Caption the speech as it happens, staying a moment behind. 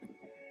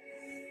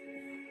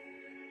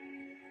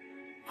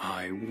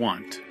I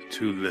want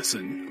to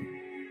listen.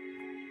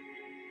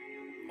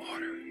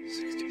 Order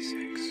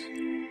 66.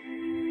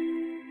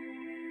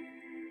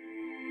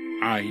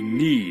 I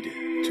need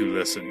to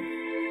listen.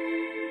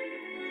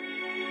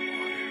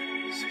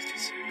 Order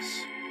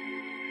 66.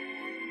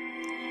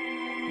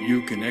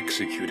 You can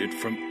execute it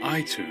from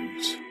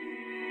iTunes.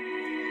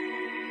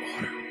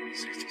 Order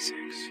 66.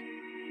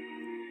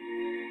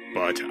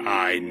 But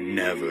I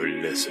never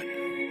listen.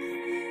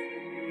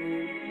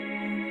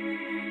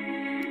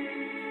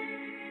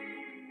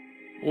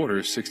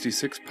 Order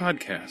 66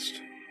 podcast.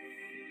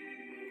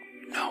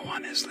 No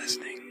one is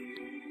listening.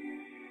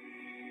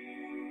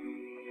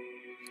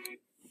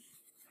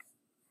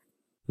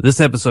 This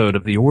episode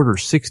of the Order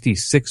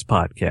 66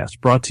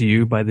 podcast brought to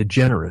you by the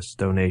generous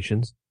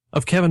donations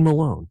of Kevin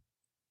Malone,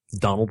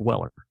 Donald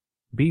Weller,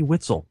 B.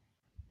 Witzel,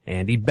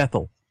 Andy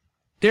Bethel,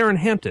 Darren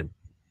Hampton,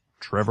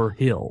 Trevor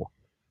Hill,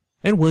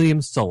 and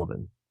William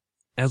Sullivan,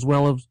 as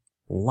well as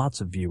lots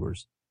of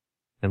viewers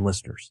and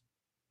listeners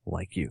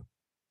like you.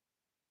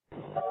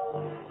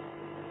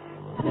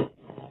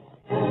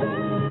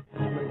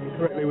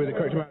 Correctly with the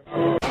correct amount.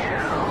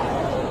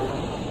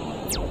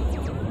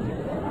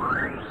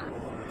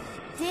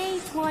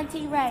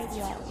 D20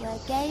 Radio, where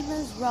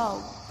gamers roll.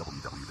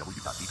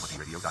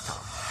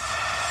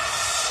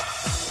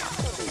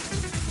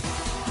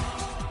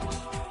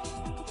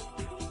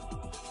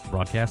 www.d20radio.com.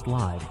 Broadcast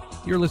live,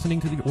 you're listening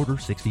to the Order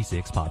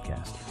 66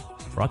 podcast.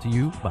 Brought to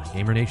you by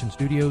Gamer Nation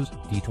Studios,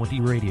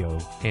 D20 Radio,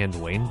 and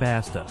Wayne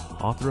Basta,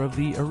 author of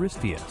the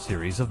Aristia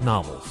series of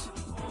novels.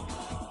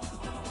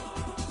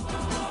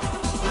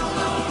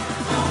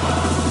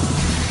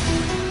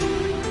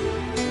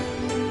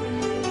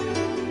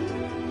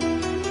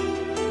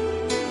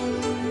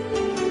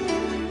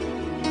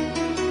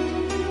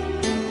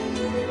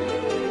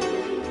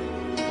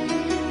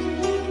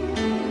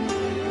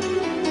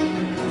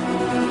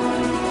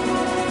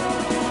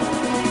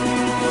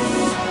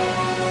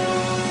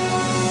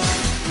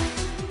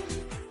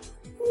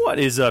 What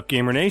is up,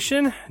 Gamer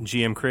Nation?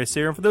 GM Chris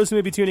here. And for those who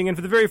may be tuning in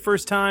for the very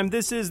first time,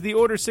 this is the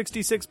Order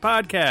 66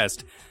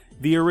 podcast,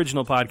 the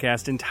original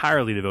podcast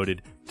entirely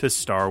devoted to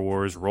Star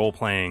Wars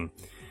role-playing.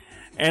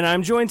 And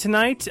I'm joined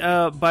tonight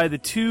by the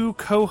two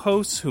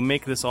co-hosts who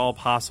make this all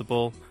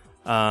possible,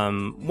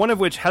 one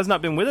of which has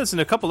not been with us in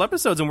a couple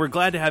episodes, and we're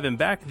glad to have him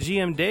back.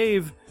 GM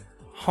Dave,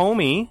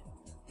 homie,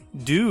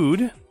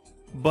 dude,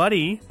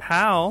 buddy,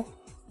 pal,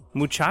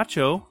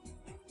 muchacho.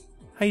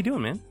 How you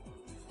doing, man?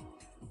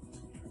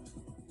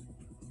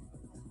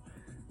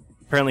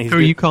 Apparently Who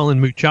are you calling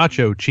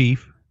muchacho,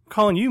 Chief?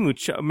 Calling you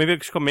muchacho. Maybe I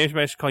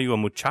should call you a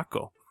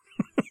muchacho.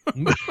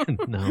 No.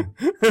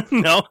 No?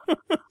 No.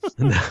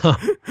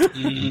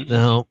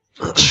 No.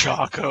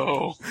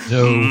 Chaco.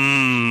 No.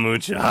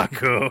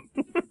 Muchacho.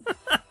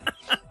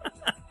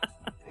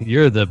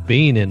 You're the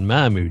bean in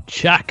my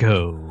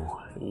muchacho.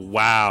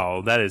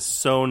 Wow, that is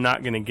so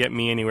not going to get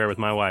me anywhere with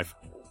my wife.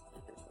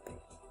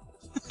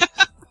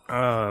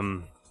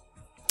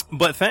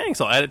 But thanks,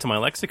 I'll add it to my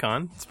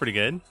lexicon. It's pretty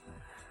good.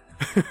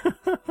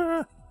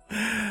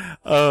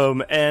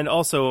 And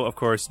also, of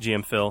course,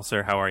 GM Phil,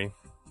 sir, how are you?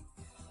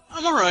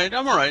 I'm alright.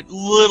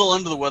 Little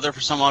under the weather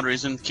for some odd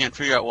reason. Can't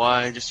figure out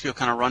why. I just feel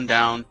kind of run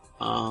down.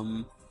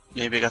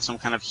 Maybe I got some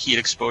kind of heat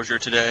exposure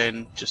today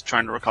and just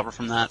trying to recover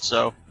from that,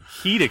 so.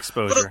 Heat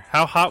exposure?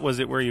 How hot was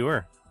it where you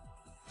were?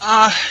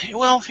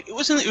 Well, it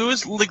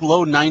was like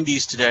low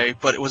 90s today,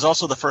 but it was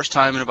also the first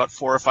time in about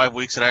 4 or 5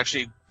 weeks that I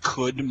actually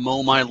could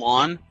mow my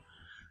lawn,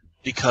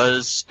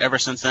 because ever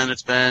since then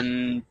it's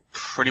been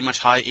pretty much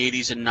high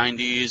 80s and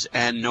 90s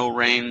and no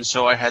rain,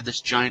 so I had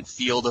this giant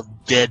field of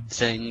dead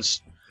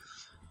things.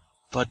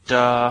 But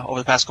over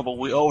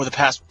the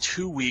past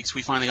 2 weeks,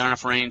 we finally got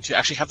enough rain to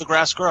actually have the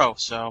grass grow.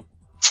 So,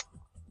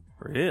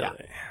 really, yeah.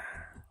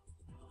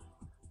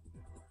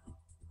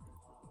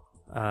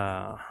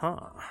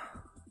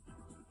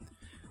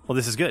 Well,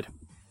 this is good.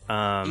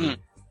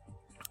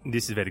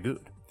 This is very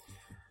good.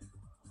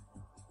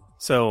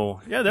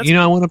 So, yeah, that's...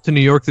 I went up to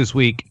New York this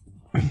week,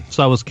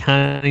 so I was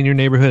kind of in your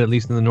neighborhood, at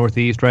least in the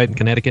Northeast, right, in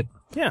Connecticut.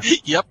 Yeah.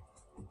 Yep.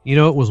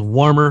 It was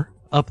warmer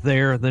up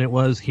there than it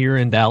was here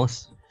in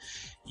Dallas.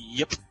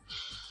 Yep.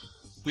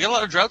 We had a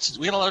lot of droughts.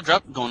 We had a lot of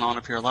drought going on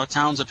up here. A lot of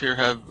towns up here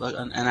have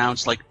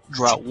announced like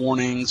drought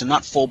warnings and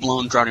not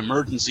full-blown drought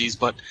emergencies,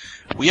 but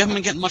we haven't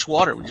been getting much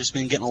water. We've just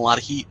been getting a lot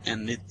of heat,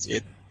 and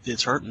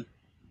it's hurting.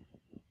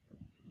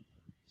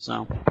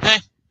 So, hey,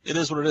 it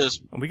is what it is.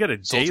 We got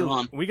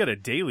a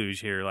deluge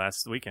here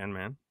last weekend,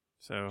 man.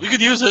 So we could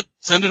use it.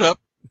 Send it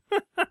up.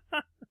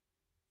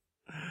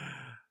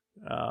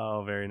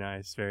 Oh, very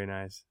nice, very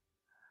nice.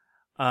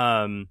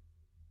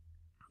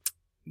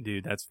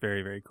 Dude, that's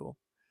very, very cool.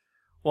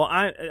 Well,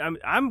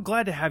 I'm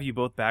glad to have you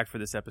both back for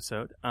this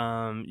episode.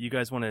 You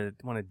guys want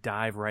to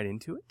dive right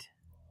into it?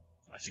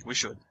 I think we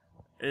should.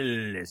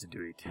 Let's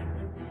do it.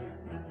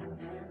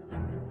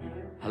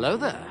 Hello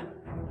there.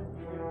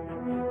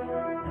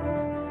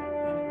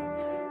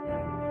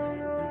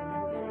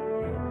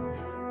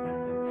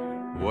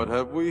 What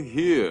have we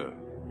here?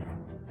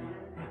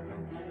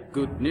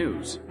 Good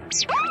news.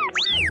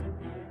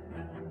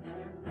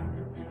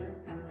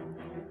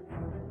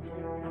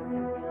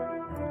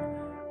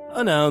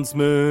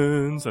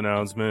 Announcements.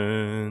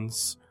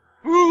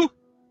 Woo!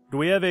 Do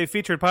we have a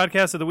featured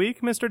podcast of the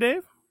week, Mr.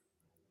 Dave?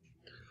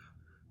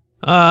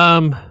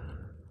 Let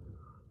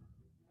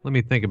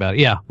me think about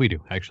it. Yeah, we do,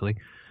 actually.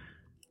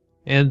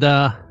 And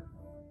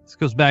this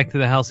goes back to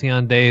the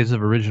halcyon days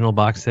of original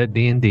box set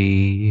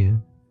D&D.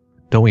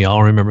 Don't we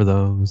all remember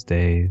those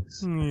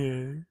days?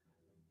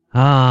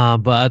 Yeah.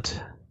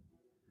 But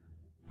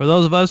for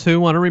those of us who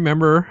want to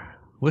remember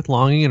with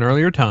longing an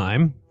earlier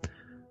time,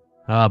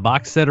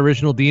 box set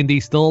original D&D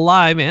still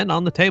alive and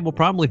on the table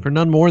probably for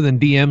none more than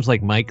DMs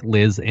like Mike,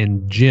 Liz,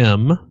 and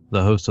Jim,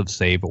 the hosts of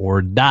Save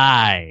or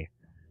Die,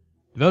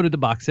 devoted to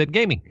box set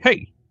gaming.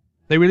 Hey,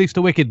 they released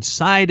a wicked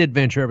side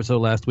adventure episode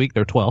last week,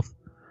 their 12th,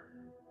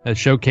 that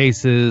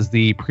showcases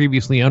the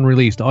previously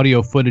unreleased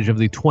audio footage of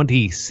the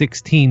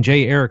 2016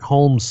 J. Eric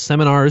Holmes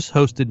seminars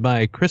hosted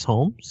by Chris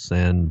Holmes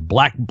and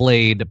Black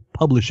Blade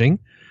Publishing.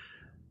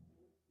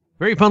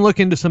 Very fun look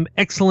into some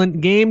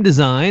excellent game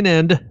design,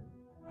 and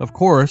of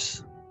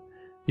course,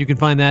 you can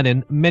find that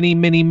in many,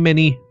 many,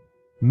 many,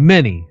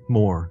 many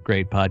more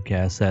great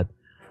podcasts at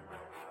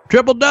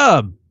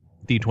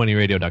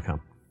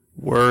d20radio.com.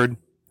 Word.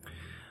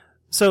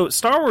 So,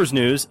 Star Wars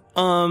news.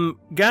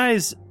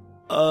 Guys,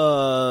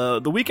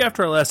 the week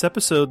after our last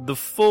episode, the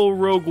full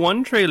Rogue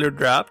One trailer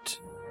dropped.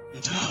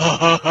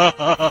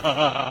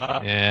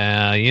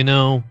 Yeah, you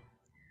know.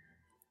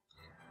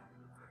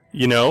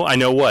 You know? I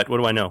know what? What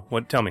do I know?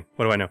 Tell me.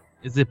 What do I know?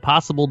 Is it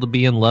possible to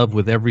be in love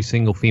with every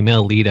single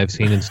female lead I've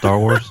seen in Star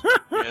Wars?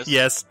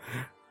 Yes.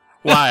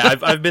 Why?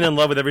 I've been in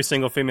love with every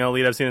single female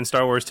lead I've seen in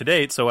Star Wars to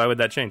date, so why would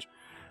that change?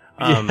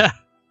 Yeah. Is that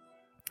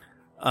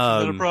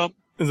a problem?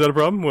 Is that a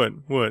problem? What?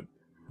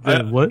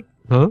 What?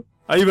 Huh?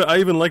 I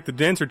even like the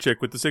dancer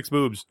chick with the 6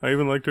 boobs. I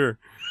even liked her.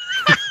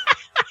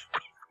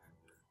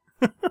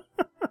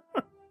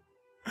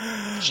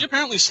 She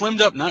apparently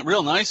slimmed up not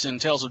real nice in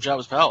Tales of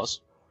Jabba's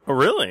Palace. Oh,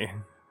 really?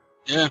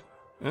 Yeah.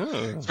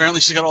 Oh.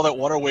 Apparently she's got all that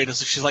water weight.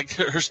 She's like,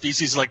 her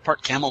species is like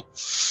part camel.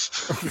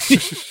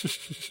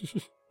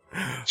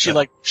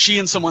 She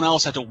and someone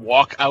else had to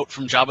walk out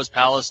from Jabba's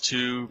palace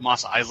to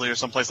Mos Eisley or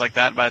someplace like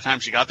that. And by the time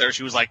she got there,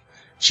 she was like,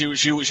 she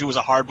was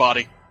a hard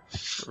body.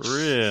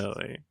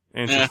 Really?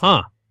 Yeah.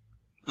 Huh.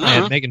 Uh-huh.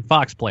 And Megan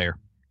Fox player.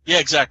 Yeah,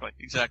 exactly.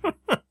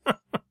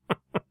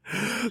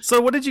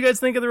 So what did you guys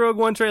think of the Rogue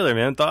One trailer,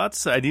 man?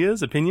 Thoughts,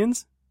 ideas,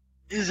 opinions?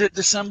 Is it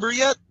December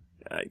yet?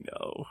 I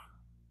know.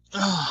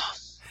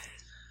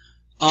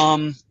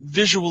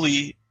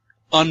 Visually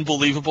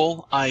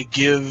unbelievable. I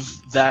give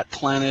that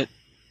planet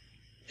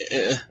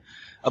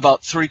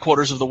about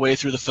 3/4 of the way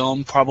through the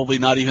film, probably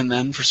not even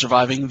then, for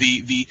surviving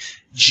the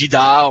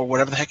Jeddah or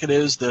whatever the heck it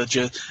is,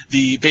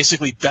 the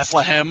basically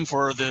Bethlehem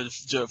for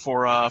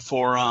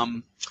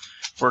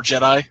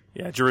Jedi.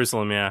 Yeah,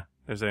 Jerusalem. Yeah,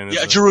 they're saying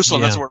Yeah,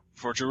 Jerusalem. That's the word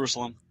for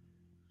Jerusalem.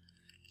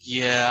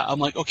 Yeah, I'm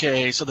like,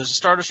 okay, so there's a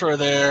Star Destroyer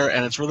there,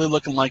 and it's really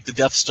looking like the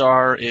Death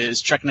Star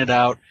is checking it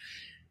out.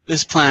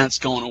 This planet's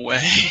going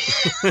away.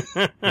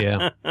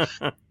 Yeah.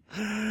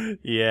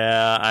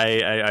 Yeah,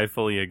 I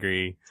fully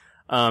agree.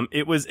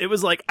 It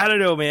was like, I don't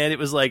know, man. It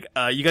was like,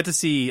 you got to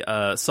see,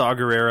 Saw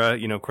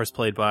Gerrera, of course,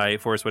 played by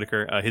Forrest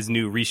Whitaker, his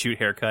new reshoot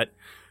haircut.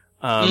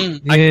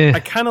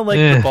 I kind of like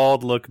the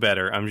bald look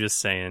better. I'm just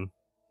saying.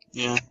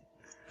 Yeah.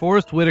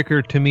 Forrest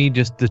Whitaker, to me,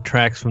 just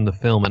detracts from the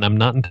film, and I'm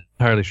not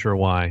entirely sure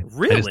why.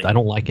 Really? I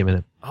don't like him in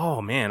it.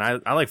 Oh, man.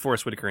 I like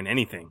Forrest Whitaker in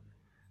anything.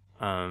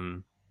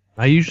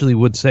 I usually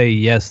would say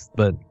yes,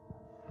 but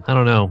I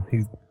don't know.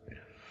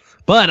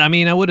 But, I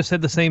mean, I would have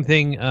said the same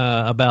thing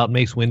about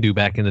Mace Windu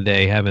back in the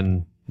day,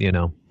 having,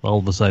 all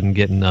of a sudden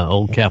getting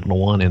old Capital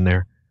One in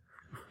there.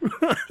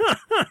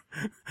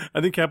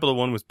 I think Capital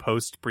One was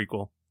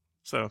post-prequel,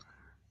 so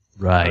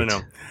right. I don't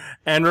know.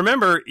 And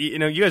remember,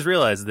 you guys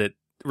realize that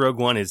Rogue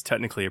One is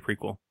technically a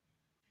prequel.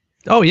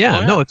 Oh, yeah.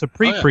 Oh, yeah. No, it's a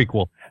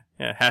prequel.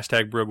 Yeah,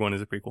 hashtag Rogue One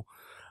is a prequel.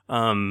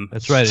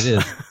 That's right, it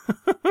is.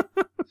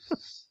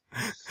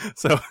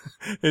 So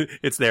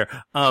it's there.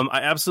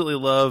 I absolutely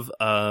love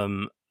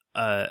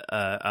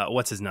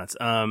what's his nuts?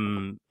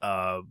 Why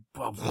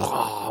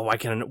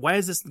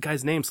is this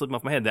guy's name slipping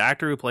off my head? The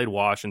actor who played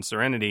Wash in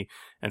Serenity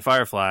and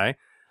Firefly.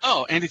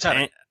 Oh, Andy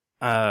Tudyk.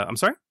 I'm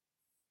sorry?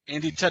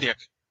 Andy Tudyk.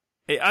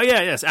 Oh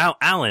yeah, yes,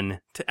 Alan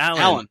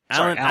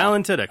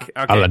Tudyk.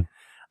 Okay.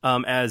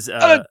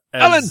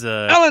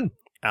 Alan.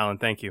 Alan,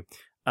 thank you.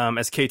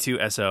 As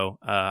K2SO,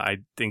 I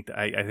think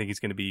he's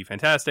going to be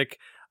fantastic.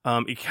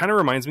 It kind of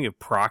reminds me of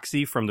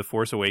Proxy from The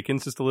Force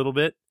Awakens just a little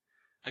bit.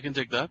 I can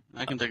dig that.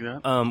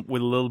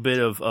 With a little bit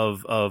of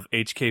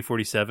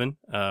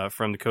HK-47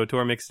 from the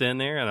KOTOR mixed in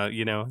there, and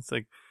it's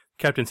like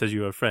Captain says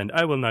you have a friend.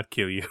 I will not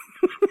kill you.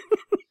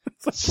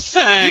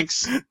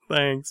 Thanks.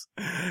 And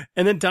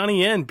then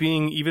Donnie Yen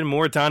being even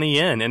more Donnie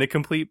Yen and a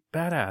complete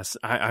badass.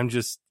 I'm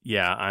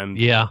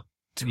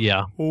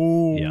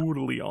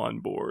totally on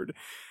board.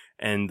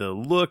 And the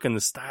look and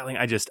the styling,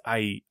 I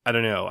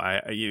don't know.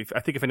 I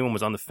think if anyone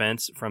was on the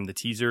fence from the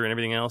teaser and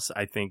everything else,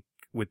 I think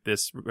with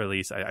this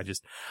release, I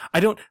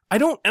don't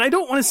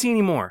want to see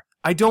any more.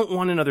 I don't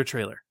want another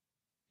trailer.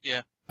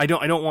 Yeah. I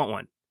don't want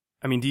one.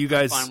 I mean, do you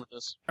guys? I'm fine with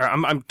this.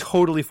 I'm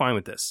totally fine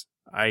with this.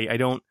 I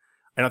don't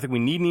think we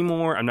need any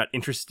more. I'm not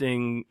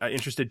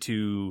interested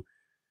to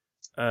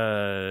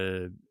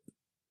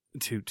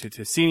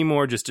see any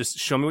more. Just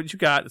show me what you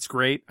got. That's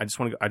great. I just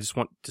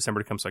want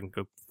December to come so I can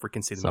go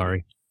freaking see the movie.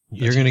 Sorry.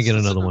 You're going to get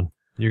another one.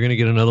 You're going to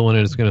get another one,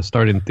 and it's going to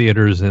start in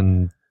theaters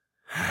in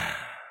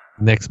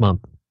next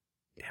month.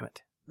 Damn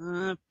it.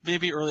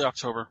 Maybe early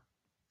October.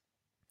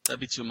 That'd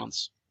be 2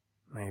 months.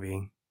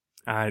 Maybe.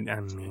 I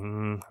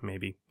mean,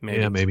 maybe.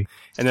 Yeah, maybe.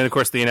 And then, of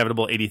course, the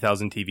inevitable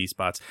 80,000 TV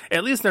spots.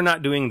 At least they're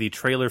not doing the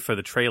trailer for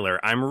the trailer.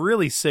 I'm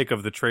really sick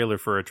of the trailer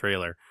for a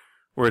trailer,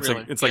 where it's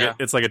Really? like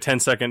it's like a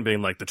 10-second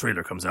being like, the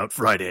trailer comes out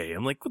Friday.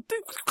 I'm like, what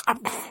the?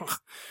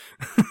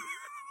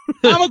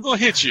 I'm gonna go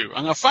hit you.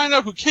 I'm gonna find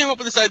out who came up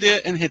with this idea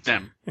and hit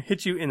them.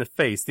 Hit you in the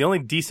face. The only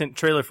decent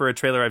trailer for a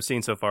trailer I've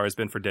seen so far has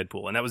been for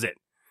Deadpool, and that was it.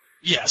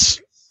 Yes.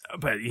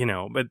 But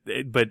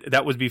but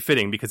that would be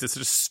fitting because it's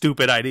a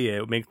stupid idea. It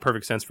would make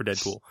perfect sense for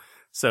Deadpool.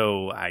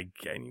 So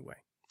anyway,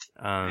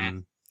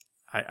 I'm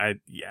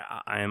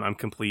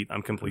completely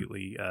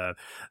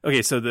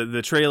okay. So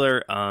the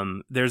trailer,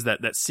 there's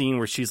that scene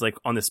where she's like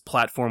on this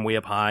platform way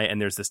up high,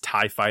 and there's this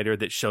TIE fighter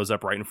that shows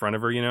up right in front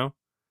of her. You know,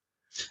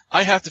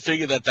 I have to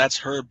figure that that's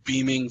her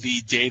beaming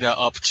the data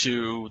up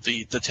to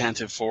the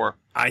Tantive 4.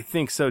 I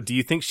think so. Do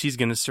you think she's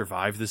going to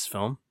survive this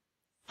film?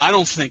 I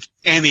don't think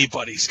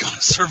anybody's going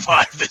to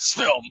survive this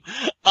film.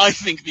 I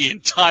think the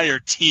entire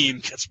team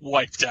gets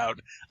wiped out.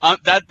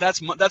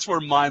 That's where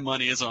my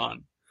money is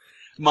on.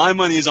 My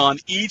money is on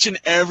each and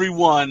every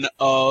one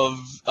of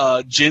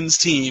Jin's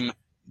team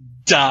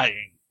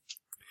dying.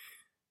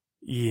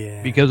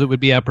 Yeah. Because it would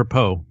be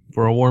apropos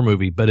for a war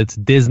movie, but it's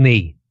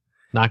Disney.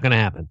 Not going to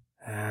happen.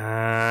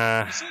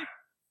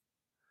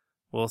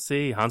 We'll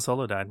see. Han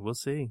Solo died. We'll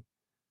see.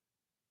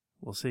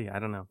 I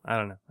don't know.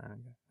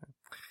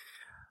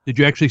 Did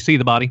you actually see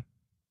the body?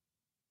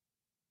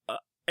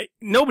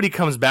 Nobody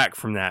comes back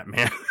from that,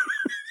 man.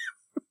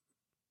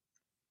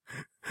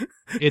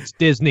 It's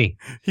Disney.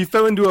 He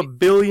fell into a 1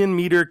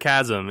 billion-meter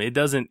chasm. It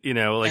doesn't,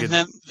 like.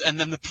 And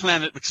then the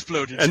planet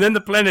exploded. And then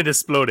the planet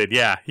exploded.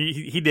 Yeah,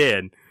 he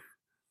did.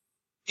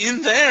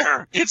 In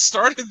there, it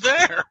started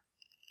there.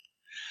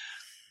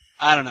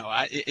 I don't know.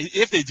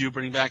 If they do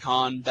bring back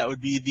Han, that would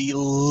be the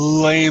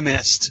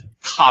lamest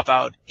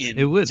cop-out in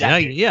It would,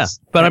 decades. yeah.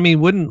 But I mean,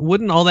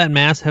 wouldn't all that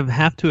mass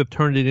have to have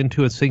turned it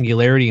into a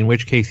singularity? In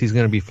which case, he's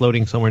going to be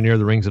floating somewhere near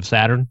the rings of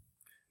Saturn.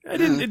 It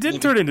didn't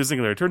turn into a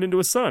singularity. It turned into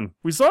a sun.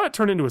 We saw it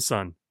turn into a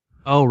sun.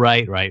 Oh,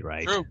 right.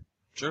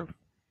 True.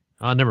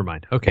 Oh, never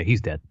mind. Okay, he's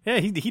dead. Yeah,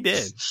 he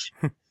did.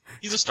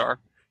 He's a star.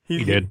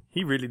 He did.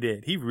 He really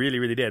did. He really,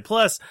 really did.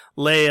 Plus,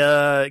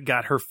 Leia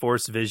got her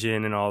Force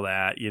vision and all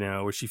that,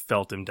 where she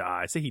felt him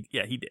die. So he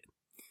did.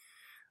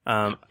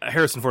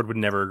 Harrison Ford would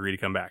never agree to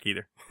come back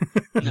either.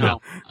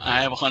 No,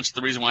 I have a hunch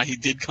the reason why he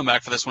did come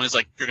back for this one is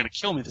like, you're going to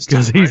kill me this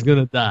time. Because he's right? going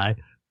to die.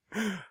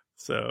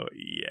 So,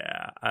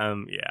 yeah.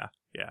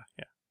 Yeah.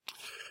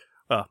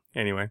 Well,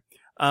 anyway.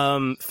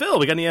 Phil,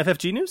 we got any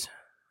FFG news?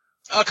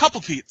 A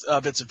couple bits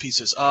and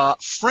pieces.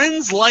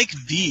 Friends Like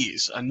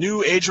These, a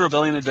new Age of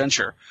Rebellion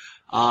adventure.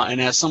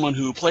 And as someone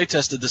who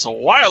playtested this a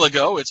while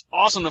ago, it's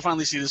awesome to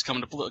finally see this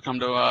come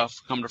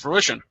to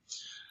fruition.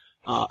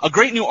 A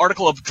great new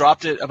article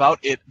dropped on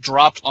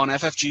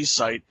FFG's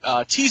site,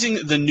 teasing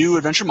the new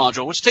adventure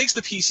module, which takes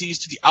the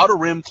PCs to the outer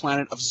rim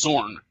planet of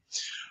Zorn,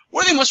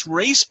 where they must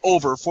race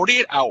over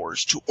 48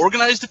 hours to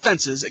organize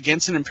defenses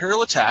against an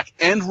Imperial attack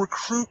and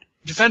recruit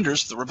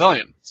defenders for the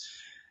rebellion.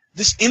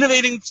 This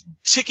innovating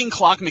ticking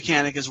clock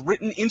mechanic is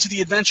written into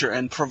the adventure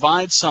and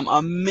provides some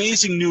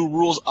amazing new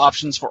rules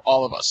options for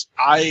all of us.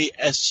 I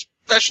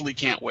especially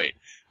can't wait.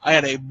 I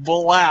had a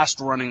blast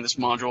running this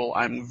module.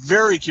 I'm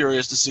very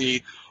curious to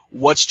see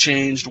what's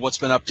changed, what's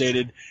been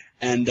updated,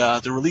 and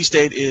the release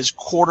date is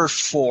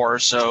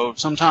Q4, so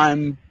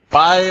sometime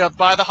by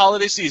the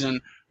holiday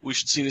season, we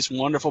should see this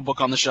wonderful book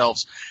on the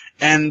shelves.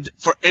 And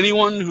for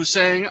anyone who's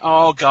saying,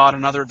 oh god,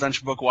 another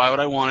adventure book, why would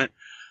I want it?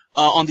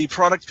 On the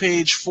product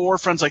page for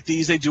Friends Like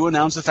These, they do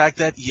announce the fact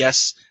that,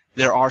 yes,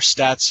 there are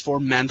stats for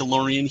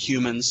Mandalorian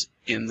humans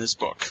in this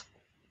book.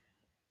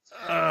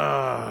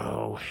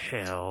 Oh,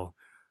 hell.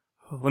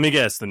 Let me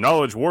guess. The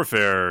knowledge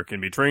warfare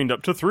can be trained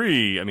up to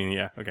 3. I mean,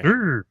 yeah, okay.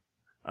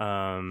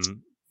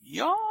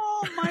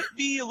 Y'all might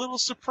be a little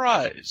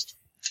surprised.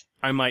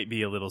 I might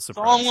be a little That's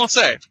surprised. all I'm going to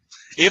say.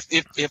 If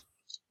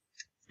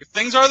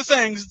things are the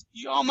things,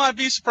 y'all might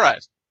be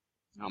surprised.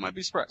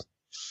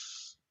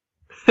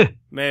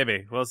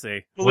 Maybe. We'll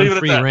see. We'll leave it One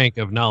at free that. rank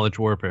of knowledge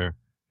warfare.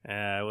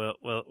 We'll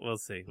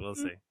see. We'll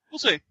see.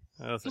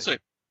 We'll see.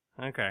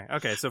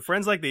 Okay. So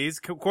Friends Like These,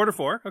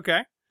 Q4.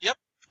 Okay. Yep.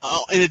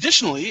 And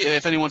additionally,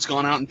 if anyone's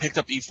gone out and picked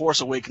up the Force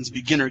Awakens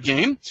beginner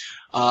game,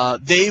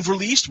 they've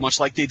released,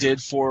 much like they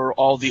did for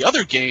all the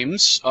other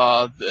games,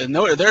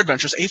 their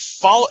adventures, a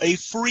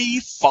free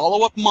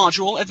follow-up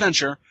module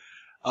adventure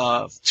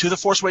to the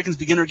Force Awakens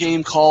beginner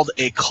game called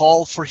A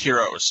Call for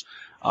Heroes.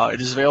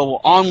 It is available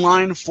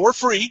online for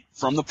free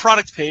from the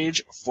product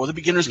page for the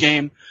beginner's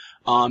game.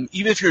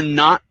 Even if you're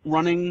not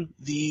running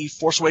the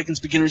Force Awakens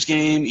beginner's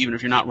game, even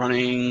if you're not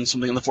running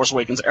something in the Force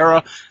Awakens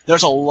era,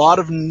 there's a lot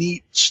of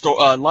neat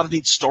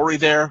story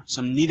there.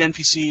 Some neat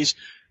NPCs,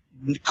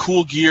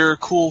 cool gear,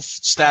 cool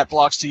stat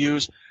blocks to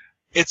use.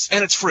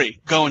 It's free.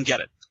 Go and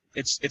get it.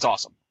 It's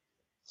awesome.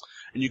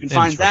 And you can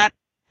find that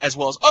as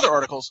well as other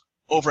articles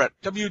over at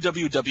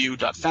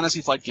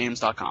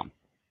www.fantasyflightgames.com.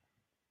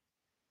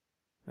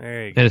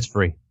 There you go. And it's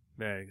free.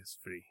 It's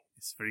free.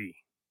 It's free.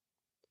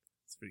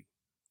 It's free.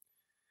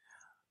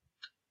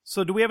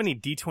 So, do we have any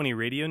D20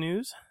 radio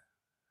news?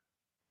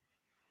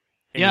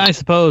 Yeah, I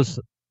suppose.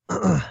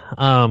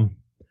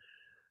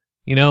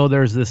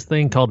 There's this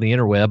thing called the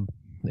interweb,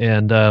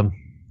 and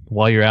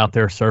while you're out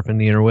there surfing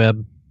the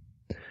interweb,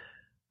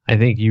 I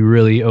think you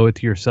really owe it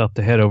to yourself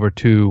to head over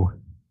to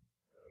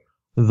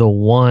the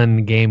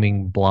one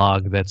gaming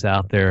blog that's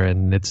out there,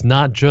 and it's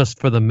not just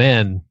for the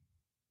men,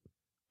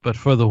 but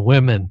for the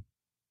women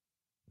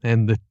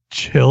and the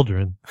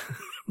children.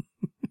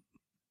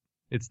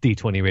 It's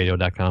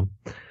d20radio.com.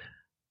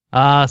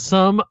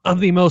 Some of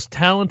the most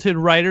talented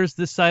writers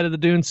this side of the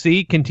Dune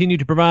Sea continue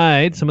to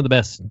provide some of the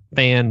best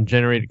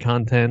fan-generated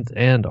content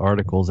and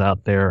articles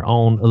out there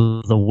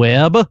on the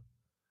web.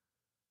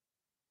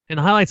 And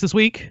the highlights this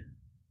week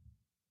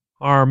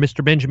are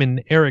Mr.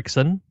 Benjamin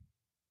Erickson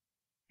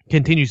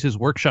continues his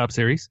workshop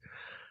series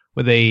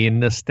with a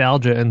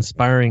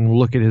nostalgia-inspiring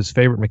look at his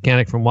favorite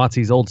mechanic from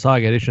Watts' old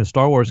Saga edition of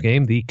Star Wars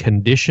game, the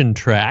Condition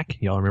Track.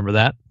 Y'all remember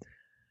that?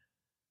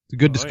 It's a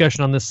good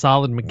discussion on this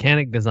solid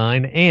mechanic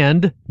design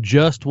and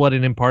just what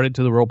it imparted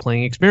to the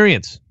role-playing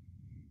experience.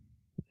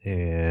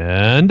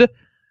 And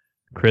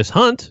Chris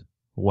Hunt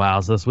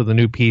wows us with a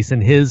new piece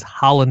in his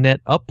HoloNet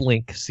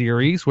Uplink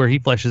series, where he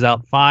fleshes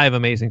out 5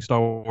 amazing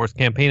Star Wars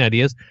campaign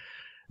ideas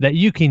that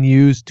you can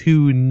use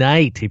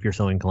tonight if you're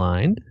so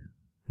inclined.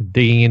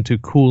 Digging into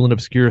cool and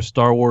obscure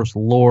Star Wars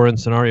lore and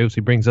scenarios,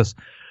 he brings us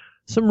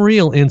some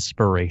real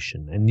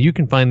inspiration. And you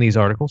can find these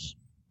articles,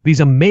 these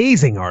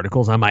amazing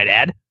articles, I might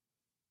add,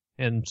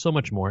 and so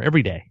much more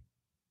every day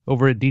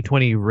over at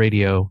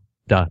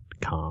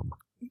d20radio.com.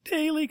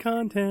 Daily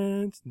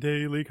content.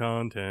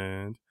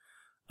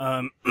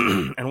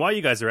 And while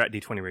you guys are at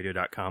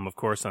d20radio.com, of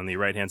course, on the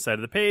right-hand side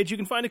of the page, you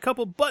can find a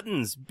couple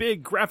buttons,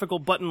 big graphical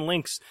button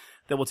links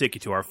that will take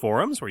you to our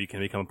forums, where you can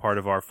become a part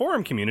of our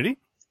forum community,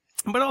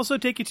 but also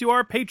take you to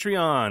our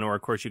Patreon, or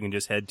of course you can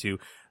just head to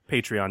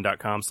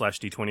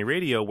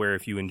patreon.com/D20Radio, where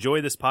if you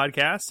enjoy this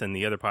podcast and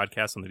the other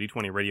podcasts on the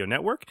D20 Radio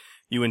Network,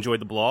 you enjoy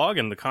the blog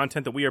and the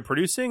content that we are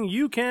producing,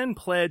 you can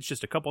pledge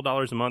just a couple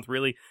dollars a month,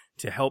 really,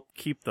 to help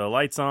keep the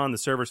lights on, the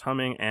servers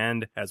humming,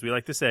 and, as we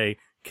like to say,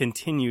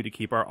 continue to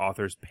keep our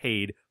authors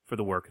paid for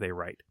the work they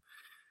write.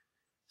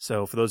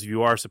 So for those of you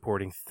who are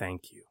supporting,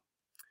 thank you.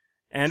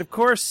 And of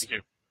course,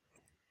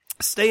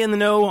 stay in the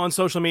know on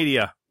social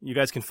media. You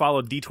guys can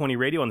follow D20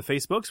 Radio on the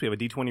Facebooks. We have a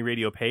D20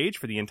 Radio page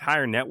for the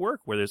entire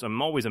network where there's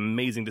always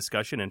amazing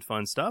discussion and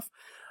fun stuff.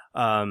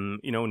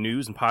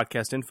 News and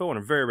podcast info on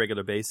a very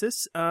regular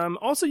basis.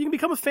 Also, you can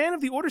become a fan of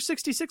the Order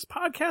 66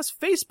 podcast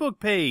Facebook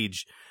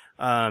page.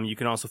 You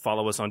can also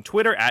follow us on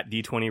Twitter at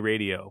D20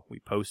 Radio. We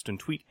post and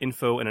tweet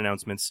info and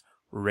announcements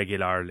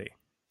regularly.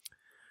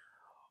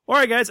 All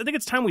right, guys, I think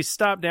it's time we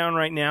stop down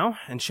right now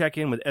and check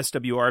in with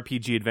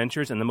SWRPG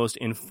Adventures and the most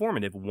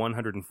informative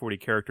 140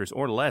 characters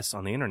or less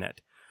on the internet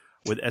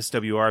with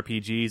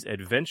SWRPG's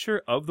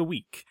Adventure of the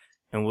Week.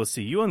 And we'll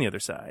see you on the other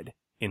side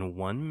in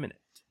 1 minute.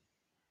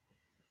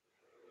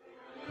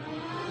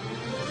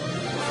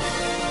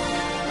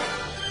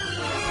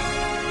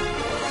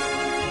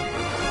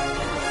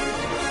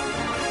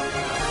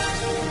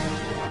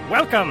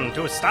 Welcome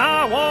to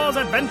Star Wars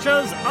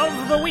Adventures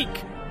of the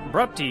Week,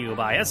 brought to you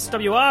by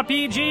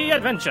SWRPG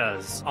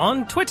Adventures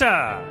on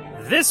Twitter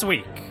this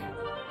week.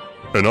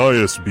 An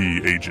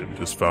ISB agent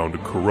has found a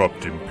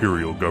corrupt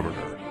Imperial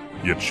governor,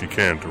 yet she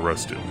can't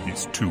arrest him.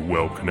 He's too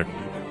well connected.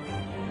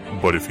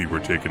 But if he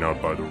were taken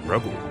out by the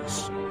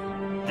rebels...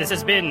 This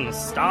has been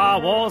Star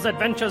Wars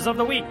Adventures of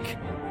the Week,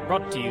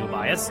 brought to you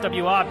by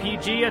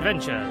SWRPG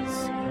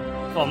Adventures.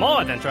 For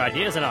more adventure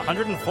ideas in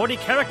 140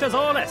 characters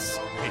or less,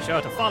 be sure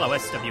to follow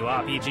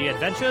SWRPG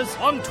Adventures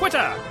on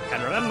Twitter.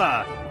 And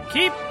remember,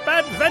 keep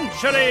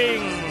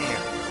adventuring!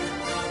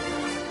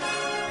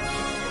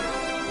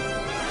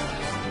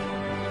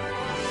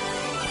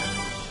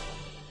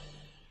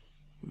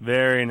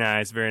 Very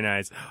nice, very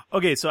nice.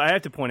 Okay, so I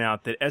have to point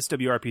out that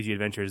SWRPG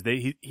Adventures,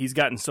 he's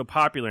gotten so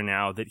popular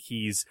now that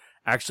he's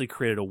actually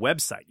created a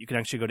website. You can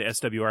actually go to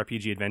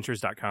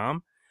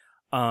swrpgadventures.com.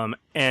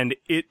 And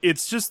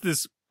it's just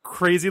this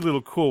crazy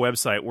little cool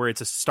website where it's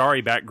a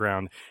starry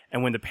background,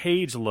 and when the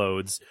page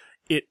loads,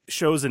 it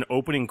shows an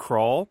opening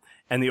crawl,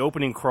 and the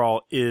opening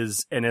crawl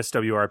is an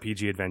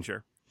SWRPG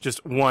adventure.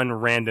 Just one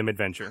random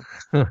adventure.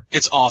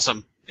 It's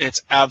awesome.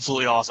 It's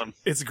absolutely awesome.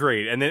 It's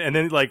great. And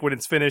then like when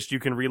it's finished, you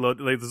can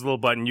reload, like this little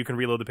button, you can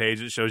reload the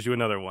page, it shows you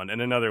another one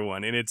and another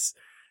one. And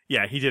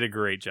yeah, he did a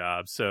great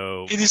job.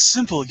 So it is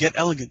simple yet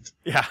elegant.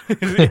 Yeah.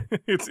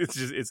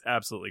 It's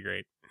absolutely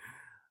great.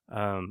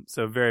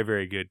 So very,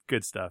 very good.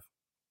 Good stuff.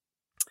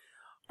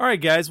 All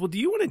right, guys. Well, do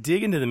you want to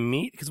dig into the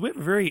meat? Because we have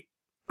a very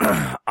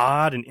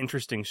odd and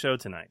interesting show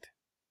tonight.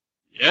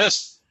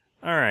 Yes.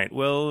 All right.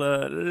 Well,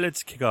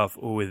 let's kick off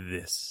with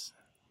this.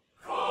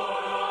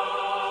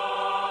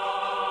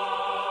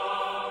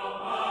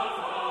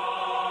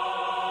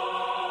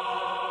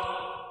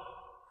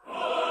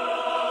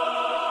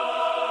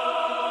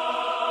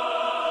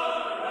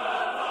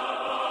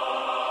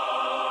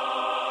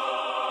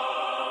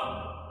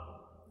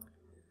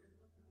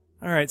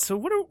 All right, so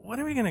what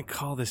are we going to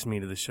call this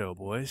meat of the show,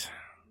 boys?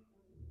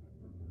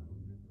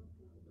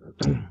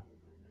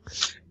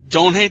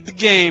 Don't hate the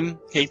game,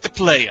 hate the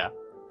player.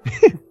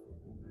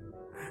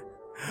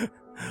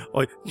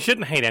 Well, you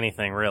shouldn't hate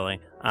anything,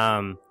 really.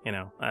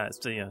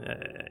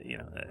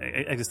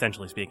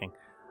 Existentially speaking.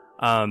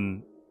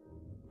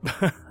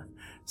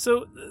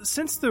 So,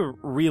 since the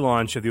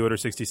relaunch of the Order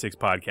 66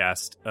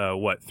 podcast,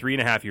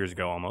 3.5 years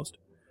ago almost,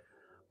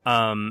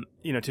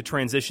 to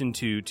transition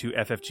to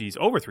FFG's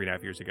over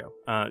 3.5 years ago,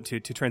 to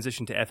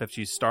transition to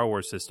FFG's Star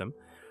Wars system,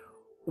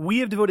 we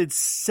have devoted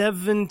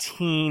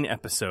 17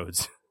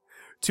 episodes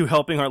to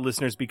helping our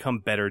listeners become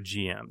better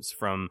GMs,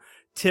 from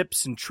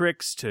tips and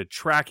tricks to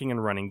tracking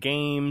and running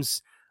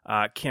games,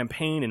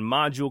 campaign and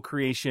module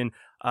creation,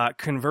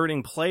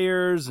 converting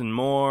players, and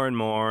more and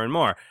more and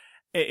more.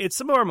 It's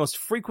some of our most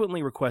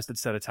frequently requested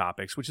set of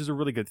topics, which is a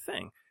really good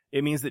thing.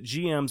 It means that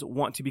GMs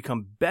want to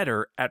become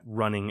better at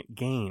running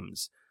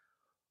games.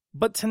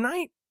 But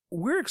tonight,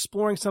 we're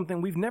exploring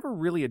something we've never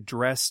really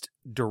addressed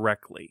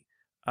directly,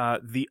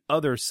 the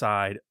other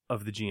side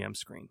of the GM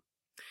screen.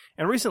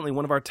 And recently,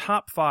 one of our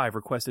top 5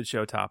 requested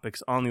show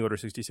topics on the Order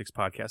 66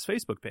 podcast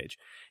Facebook page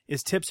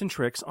is tips and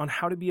tricks on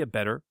how to be a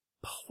better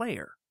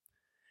player.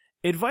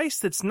 Advice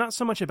that's not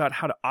so much about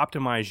how to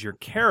optimize your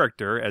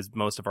character, as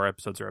most of our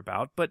episodes are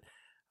about, but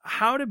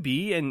how to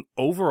be an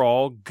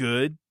overall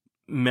good,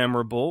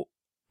 memorable,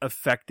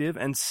 effective,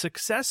 and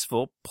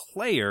successful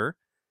player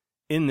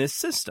in this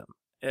system,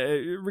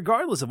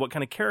 regardless of what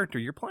kind of character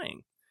you're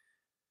playing.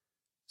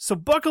 So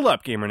buckle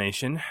up, Gamer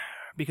Nation,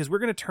 because we're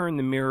going to turn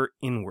the mirror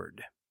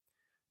inward.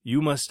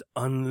 You must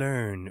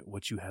unlearn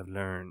what you have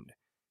learned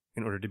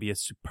in order to be a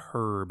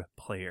superb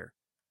player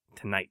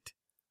tonight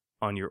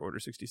on your Order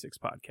 66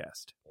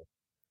 podcast.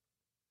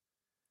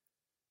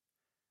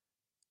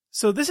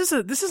 So this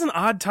is an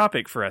odd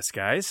topic for us,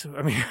 guys.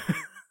 I mean,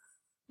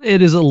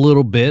 it is a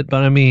little bit,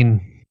 but I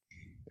mean,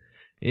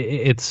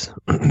 it's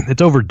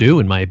overdue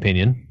in my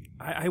opinion.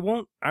 I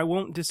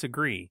won't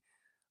disagree.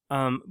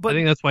 But I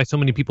think that's why so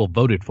many people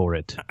voted for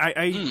it.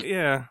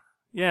 I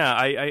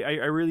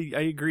really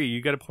agree.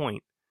 You got a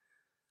point.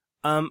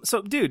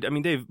 So dude, I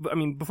mean, Dave,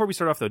 before we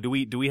start off though, do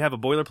we have a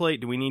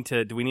boilerplate? Do we need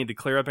to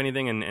clear up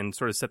anything and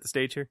sort of set the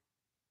stage here?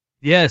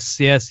 Yes.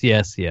 This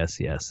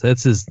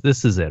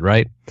is it,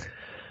 right?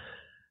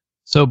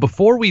 So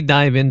before we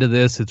dive into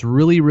this, it's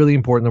really, really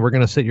important that we're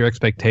going to set your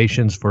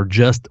expectations for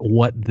just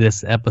what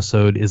this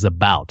episode is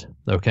about,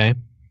 okay?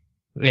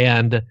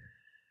 And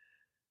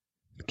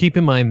keep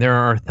in mind, there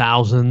are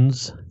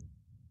thousands,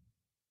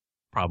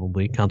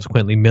 probably,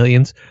 consequently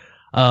millions,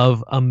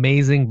 of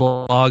amazing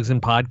blogs and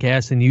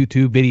podcasts and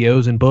YouTube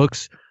videos and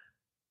books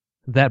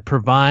that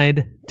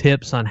provide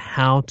tips on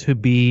how to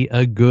be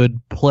a good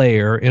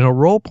player in a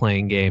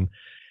role-playing game.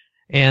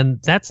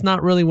 And that's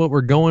not really what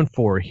we're going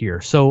for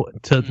here. So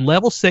to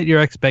level set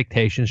your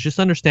expectations, just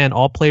understand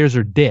all players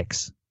are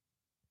dicks.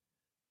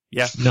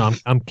 Yeah. No,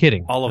 I'm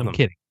kidding. All of them. I'm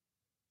kidding.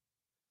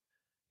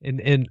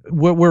 And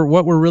what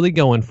we're really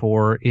going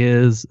for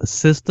is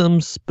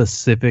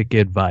system-specific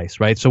advice,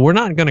 right? So we're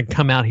not going to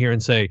come out here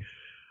and say,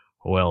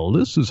 well,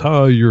 this is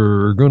how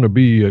you're going to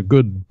be a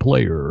good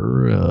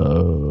player.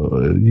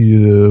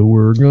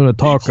 We're going to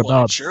talk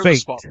about share fate. the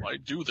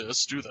spotlight. Do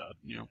this, do that.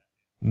 You know.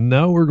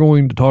 Now we're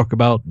going to talk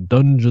about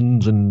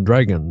Dungeons and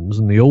Dragons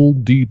and the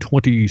old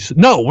D20.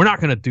 No, we're not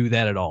going to do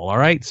that at all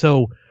right?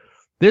 So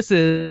this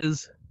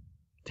is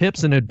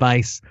tips and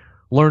advice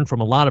learned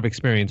from a lot of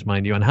experience,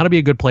 mind you, on how to be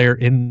a good player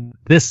in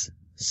this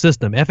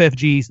system,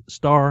 FFG's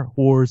Star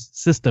Wars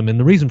system. And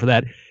the reason for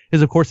that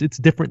is, of course, it's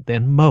different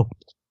than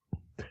most.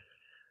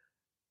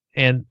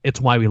 And it's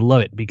why we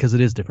love it, because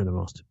it is different than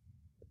most.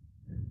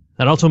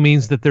 That also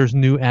means that there's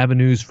new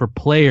avenues for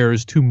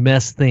players to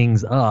mess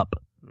things up.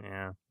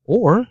 Yeah.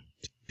 Or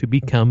to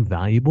become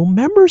valuable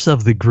members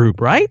of the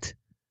group, right?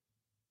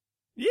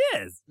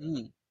 Yes.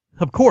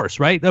 Of course,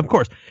 right? Of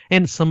course.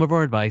 And some of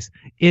our advice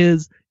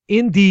is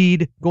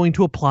indeed going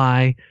to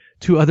apply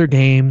to other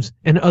games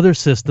and other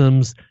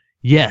systems.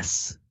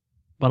 Yes.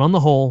 But on the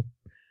whole,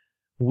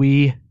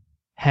 we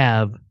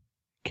have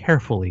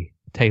carefully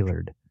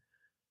tailored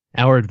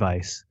our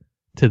advice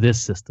to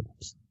this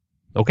systems.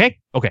 Okay?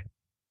 Okay.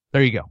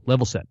 There you go.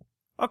 Level set.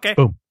 Okay.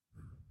 Boom.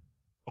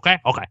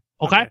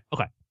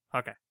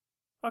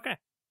 Okay.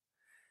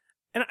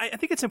 And I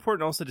think it's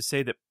important also to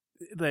say that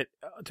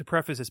to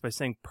preface this by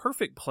saying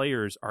perfect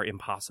players are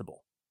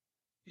impossible.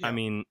 Yeah. I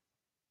mean,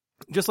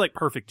 just like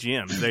perfect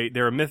GMs,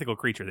 they're a mythical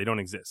creature. They don't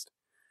exist.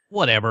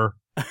 Whatever.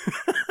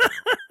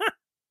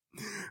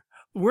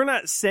 we're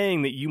not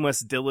saying that you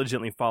must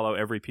diligently follow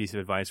every piece of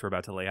advice we're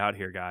about to lay out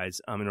here,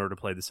 guys, in order to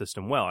play the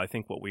system well. I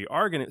think what we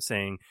are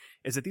saying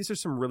is that these are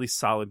some really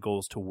solid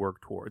goals to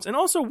work towards. And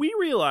also, we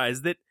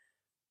realize that,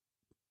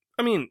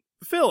 I mean,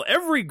 Phil,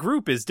 every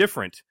group is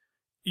different.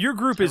 Your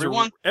group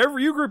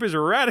your group is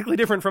radically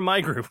different from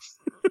my group.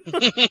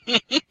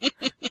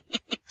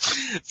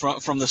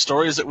 From the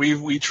stories that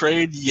we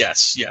trade,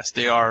 yes,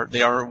 they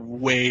are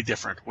way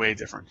different,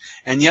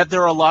 and yet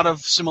there are a lot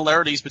of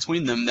similarities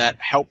between them that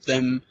help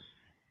them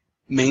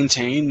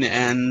maintain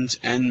and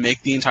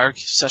make the entire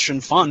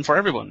session fun for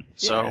everyone.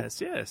 So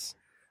yes.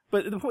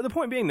 But the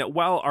point being that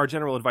while our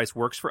general advice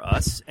works for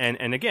us,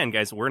 and again,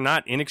 guys, we're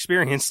not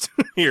inexperienced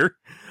here,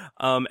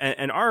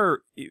 and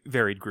our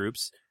varied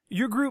groups,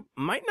 your group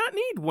might not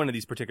need one of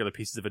these particular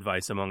pieces of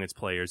advice among its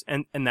players,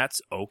 and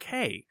that's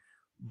okay.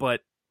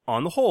 But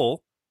on the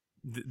whole,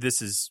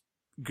 this is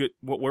good.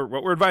 What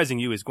we're advising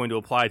you is going to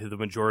apply to the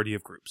majority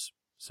of groups.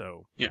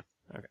 So yeah,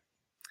 okay.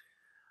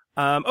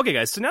 Okay,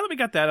 guys. So now that we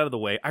got that out of the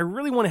way, I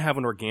really want to have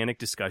an organic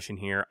discussion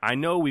here. I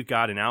know we've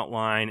got an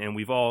outline and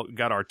we've all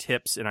got our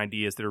tips and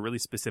ideas that are really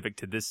specific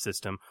to this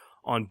system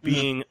on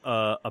being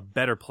a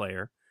better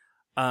player.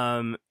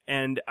 And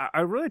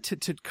I really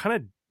to kind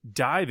of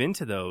dive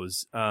into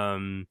those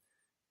and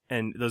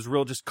those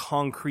real just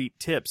concrete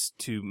tips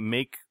to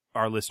make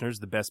our listeners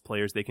the best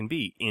players they can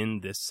be in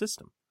this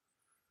system.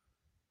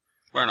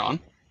 Right on.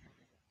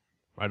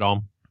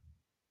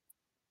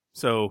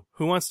 So,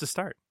 who wants to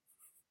start?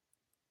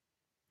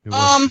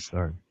 I'll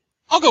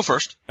go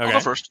first. Okay. I'll go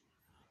first.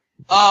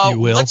 You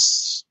will?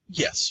 Let's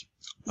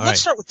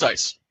start with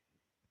dice.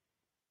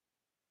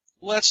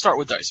 Let's start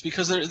with dice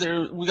because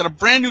we got a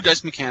brand new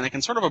dice mechanic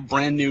and sort of a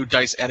brand new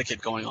dice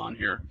etiquette going on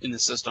here in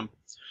this system.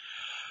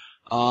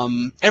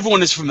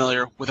 Everyone is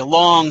familiar with a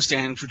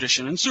long-standing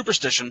tradition and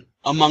superstition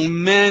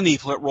among many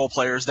role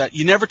players that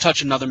you never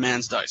touch another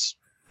man's dice.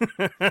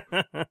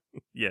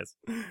 Yes.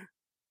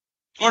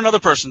 Or another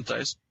person's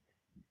dice.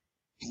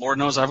 Lord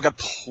knows I've got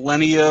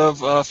plenty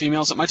of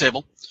females at my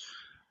table.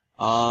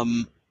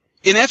 In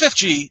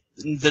FFG,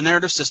 the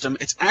narrative system,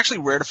 it's actually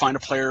rare to find a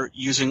player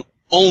using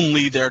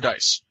only their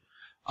dice.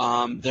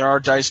 There are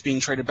dice being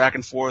traded back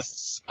and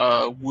forth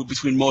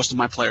between most of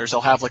my players.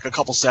 They'll have like a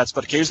couple sets,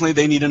 but occasionally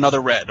they need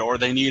another red, or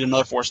they need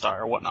another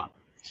 4-star, or whatnot.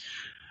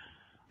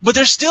 But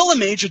there's still a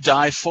major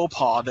die faux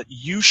pas that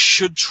you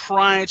should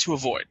try to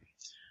avoid.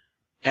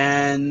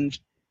 And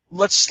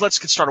let's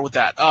get started with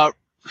that.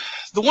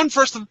 The one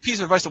first piece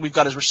of advice that we've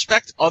got is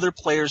respect other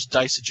players'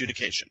 dice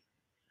adjudication.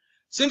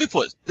 Simply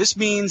put, this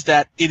means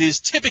that it is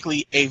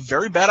typically a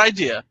very bad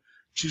idea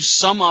to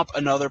sum up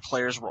another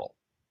player's roll.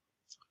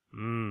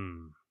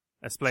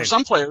 Explain. For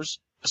some players,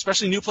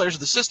 especially new players of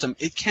the system,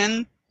 it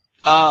can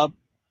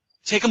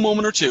take a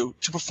moment or two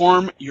to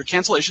perform your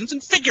cancellations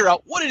and figure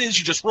out what it is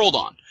you just rolled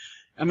on.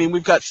 I mean,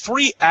 we've got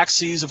 3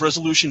 axes of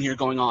resolution here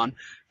going on,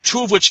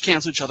 2 of which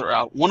cancel each other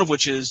out, 1 of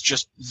which is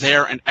just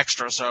there and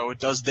extra, so it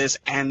does this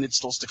and it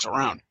still sticks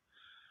around.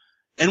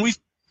 And we've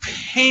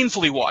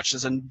painfully watched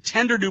as a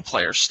tender new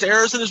player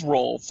stares at his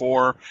roll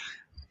for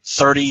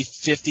 30,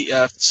 50,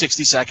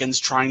 60 seconds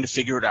trying to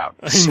figure it out.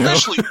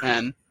 Especially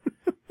when,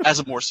 as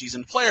a more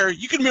seasoned player,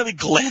 you can merely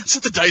glance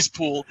at the dice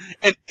pool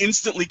and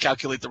instantly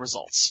calculate the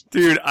results.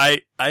 Dude,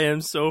 I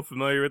am so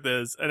familiar with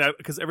this, and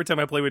because every time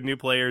I play with new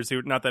players who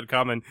are not that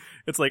common,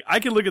 it's like I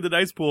can look at the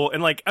dice pool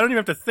and like I don't even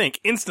have to think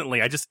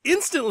instantly. I just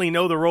instantly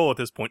know the roll at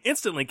this point,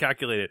 instantly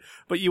calculate it.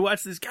 But you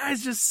watch these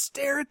guys just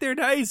stare at their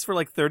dice for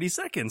like 30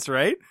 seconds,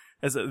 right?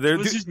 As they're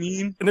what does this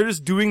mean? And they're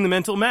just doing the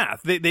mental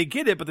math. They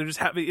get it, but they're just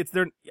having it's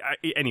their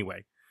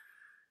anyway.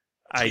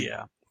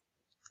 Yeah.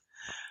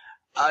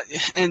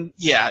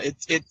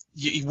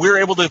 We're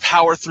able to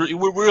power through.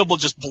 We're able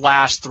to just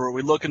blast through.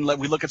 We look and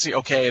see.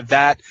 Okay,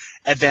 that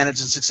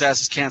advantage and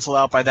success is canceled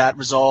out by that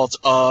result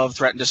of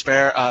threat and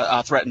despair,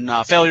 threat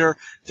and failure.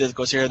 This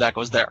goes here, that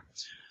goes there.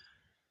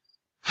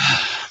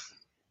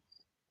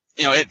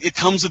 You know, it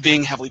comes with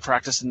being heavily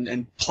practiced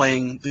and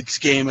playing this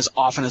game as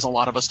often as a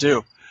lot of us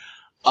do.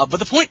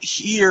 But the point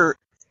here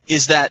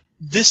is that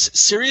this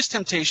serious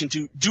temptation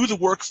to do the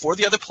work for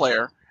the other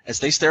player as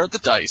they stare at the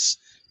dice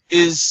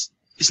is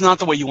not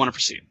the way you want to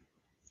proceed.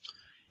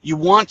 You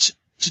want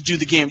to do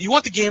the game. You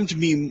want the game to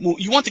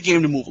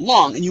move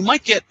along, and you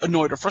might get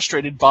annoyed or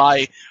frustrated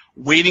by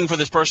waiting for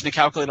this person to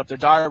calculate up their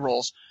die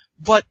rolls.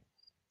 But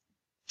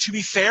to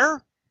be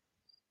fair,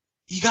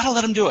 you got to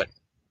let them do it.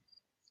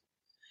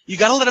 You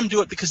got to let them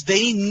do it because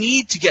they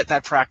need to get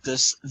that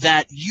practice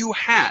that you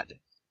had.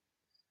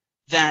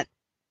 That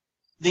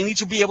they need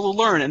to be able to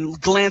learn and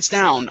glance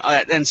down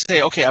and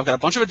say, okay, I've got a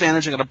bunch of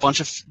advantage, I've got a bunch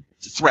of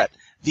threat.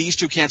 These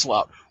 2 cancel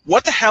out.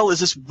 What the hell is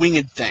this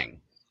winged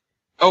thing?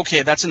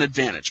 Okay, that's an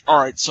advantage. All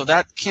right, so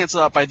that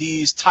cancels out by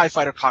these TIE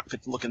fighter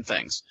cockpit-looking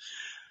things.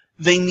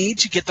 They need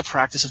to get the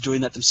practice of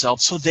doing that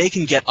themselves so they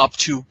can get up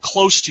to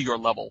close to your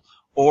level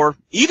or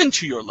even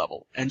to your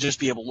level and just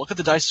be able to look at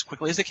the dice as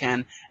quickly as they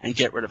can and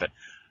get rid of it.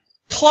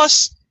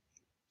 Plus,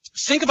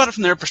 think about it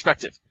from their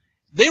perspective.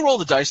 they roll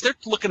the dice, they're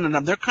looking at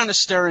them, they're kind of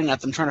staring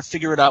at them, trying to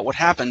figure it out what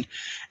happened,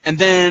 and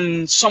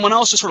then someone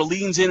else just sort of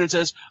leans in and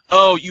says,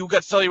 "Oh, you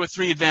got failure with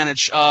 3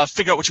 advantage,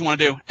 figure out what you want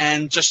to do,"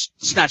 and just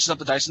snatches up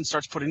the dice and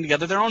starts putting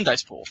together their own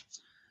dice pool.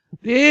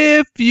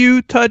 If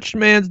you touch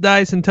man's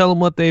dice and tell them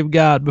what they've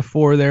got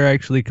before they're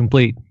actually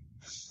complete,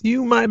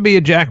 you might be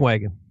a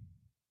jackwagon.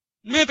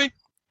 Maybe.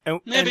 And,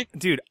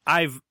 dude,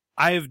 I've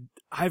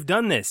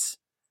done this.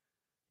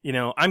 You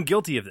know, I'm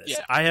guilty of this.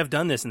 Yeah. I have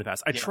done this in the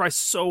past. I try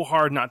so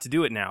hard not to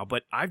do it now,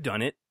 but I've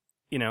done it.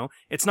 You know,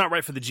 it's not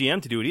right for the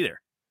GM to do it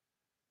either.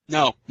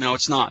 No,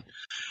 it's not.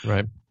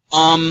 Right.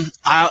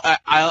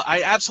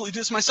 I absolutely do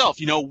this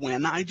myself. You know,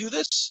 when I do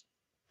this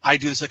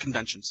at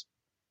conventions.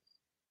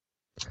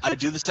 I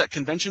do this at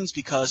conventions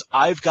because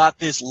I've got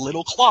this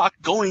little clock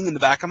going in the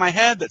back of my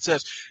head that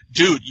says,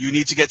 dude, you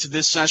need to get to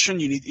this session,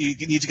 you need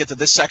to get to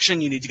this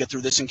section, you need to get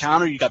through this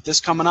encounter, you got this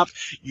coming up,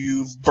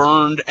 you've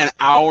burned an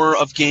hour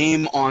of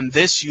game on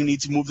this, you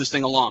need to move this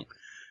thing along.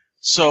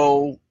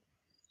 So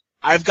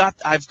I've got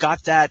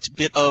that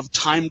bit of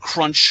time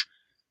crunch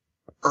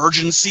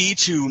urgency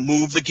to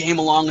move the game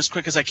along as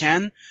quick as I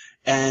can,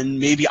 and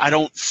maybe I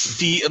don't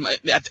feel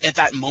at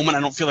that moment I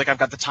don't feel like I've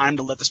got the time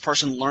to let this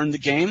person learn the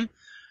game.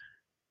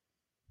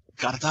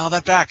 Gotta dial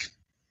that back.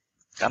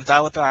 Gotta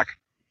dial it back.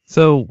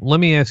 So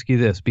let me ask you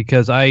this,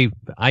 because I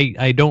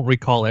don't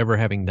recall ever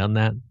having done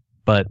that,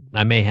 but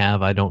I may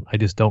have. I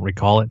just don't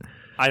recall it.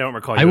 I don't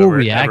recall. I will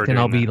react and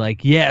I'll be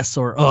like, yes,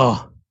 or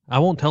oh. I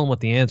won't tell them what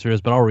the answer is,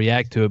 but I'll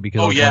react to it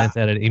because I'll glance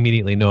at it,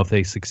 immediately know if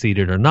they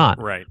succeeded or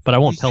not. Right. But I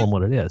won't tell them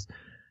what it is.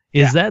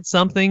 Is that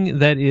something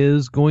that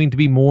is going to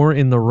be more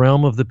in the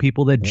realm of the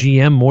people that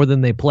GM more than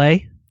they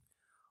play?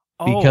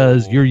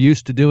 Because you're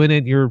used to doing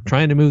it, you're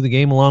trying to move the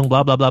game along,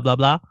 blah, blah, blah, blah,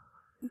 blah.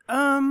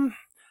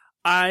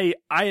 I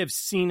have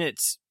seen it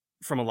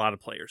from a lot of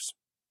players.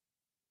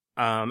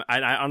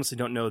 I honestly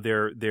don't know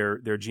their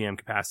GM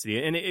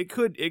capacity, and it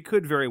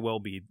could very well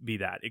be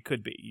that. It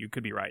could be. You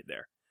could be right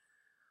there.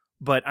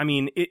 But I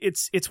mean,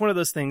 it's one of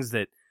those things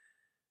that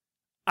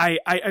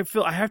I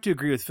feel I have to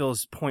agree with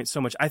Phil's point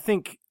so much. I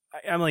think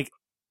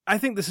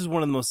this is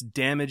one of the most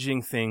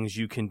damaging things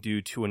you can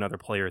do to another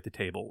player at the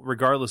table,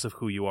 regardless of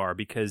who you are,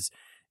 because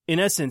in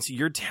essence,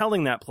 you're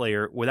telling that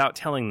player without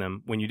telling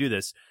them when you do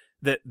this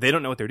that they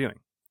don't know what they're doing.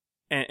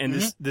 And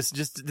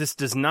this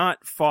does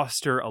not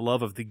foster a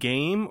love of the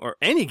game or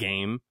any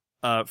game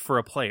for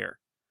a player.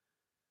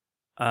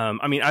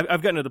 I mean,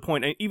 I've gotten to the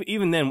point,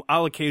 even then,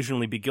 I'll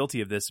occasionally be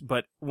guilty of this,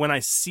 but when I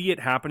see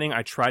it happening,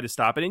 I try to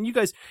stop it. And you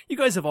guys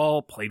have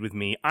all played with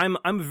me. I'm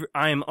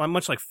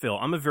much like Phil.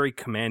 I'm a very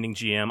commanding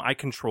GM. I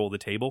control the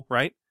table,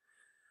 right?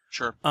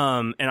 Sure.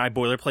 And I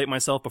boilerplate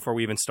myself before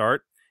we even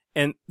start.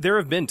 And there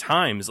have been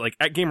times, like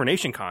at Gamer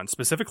Nation Con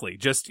specifically,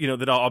 just, you know,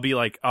 that I'll be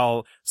like,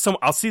 I'll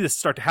see this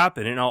start to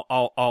happen, and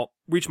I'll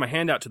reach my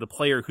hand out to the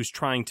player who's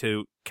trying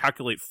to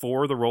calculate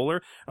for the roller,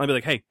 and I'll be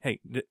like, hey,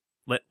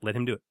 let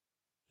him do it.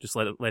 Just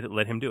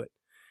let him do it.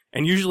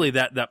 And usually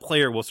that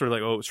player will sort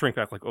of shrink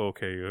back, like,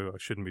 okay, I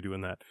shouldn't be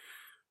doing that.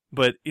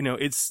 But, you know,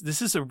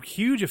 this is a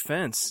huge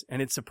offense,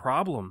 and it's a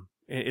problem.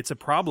 It's a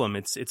problem.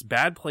 It's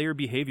bad player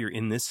behavior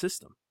in this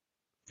system.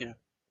 Yeah.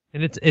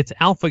 And it's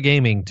alpha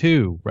gaming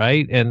too,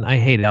 right? And I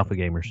hate alpha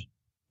gamers.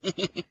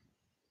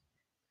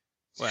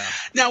 Wow.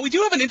 Now we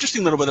do have an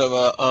interesting little bit of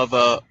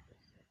a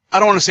I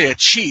don't want to say a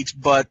cheat,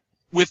 but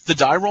with the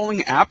die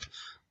rolling app,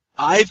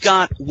 I've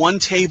got one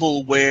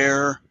table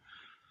where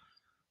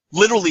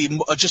literally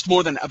just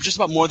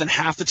about more than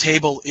half the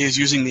table is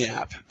using the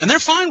app, and they're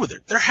fine with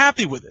it. They're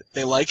happy with it.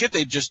 They like it.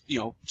 They just, you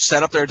know,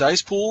 set up their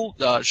dice pool,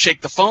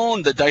 shake the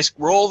phone, the dice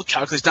roll,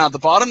 calculates down at the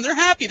bottom. They're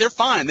happy. They're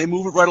fine. They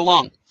move it right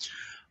along.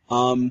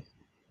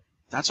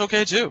 That's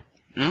okay too.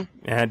 Yeah,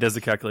 it does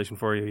the calculation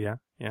for you. Yeah.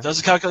 It does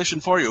the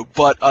calculation for you,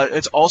 but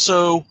it's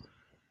also,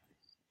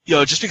 you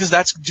know, just because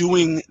that's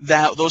doing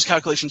those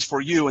calculations for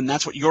you, and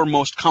that's what you're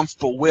most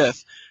comfortable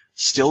with,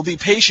 still be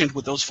patient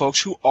with those folks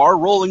who are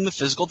rolling the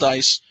physical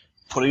dice,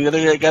 putting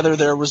together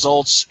their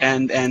results,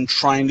 and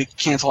trying to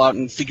cancel out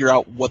and figure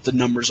out what the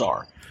numbers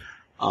are.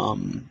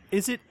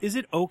 Is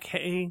it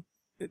okay?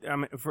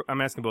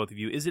 I'm asking both of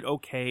you. Is it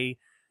okay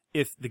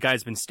if the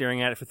guy's been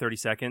staring at it for 30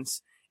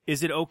 seconds?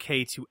 Is it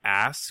okay to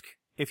ask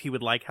if he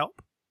would like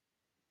help?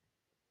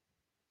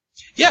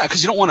 Yeah,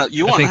 because you don't want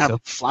to have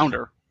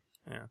flounder.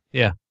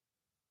 Yeah.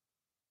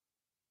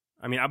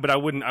 I mean, but I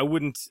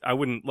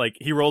wouldn't like,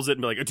 he rolls it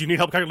and be like, do you need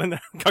help calculating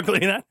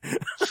that?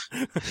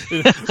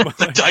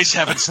 The dice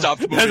haven't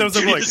stopped moving. Do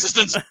you need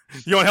assistance?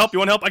 You want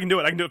help? I can do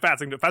it. I can do it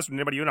fast. I can do it faster than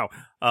anybody you know.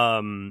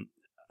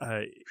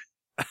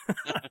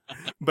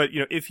 But, you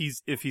know, if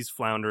he's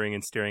floundering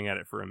and staring at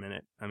it for a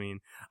minute, I mean,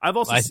 I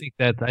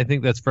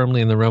think that's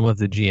firmly in the realm of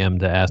the GM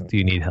to ask, do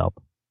you need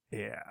help?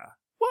 Yeah.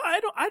 Well, I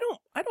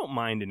don't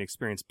mind an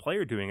experienced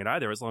player doing it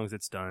either, as long as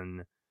it's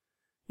done,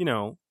 you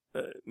know,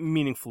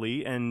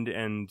 meaningfully and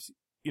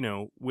you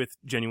know, with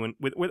genuine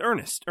with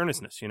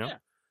earnestness, you know. Yeah.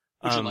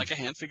 Would you like a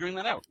hand figuring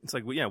that out? It's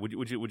like, well, yeah,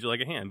 would you like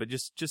a hand? But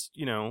just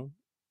you know,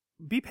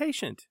 be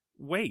patient.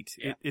 Wait.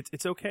 Yeah.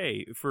 It's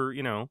okay for,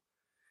 you know.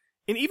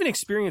 And even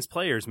experienced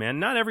players, man,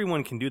 not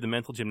everyone can do the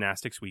mental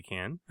gymnastics we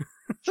can.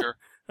 Sure.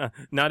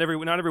 Not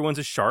everyone's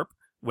as sharp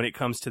when it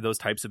comes to those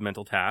types of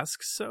mental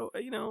tasks. So,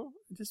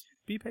 just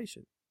be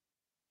patient.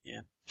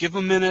 Yeah. Give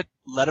them a minute.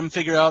 Let them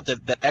figure out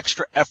that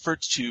extra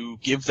effort to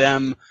give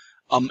them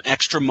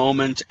extra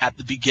moment at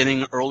the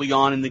beginning, early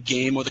on in the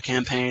game or the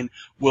campaign,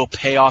 will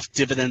pay off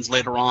dividends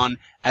later on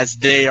as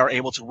they are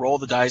able to roll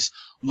the dice,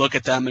 look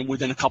at them, and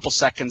within a couple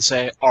seconds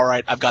say, all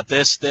right, I've got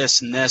this,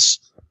 this, and this.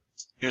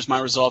 Here's my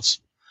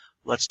results.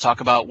 Let's talk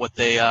about what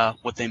they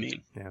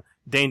mean. Yeah.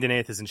 Dane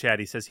Denath is in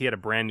chat. He says he had a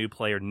brand new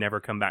player never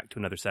come back to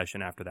another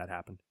session after that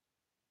happened.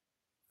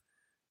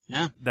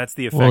 Yeah. That's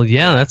the effect. Well,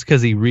 yeah, that's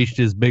because he reached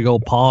his big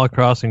old paw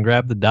across and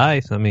grabbed the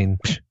dice. I mean,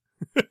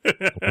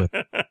 I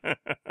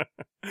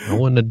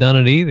wouldn't have done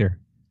it either.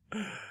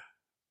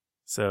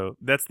 So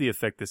that's the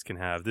effect this can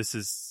have. This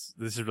is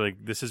really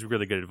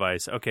good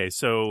advice. Okay,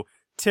 so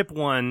tip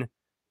 1,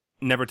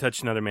 never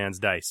touch another man's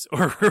dice,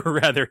 or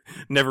rather,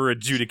 never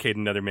adjudicate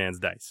another man's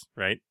dice.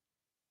 Right?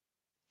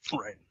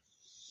 Right.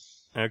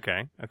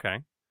 Okay.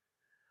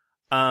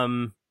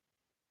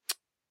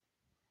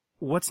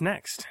 What's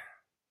next?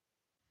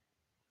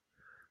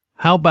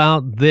 How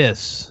about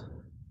this?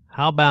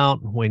 How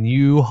about when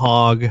you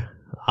hog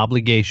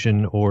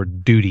obligation or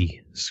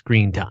duty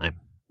screen time?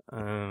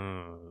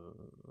 And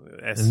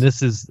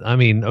this is,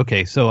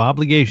 okay, so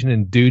obligation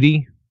and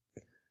duty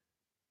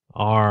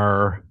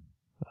are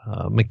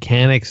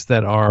mechanics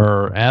that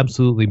are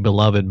absolutely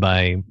beloved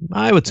by,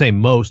 I would say,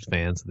 most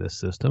fans of this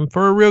system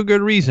for a real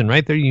good reason,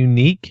 right? They're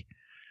unique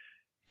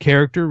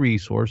character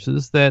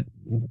resources that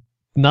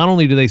not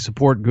only do they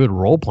support good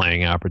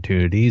role-playing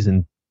opportunities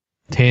and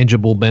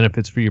tangible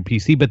benefits for your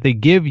PC, but they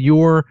give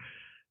your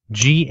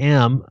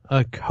GM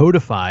a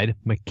codified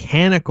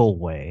mechanical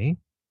way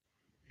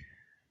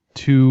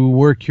to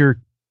work your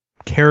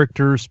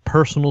characters'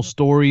 personal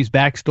stories,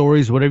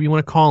 backstories, whatever you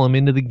want to call them,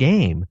 into the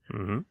game.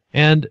 Mm-hmm.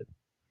 And,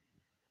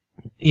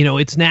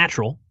 it's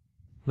natural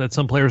that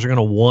some players are going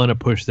to want to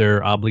push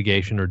their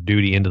obligation or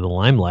duty into the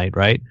limelight,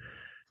 right?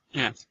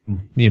 Yeah.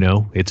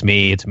 It's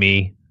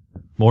me,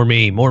 more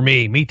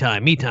me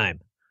time.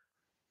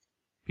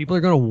 People are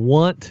going to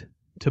want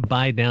to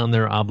buy down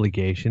their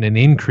obligation and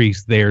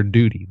increase their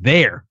duty.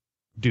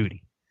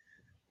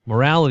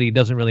 Morality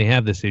doesn't really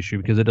have this issue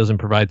because it doesn't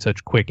provide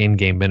such quick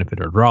in-game benefit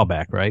or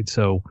drawback, right?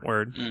 So,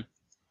 word.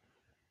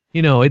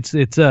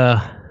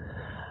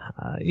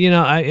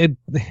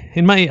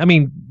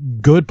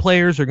 Good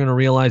players are going to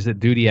realize that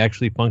duty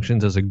actually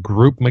functions as a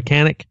group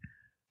mechanic.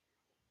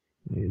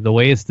 The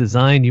way it's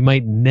designed, you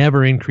might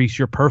never increase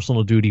your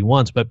personal duty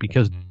once, but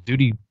because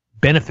duty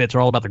benefits are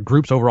all about the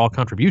group's overall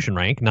contribution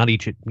rank, not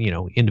each,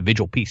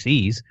 individual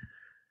PCs,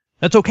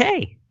 that's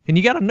okay. And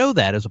you got to know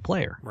that as a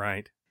player.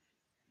 Right.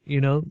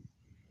 The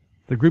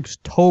group's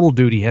total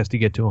duty has to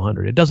get to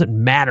 100. It doesn't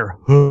matter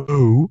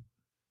who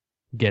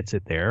gets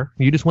it there.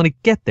 You just want to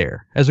get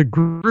there. As a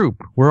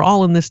group, we're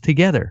all in this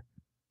together.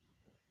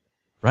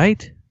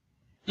 Right?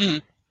 Mm-hmm.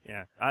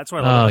 Yeah. That's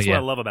what I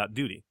love about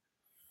duty.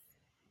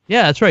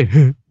 Yeah, that's right.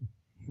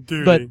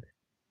 Duty. But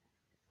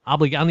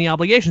on the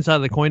obligation side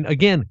of the coin,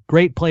 again,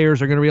 great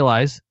players are going to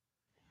realize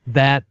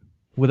that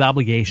with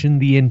obligation,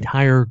 the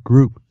entire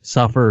group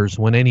suffers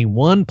when any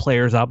one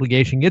player's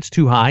obligation gets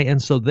too high, and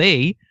so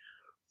they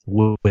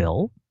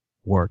will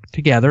work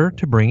together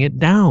to bring it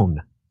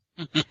down.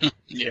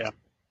 Yeah.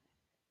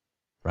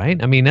 Right?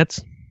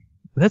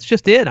 That's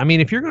just it.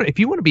 If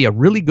you want to be a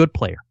really good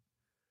player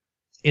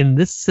in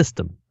this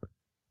system,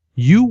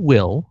 you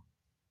will,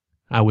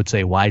 I would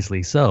say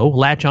wisely so,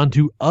 latch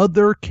onto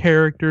other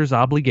characters'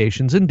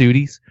 obligations and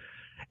duties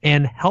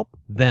and help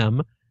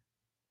them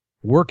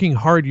working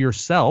hard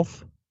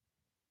yourself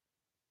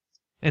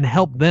and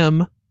help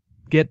them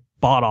get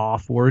bought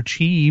off or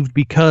achieved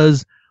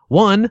because,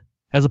 one,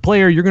 as a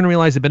player, you're going to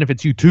realize it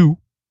benefits you too.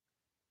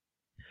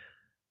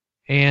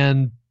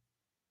 And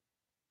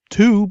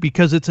two,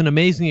 because it's an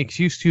amazing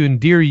excuse to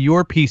endear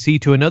your PC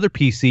to another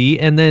PC,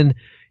 and then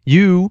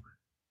you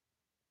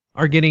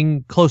are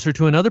getting closer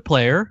to another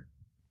player.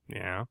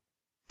 Yeah.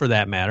 For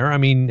that matter.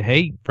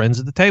 Hey, friends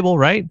at the table,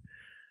 right?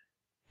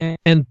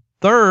 And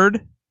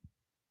third,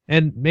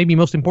 and maybe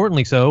most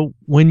importantly so,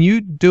 when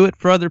you do it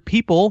for other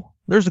people,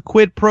 there's a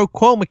quid pro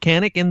quo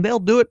mechanic, and they'll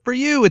do it for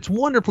you. It's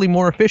wonderfully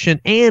more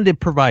efficient, and it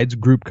provides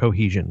group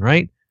cohesion,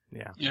 right?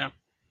 Yeah. Yeah.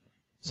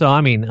 So,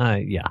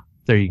 yeah,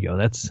 there you go.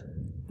 That's...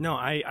 No,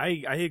 I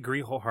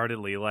agree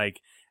wholeheartedly.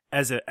 Like,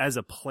 as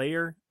a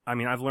player,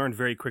 I've learned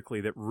very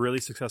quickly that really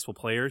successful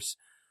players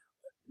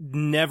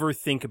never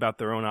think about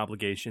their own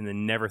obligation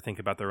and never think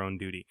about their own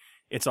duty.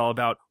 It's all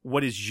about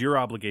what is your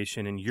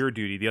obligation and your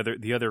duty,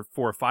 the other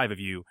 4 or 5 of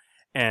you,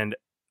 and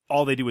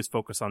all they do is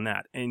focus on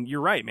that. And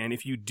you're right, man.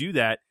 If you do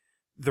that,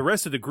 the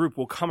rest of the group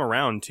will come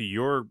around to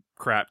your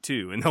crap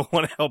too, and they'll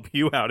want to help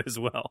you out as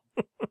well.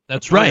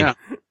 That's right. Oh,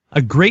 yeah.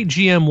 A great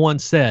GM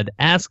once said,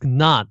 ask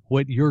not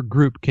what your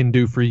group can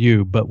do for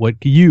you, but what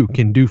you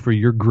can do for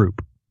your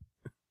group.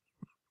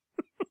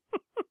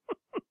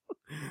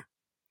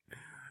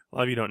 A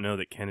lot of you don't know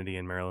that Kennedy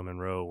and Marilyn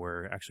Monroe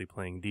were actually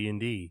playing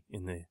D&D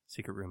in the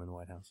secret room in the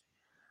White House.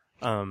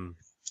 I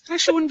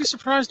actually wouldn't be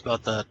surprised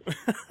about that.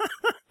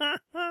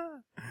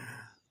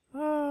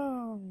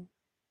 Oh.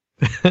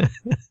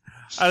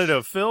 I don't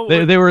know, Phil.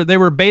 They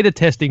were beta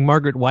testing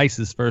Margaret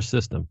Weiss's first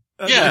system.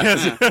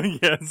 Yeah.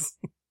 Yes.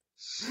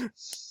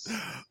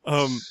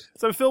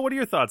 So Phil, what are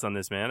your thoughts on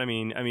this, man? I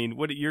mean,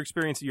 what your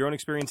own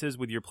experiences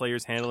with your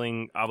players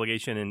handling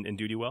obligation and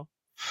duty well?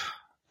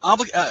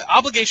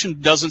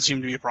 Obligation doesn't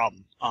seem to be a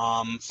problem.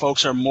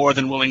 Folks are more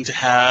than willing to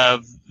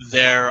have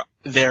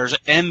theirs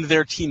and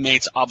their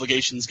teammates'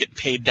 obligations get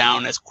paid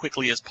down as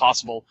quickly as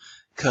possible,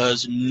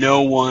 because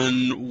no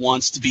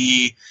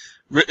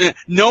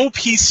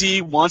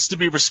PC wants to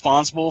be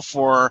responsible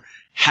for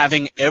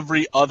having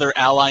every other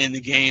ally in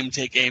the game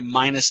take a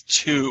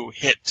 -2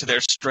 hit to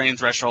their strain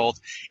threshold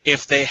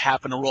if they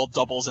happen to roll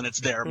doubles and it's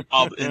their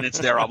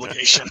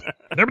obligation.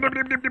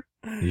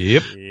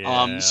 Yep.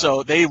 Yeah.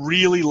 So they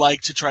really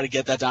like to try to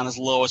get that down as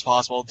low as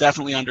possible.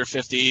 Definitely under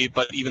 50,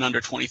 but even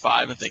under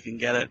 25 if they can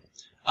get it.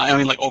 I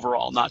mean, like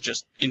overall, not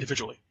just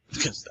individually,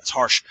 because that's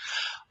harsh.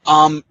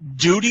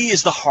 Duty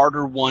is the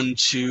harder one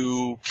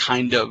to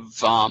kind of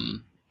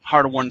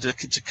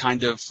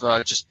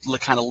just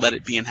let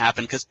it be and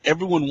happen, because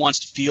everyone wants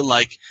to feel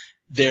like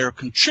they're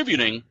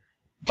contributing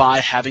by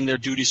having their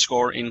duty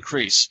score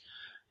increase.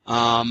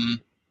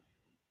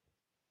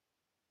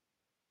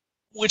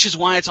 Which is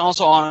why it's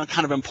also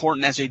kind of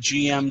important as a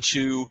GM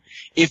to,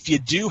 if you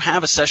do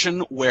have a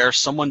session where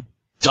someone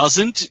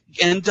doesn't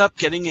end up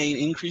getting an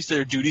increase to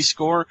their duty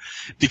score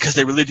because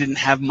they really didn't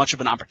have much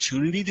of an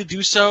opportunity to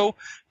do so,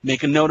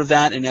 make a note of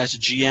that, and as a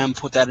GM,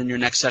 put that in your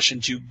next session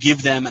to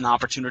give them an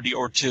opportunity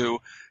or two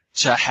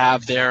to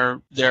have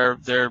their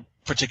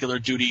particular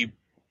duty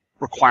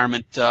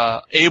requirement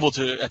able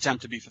to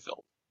attempt to be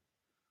fulfilled.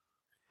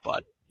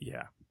 But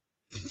yeah,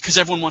 because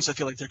everyone wants to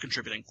feel like they're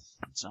contributing.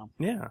 So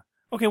yeah.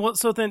 Okay, well,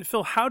 so then,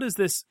 Phil, how does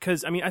this,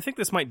 because, I mean, I think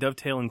this might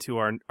dovetail into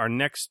our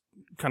next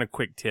kind of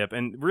quick tip,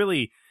 and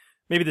really,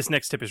 maybe this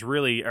next tip is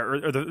really,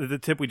 or the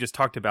tip we just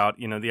talked about,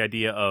 you know, the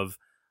idea of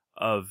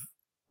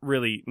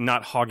really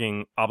not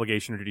hogging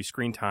obligation or duty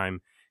screen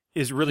time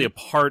is really a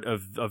part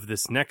of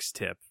this next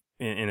tip,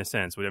 in a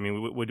sense. I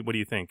mean, what do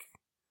you think?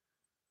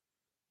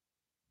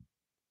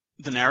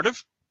 The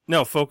narrative?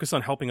 No, focus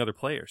on helping other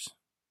players.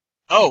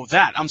 Oh,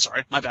 that. I'm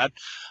sorry. My bad.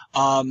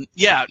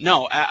 Yeah,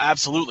 no,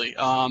 absolutely.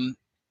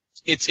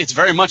 It's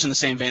very much in the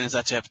same vein as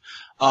that tip.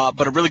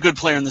 But a really good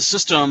player in the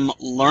system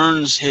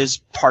learns his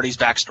party's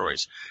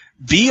backstories.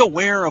 Be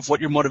aware of what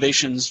your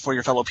motivations for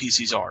your fellow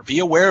PCs are. Be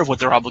aware of what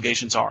their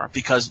obligations are,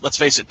 because let's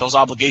face it, those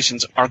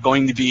obligations are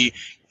going to be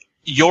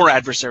your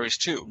adversaries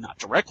too. Not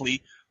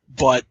directly,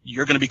 but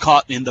you're going to be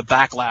caught in the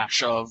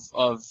backlash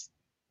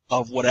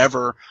of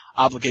whatever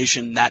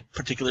obligation that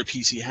particular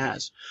PC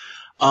has.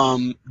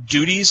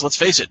 Duties, let's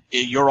face it,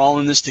 you're all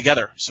in this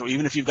together. So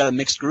even if you've got a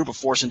mixed group of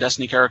Force and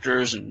Destiny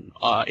characters and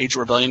Age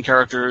of Rebellion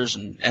characters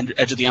and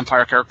Edge of the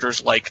Empire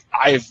characters like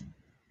I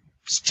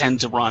tend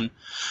to run,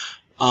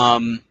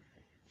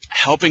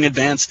 helping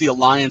advance the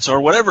Alliance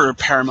or whatever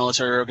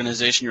paramilitary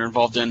organization you're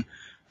involved in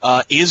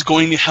is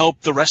going to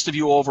help the rest of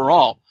you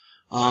overall.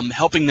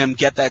 Helping them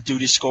get that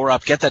duty score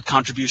up, get that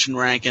contribution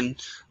rank, and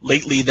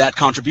lately that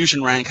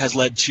contribution rank has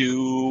led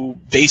to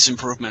base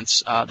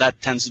improvements.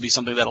 That tends to be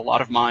something that a lot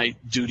of my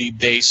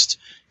duty-based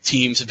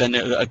teams have been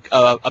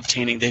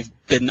obtaining. They've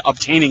been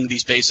obtaining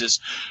these bases,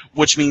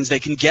 which means they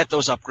can get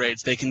those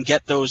upgrades. They can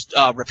get those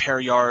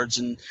repair yards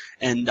and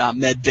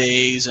med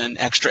bays and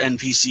extra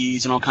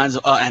NPCs and all kinds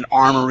of and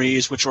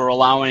armories, which are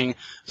allowing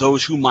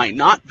those who might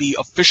not be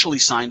officially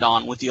signed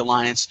on with the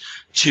Alliance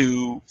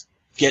to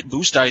get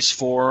boost dice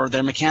for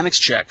their mechanics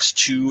checks,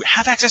 to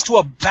have access to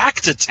a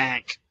Bacta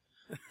tank,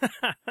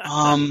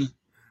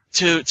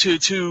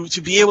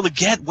 to be able to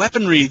get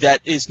weaponry that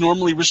is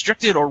normally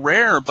restricted or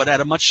rare, but at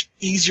a much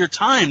easier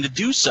time to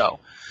do so.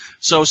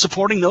 So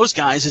supporting those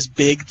guys is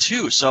big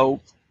too.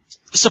 So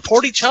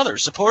support each other,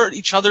 support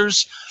each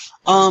other's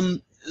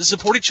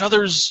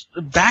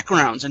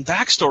backgrounds and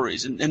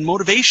backstories and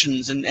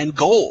motivations and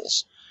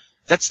goals.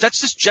 That's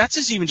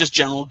even just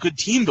general good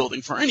team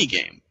building for any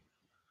game.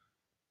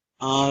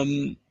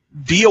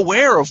 Be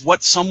aware of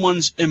what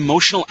someone's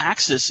emotional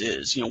axis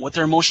is, what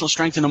their emotional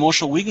strength and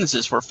emotional weakness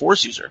is for a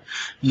Force user.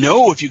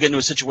 Know if you get into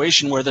a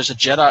situation where there's a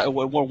Jedi,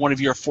 where one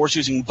of your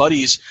Force-using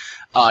buddies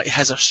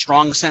has a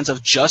strong sense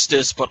of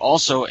justice, but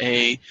also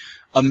a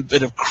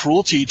bit of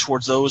cruelty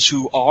towards those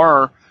who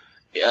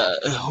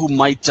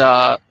might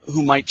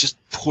just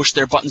push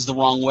their buttons the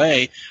wrong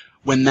way.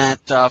 When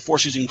that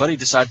Force-using buddy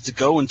decides to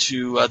go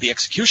into the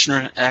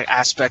executioner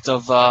aspect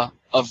of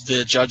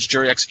the judge,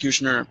 jury,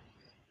 executioner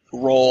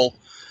role,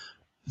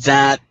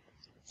 that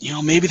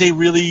maybe they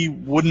really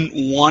wouldn't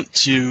want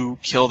to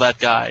kill that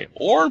guy,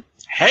 or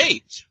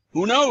hey,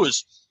 who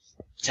knows,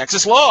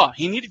 Texas law,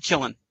 he needed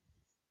killing.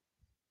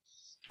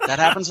 That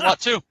happens a lot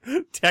too.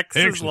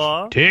 Texas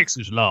law. That's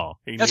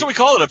what we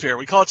call it up here.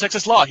 We call it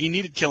Texas law. He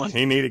needed killing.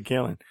 He needed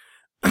killing.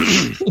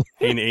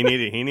 he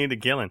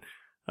needed killing.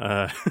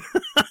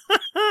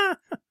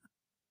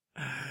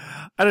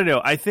 I don't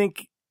know. I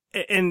think,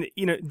 and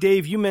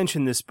Dave, you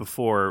mentioned this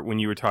before when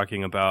you were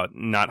talking about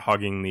not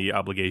hogging the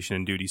obligation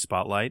and duty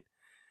spotlight.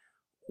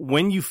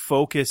 When you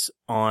focus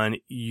on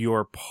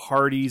your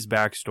party's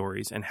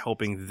backstories and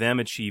helping them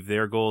achieve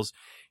their goals,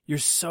 you're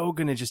so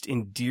going to just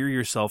endear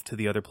yourself to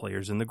the other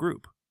players in the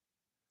group.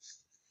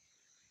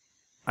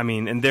 I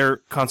mean, and they're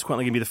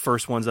consequently going to be the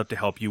first ones up to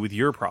help you with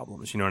your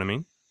problems. You know what I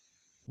mean?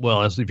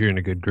 Well, that's if you're in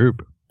a good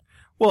group.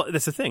 Well,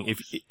 that's the thing.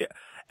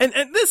 And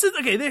this is,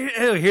 okay,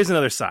 here's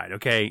another side,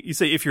 okay? You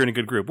say if you're in a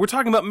good group. We're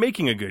talking about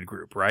making a good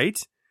group, right?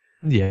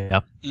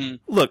 Yeah.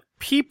 Look,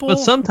 people... But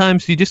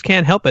sometimes you just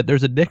can't help it.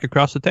 There's a dick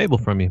across the table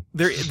from you.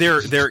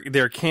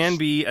 There can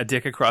be a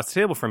dick across the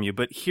table from you,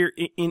 but here,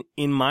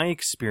 in my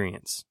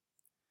experience,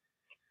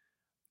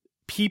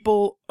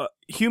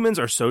 humans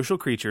are social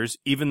creatures,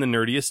 even the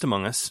nerdiest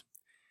among us,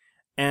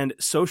 and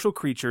social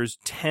creatures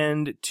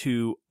tend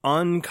to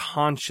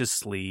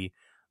unconsciously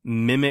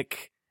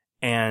mimic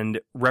and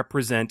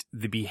represent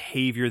the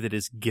behavior that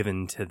is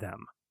given to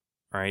them,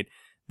 right?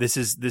 This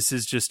is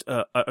just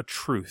a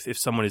truth. If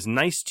someone is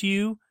nice to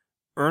you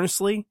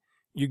earnestly,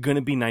 you're going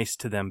to be nice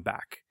to them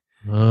back.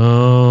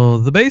 Oh,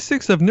 the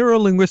basics of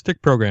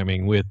neuro-linguistic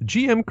programming with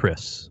GM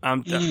Chris.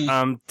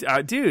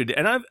 Dude,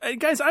 and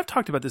I've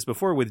talked about this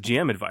before with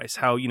GM advice,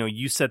 how,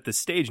 you set the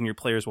stage and your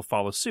players will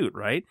follow suit,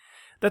 right?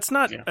 That's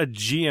not a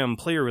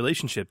GM-player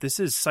relationship. This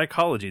is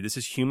psychology. This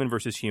is human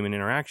versus human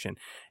interaction.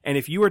 And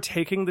if you are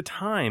taking the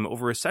time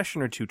over a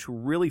session or two to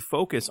really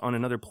focus on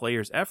another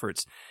player's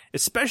efforts,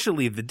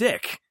 especially the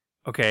dick,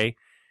 okay,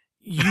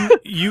 you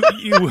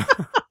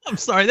I'm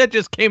sorry, that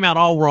just came out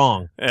all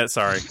wrong.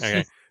 Sorry.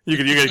 Okay. You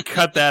could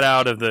cut that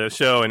out of the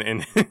show,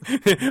 and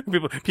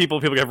people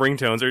have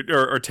ringtones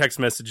or text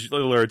message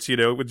alerts,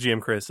 with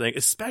GM Chris saying,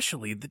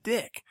 especially the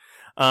dick.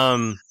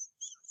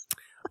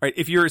 Right,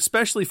 if you're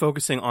especially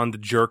focusing on the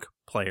jerk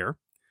player,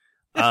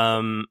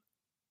 if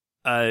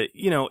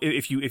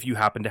you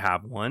happen to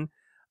have one,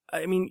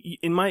 I mean,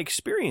 in my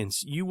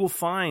experience, you will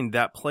find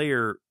that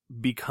player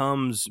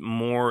becomes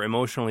more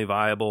emotionally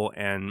viable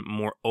and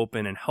more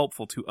open and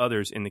helpful to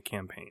others in the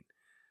campaign.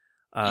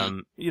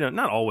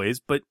 Not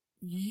always, but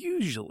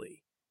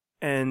usually.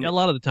 And a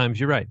lot of the times,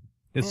 you're right.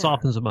 It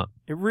softens them up.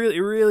 It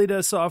really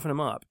does soften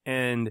them up.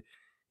 And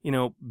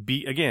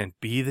be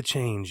the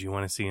change you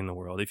want to see in the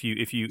world. If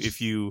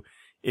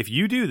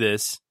you do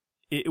this,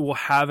 it will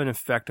have an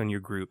effect on your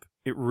group.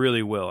 It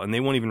really will, and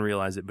they won't even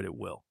realize it, but it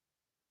will.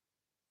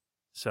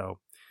 So,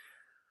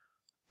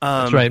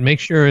 that's right. Make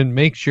sure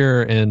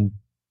and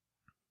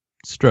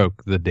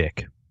stroke the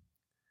dick.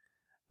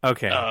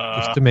 Okay,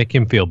 just to make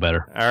him feel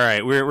better. All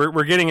right,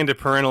 we're getting into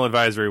parental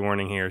advisory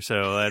warning here,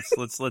 so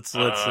let's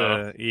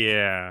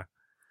yeah.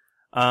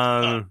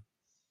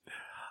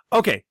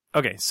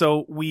 Okay,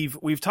 so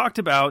we've talked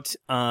about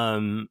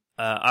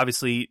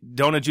obviously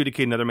don't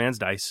adjudicate another man's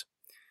dice,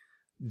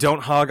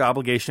 don't hog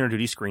obligation or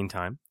duty screen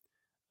time,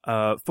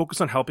 focus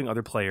on helping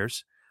other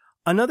players.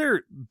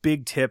 Another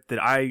big tip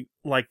that I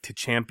like to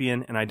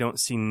champion, and I don't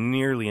see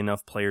nearly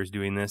enough players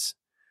doing this.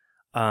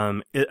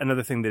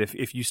 Another thing that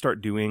if you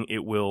start doing,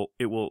 it will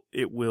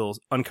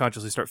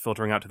unconsciously start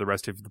filtering out to the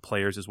rest of the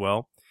players as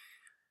well.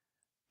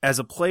 As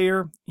a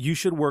player, you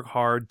should work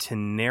hard to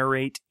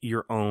narrate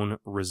your own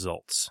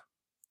results.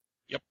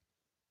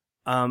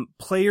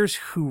 Players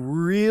who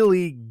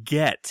really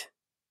get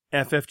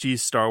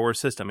FFG's Star Wars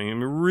system,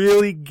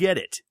 really get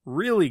it,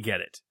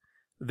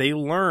 they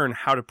learn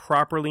how to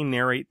properly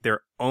narrate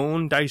their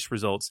own dice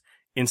results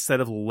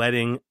instead of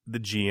letting the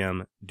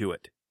GM do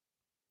it.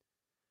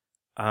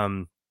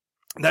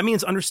 That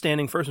means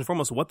understanding first and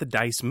foremost what the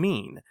dice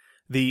mean.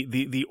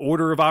 The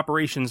order of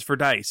operations for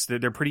dice,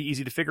 they're pretty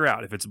easy to figure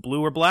out. If it's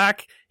blue or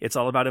black, it's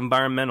all about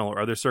environmental or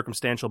other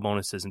circumstantial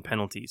bonuses and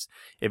penalties.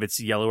 If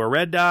it's yellow or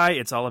red die,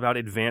 it's all about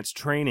advanced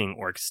training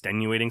or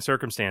extenuating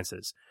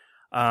circumstances.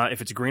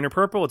 If it's green or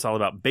purple, it's all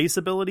about base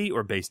ability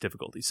or base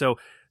difficulty. So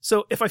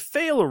if I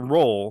fail a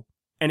roll,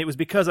 and it was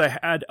because I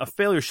had a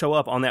failure show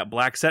up on that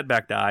black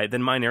setback die,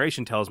 then my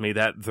narration tells me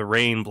that the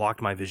rain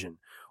blocked my vision,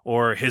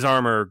 or his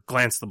armor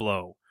glanced the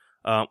blow.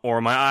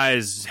 Or my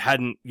eyes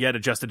hadn't yet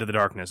adjusted to the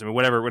darkness.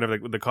 Whatever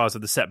the cause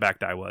of the setback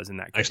die was in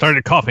that case. I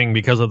started coughing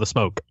because of the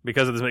smoke.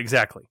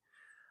 Exactly.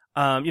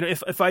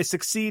 If I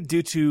succeed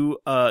due to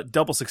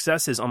double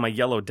successes on my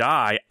yellow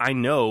die, I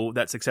know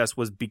that success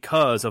was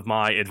because of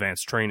my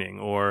advanced training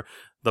or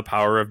the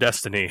power of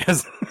destiny,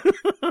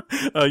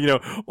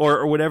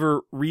 or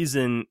whatever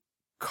reason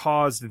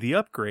caused the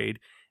upgrade.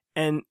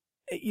 And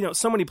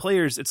so many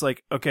players, it's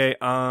like, okay,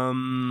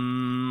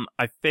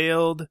 I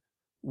failed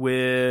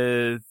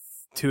with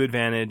 2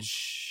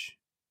 advantage.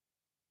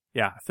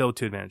 Yeah, I failed with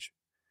 2 advantage.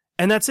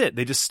 And that's it.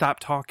 They just stop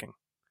talking.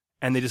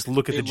 And they just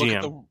look at the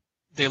GM.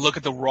 They look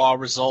at the raw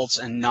results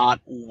and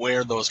not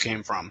where those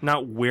came from.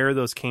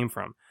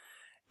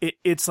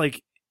 It's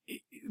like,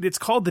 it's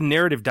called the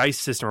narrative dice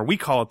system, or we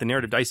call it the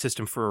narrative dice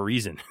system for a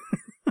reason.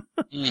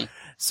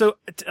 So,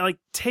 like,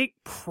 take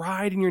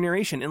pride in your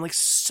narration, and like,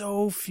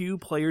 so few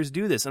players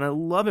do this, and I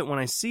love it when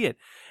I see it.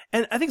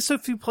 And I think so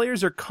few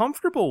players are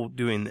comfortable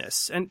doing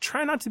this, and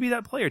try not to be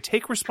that player.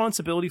 Take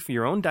responsibility for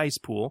your own dice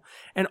pool,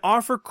 and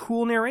offer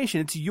cool narration.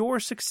 It's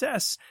your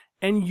success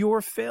and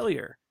your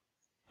failure.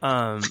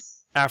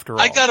 After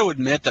all. I gotta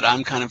admit that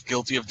I'm kind of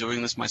guilty of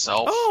doing this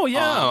myself. Oh,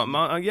 yeah.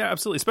 Yeah,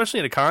 absolutely. Especially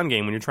in a con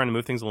game when you're trying to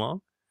move things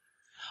along.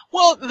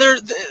 Well,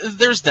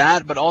 there's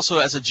that, but also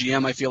as a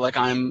GM, I feel like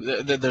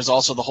there's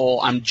also the whole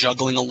I'm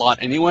juggling a lot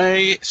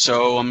anyway,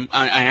 so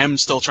I am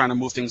still trying to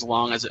move things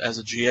along as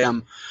a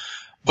GM.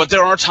 But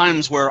there are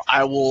times where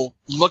I will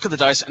look at the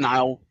dice and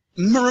I'll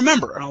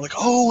remember, and I'm like,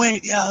 oh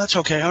wait, yeah, that's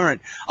okay, all right.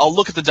 I'll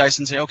look at the dice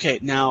and say, okay,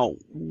 now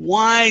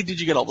why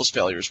did you get all those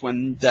failures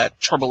when that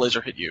turbo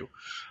laser hit you?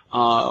 A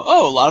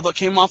lot of it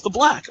came off the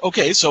black.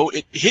 Okay, so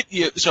it hit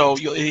you. So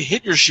it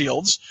hit your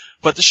shields,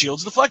 but the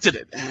shields deflected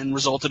it and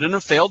resulted in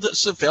a failed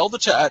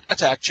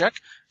attack check.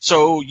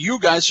 So you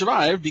guys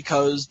survived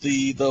because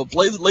the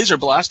laser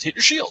blast hit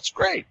your shields.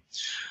 Great.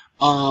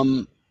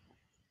 I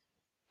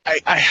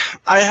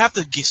have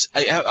to guess.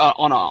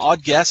 On an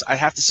odd guess, I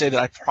have to say that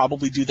I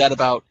probably do that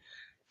about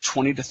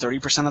 20 to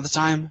 30% of the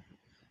time.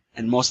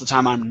 And most of the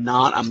time, I'm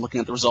not. I'm looking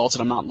at the results,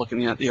 and I'm not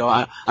looking at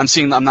I'm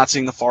not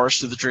seeing the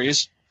forest through the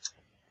trees.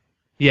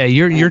 Yeah,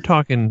 you're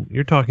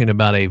talking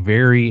about a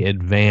very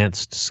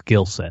advanced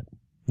skill set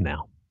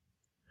now.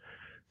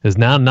 Because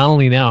not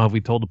only now have we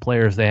told the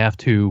players they have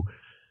to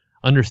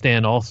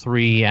understand all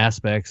three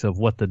aspects of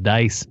what the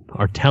dice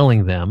are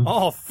telling them.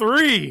 All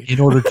three!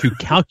 In order to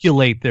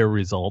calculate their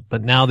result,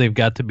 but now they've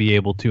got to be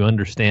able to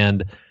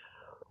understand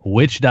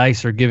which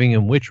dice are giving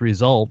them which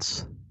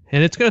results,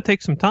 and it's going to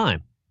take some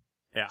time.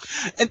 Yeah.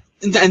 And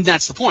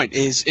that's the point,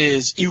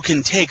 is you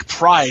can take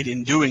pride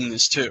in doing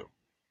this too.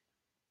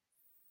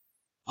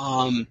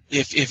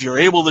 If you're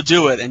able to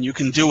do it and you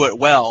can do it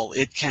well,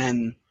 it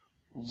can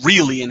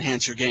really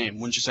enhance your game,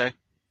 wouldn't you say?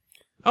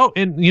 Oh,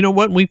 and you know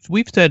what?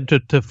 We've said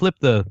to flip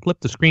the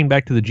screen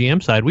back to the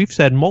GM side. We've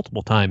said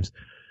multiple times,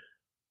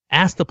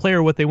 ask the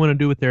player what they want to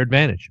do with their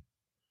advantage.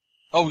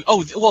 Oh,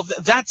 well,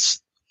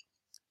 that's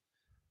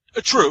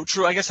true.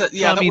 I guess that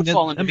that would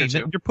fall into here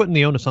too. You're putting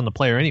the onus on the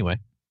player anyway.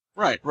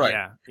 Right.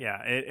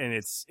 Yeah. And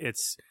it's.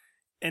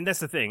 And that's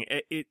the thing.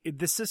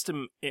 This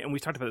system, and we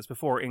talked about this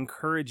before,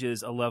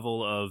 encourages a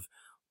level of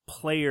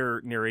player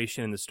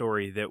narration in the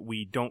story that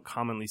we don't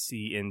commonly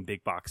see in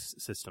big box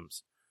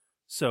systems.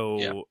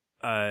 So,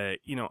 I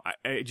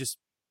just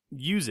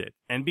use it.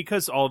 And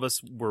because all of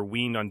us were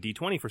weaned on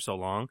D20 for so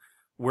long,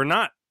 we're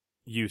not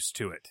used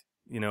to it.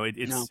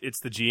 It's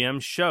the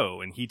GM's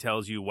show, and he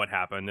tells you what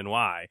happened and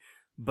why.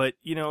 But,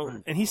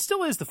 and he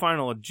still is the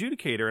final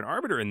adjudicator and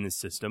arbiter in this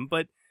system,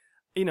 but,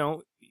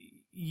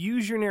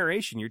 use your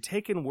narration. You're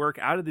taking work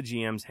out of the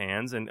GM's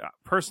hands, and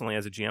personally,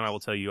 as a GM, I will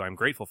tell you I'm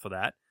grateful for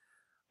that.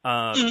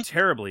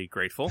 Terribly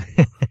grateful.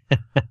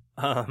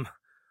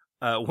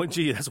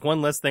 That's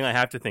one less thing I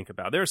have to think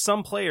about. There are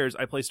some players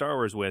I play Star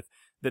Wars with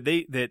that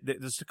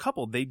there's a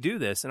couple, they do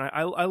this, and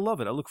I love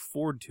it. I look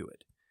forward to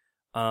it.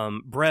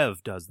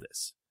 Brev does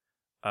this.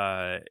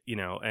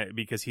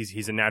 Because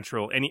he's a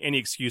natural. Any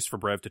excuse for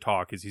Brev to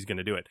talk is he's going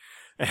to do it.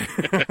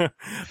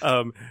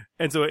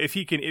 And so if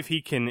he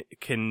can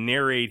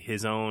narrate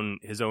his own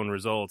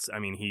results, I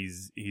mean,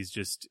 he's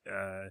just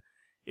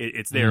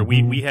it's there.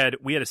 Mm-hmm.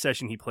 We had a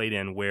session he played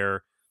in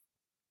where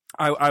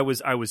I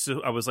was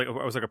like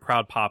a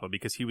proud papa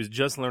because he was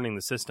just learning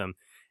the system,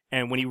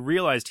 and when he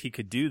realized he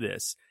could do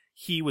this,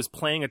 he was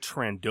playing a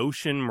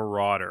Trandoshan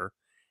Marauder,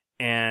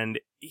 and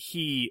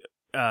he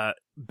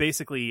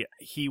basically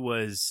he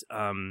was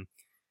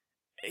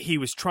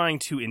trying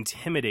to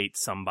intimidate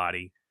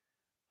somebody,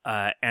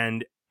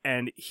 and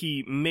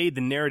he made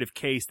the narrative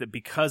case that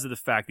because of the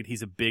fact that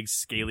he's a big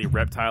scaly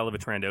reptile of a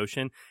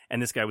Trandoshan and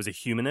this guy was a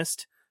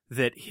humanist,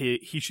 that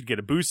he should get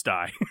a boost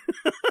die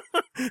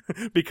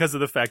because of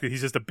the fact that he's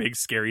just a big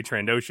scary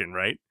Trandoshan,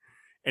 right?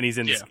 And he's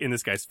in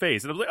this guy's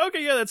face, and I was like,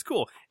 okay, yeah, that's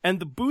cool.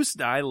 And the boost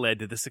die led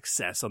to the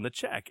success on the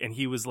check, and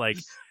he was like.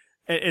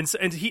 And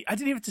I didn't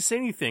even have to say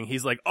anything.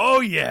 He's like, oh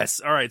yes,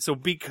 all right. So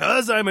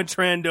because I'm a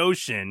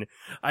Trandoshan,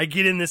 I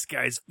get in this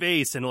guy's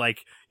face and I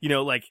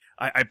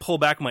pull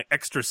back my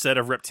extra set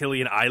of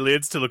reptilian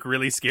eyelids to look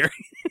really scary.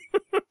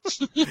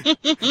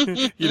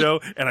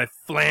 And I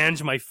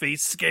flange my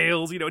face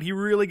scales. And he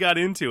really got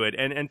into it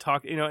and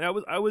talk. And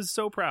I was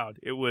so proud.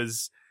 It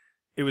was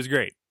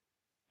great.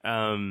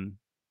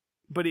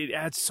 But it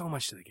adds so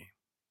much to the game.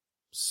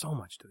 So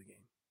much to the game.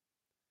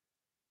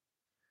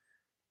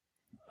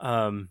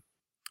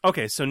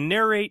 Okay, so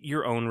narrate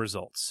your own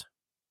results.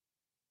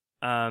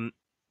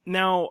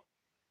 Now,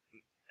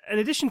 in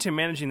addition to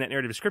managing that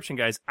narrative description,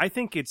 guys, I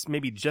think it's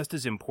maybe just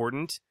as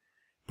important,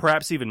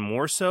 perhaps even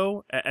more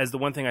so, as the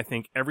one thing I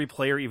think every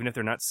player, even if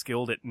they're not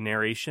skilled at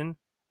narration,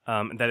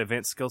 that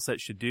advanced skill set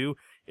should do,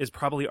 is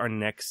probably our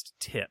next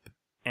tip.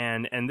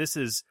 And this,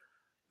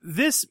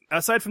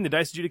 aside from the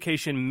dice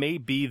adjudication, may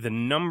be the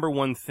number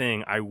one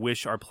thing I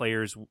wish our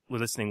players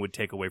listening would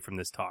take away from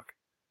this talk.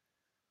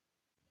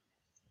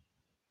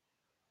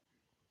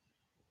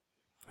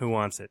 Who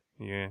wants it?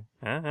 Yeah.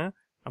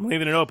 I'm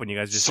leaving it open. You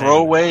guys just throw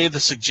away the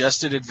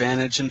suggested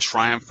advantage and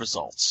triumph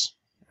results.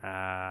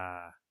 Throw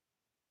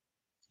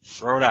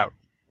it out.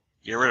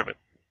 Get rid of it.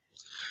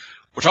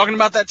 We're talking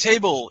about that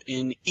table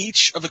in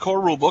each of the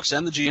core rulebooks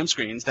and the GM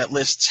screens that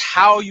lists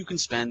how you can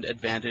spend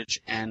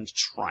advantage and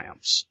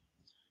triumphs.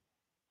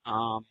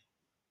 Now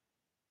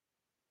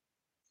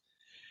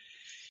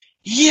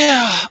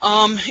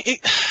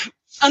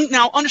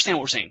understand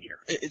what we're saying here.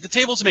 The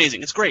table's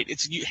amazing. It's great.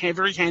 It's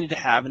very handy to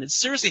have, and it's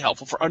seriously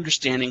helpful for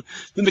understanding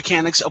the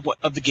mechanics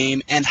of the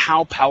game and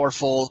how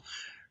powerful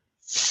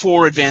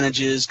 4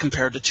 advantage is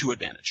compared to 2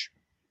 advantage,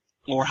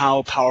 or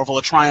how powerful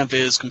a triumph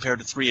is compared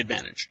to 3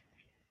 advantage.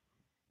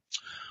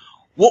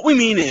 What we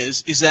mean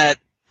is that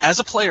as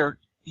a player,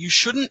 you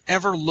shouldn't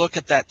ever look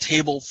at that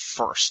table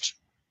first.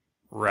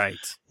 Right.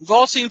 We've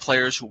all seen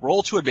players who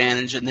roll to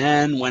advantage, and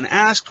then when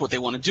asked what they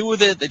want to do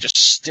with it, they just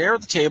stare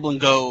at the table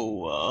and go,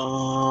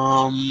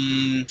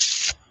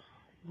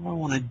 what do I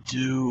want to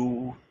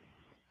do?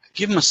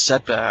 Give him a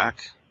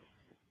setback.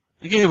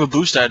 I can give a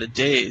boost out to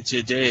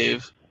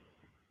Dave.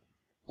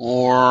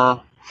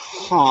 Or,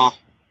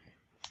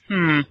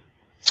 And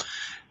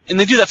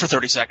they do that for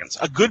 30 seconds.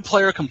 A good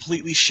player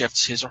completely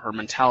shifts his or her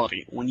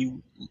mentality.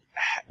 When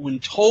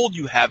told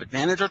you have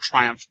advantage or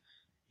triumph,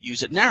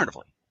 use it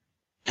narratively.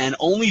 And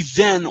only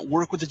then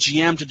work with the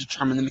GM to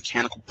determine the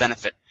mechanical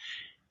benefit.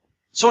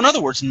 So in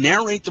other words,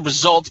 narrate the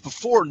results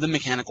before the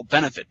mechanical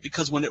benefit,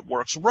 because when it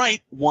works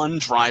right, one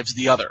drives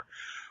the other.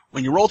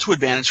 When you roll to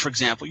advantage, for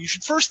example, you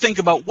should first think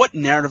about what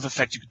narrative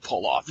effect you could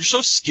pull off. You're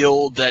so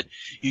skilled that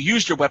you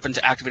used your weapon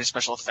to activate a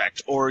special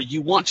effect, or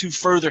you want to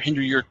further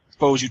hinder your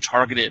foes you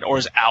targeted, or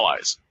as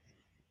allies.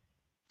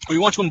 Or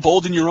you want to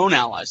embolden your own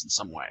allies in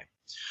some way.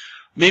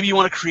 Maybe you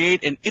want to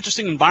create an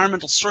interesting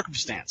environmental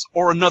circumstance,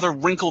 or another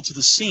wrinkle to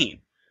the scene.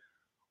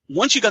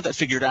 Once you got that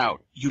figured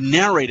out, you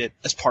narrate it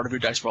as part of your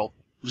dice roll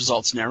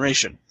results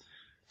narration.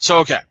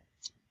 So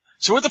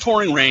with the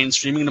pouring rain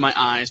streaming into my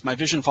eyes, my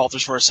vision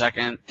falters for a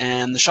second,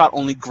 and the shot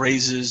only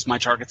grazes my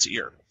target's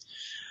ear.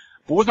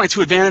 But with my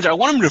 2 advantage, I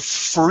want him to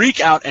freak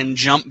out and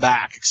jump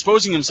back,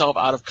 exposing himself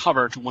out of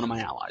cover to one of my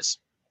allies.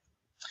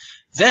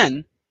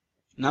 Then,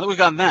 now that we've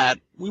got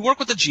that, we work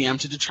with the GM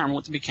to determine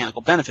what the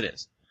mechanical benefit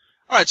is.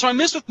 Alright, so I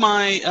missed with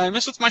my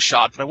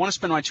shot, but I want to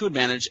spend my 2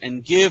 advantage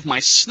and give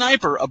my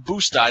sniper a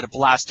boost die to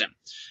blast him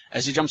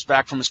as he jumps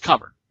back from his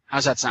cover.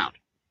 How's that sound?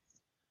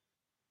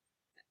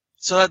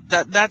 So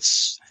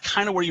that's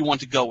kind of where you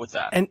want to go with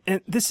that. And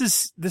this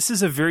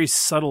is a very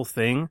subtle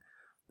thing,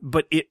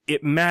 but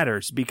it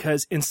matters,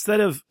 because instead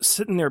of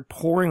sitting there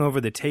poring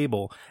over the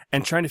table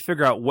and trying to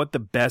figure out what the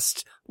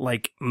best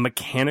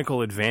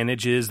mechanical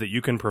advantage is that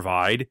you can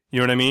provide, you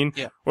know what I mean?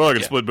 Yeah. Well, I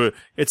can split, but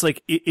it's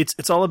like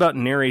it's all about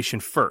narration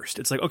first.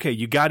 It's like, okay,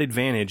 you got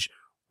advantage.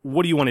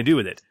 What do you want to do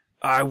with it?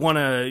 I want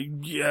to,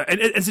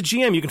 and as a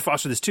GM, you can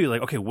foster this too.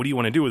 Like, okay, what do you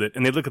want to do with it?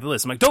 And they look at the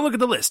list. I'm like, don't look at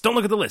the list. Don't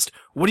look at the list.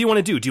 What do you want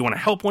to do? Do you want to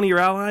help one of your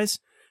allies?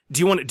 Do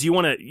you want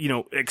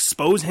to,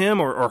 expose him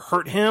or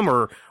hurt him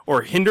or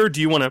hinder? Do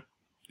you want to,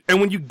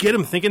 and when you get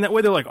them thinking that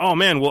way, they're like, oh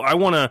man, well, I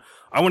want to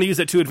use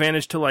that to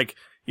advantage to it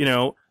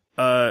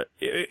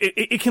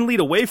can lead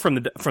away from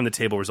the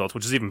table results,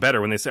 which is even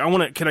better when they say,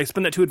 can I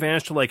spend that to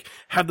advantage to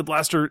have the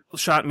blaster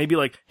shot maybe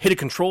hit a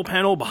control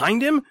panel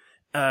behind him,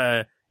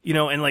 and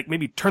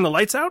maybe turn the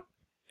lights out?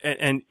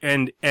 And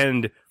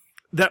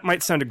that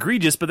might sound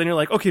egregious, but then you're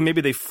like, okay, maybe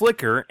they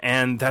flicker,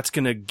 and that's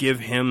gonna give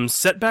him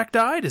setback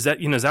die. Does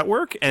that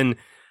work? And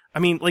I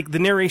mean, the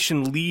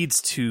narration leads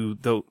to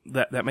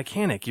that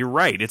mechanic. You're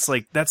right. It's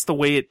that's the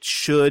way it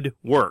should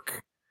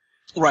work.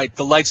 Right.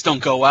 The lights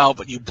don't go out,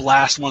 but you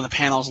blast one of the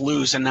panels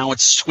loose, and now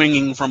it's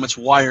swinging from its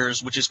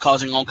wires, which is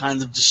causing all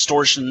kinds of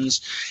distortions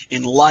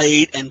in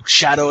light, and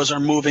shadows are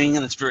moving,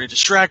 and it's very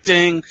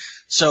distracting.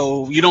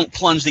 So you don't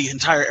plunge the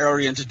entire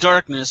area into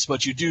darkness,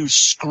 but you do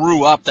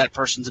screw up that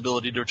person's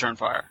ability to return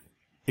fire.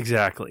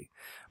 Exactly.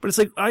 But it's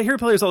I hear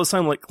players all the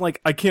time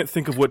I can't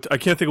think of what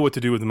to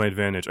do with my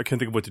advantage. I can't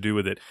think of what to do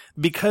with it,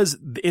 because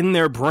in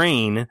their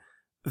brain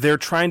they're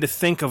trying to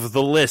think of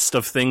the list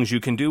of things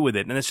you can do with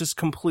it, and it's just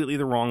completely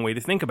the wrong way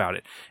to think about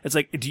it. It's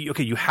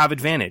you have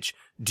advantage.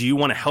 Do you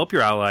want to help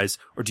your allies,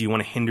 or do you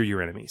want to hinder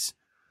your enemies?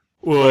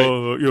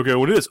 Well, right. Okay,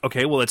 what it is?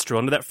 Okay, well, let's drill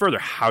into that further.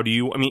 How do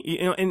you? I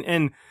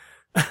mean,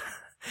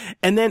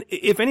 and then,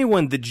 if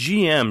anyone, the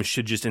GM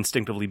should just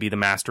instinctively be the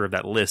master of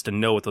that list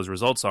and know what those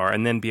results are,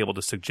 and then be able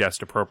to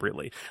suggest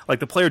appropriately.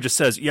 The player just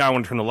says, yeah, I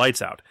want to turn the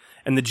lights out.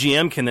 And the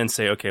GM can then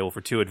say, okay, well,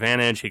 for 2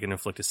 advantage, he can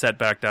inflict a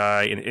setback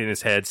die in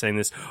his head, saying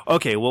this.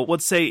 Okay, well,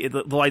 let's say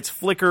the lights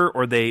flicker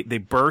or they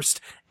burst,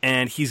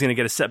 and he's going to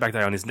get a setback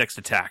die on his next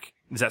attack.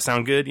 Does that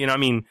sound good?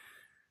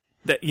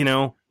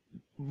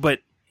 But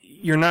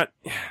you're not...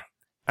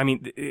 I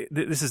mean,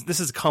 this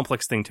is a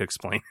complex thing to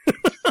explain.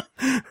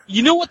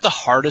 You know what the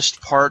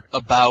hardest part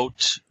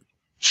about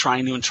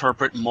trying to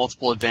interpret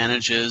multiple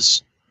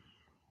advantages?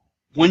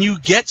 When you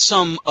get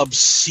some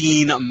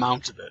obscene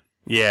amount of it.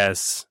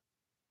 Yes.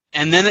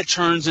 And then it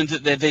turns into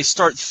that they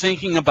start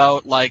thinking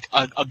about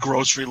a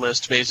grocery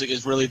list, basically,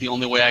 is really the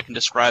only way I can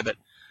describe it.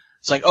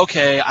 It's like,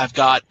 okay,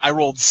 I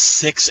rolled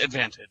 6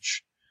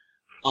 advantage.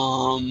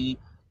 I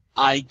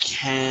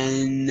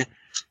can,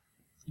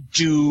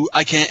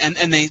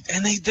 and they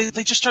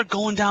just start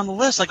going down the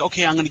list. Like,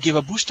 okay, I'm going to give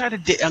a boost die to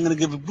Eric. I'm going to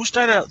give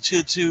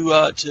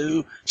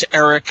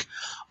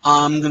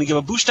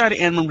a boost die to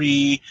Anne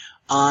Marie.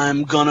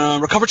 I'm going to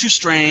recover 2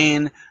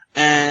 strain.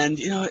 And,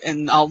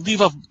 and I'll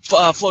leave a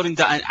floating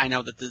die. I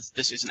know that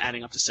this isn't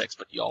adding up to 6,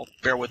 but y'all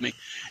bear with me.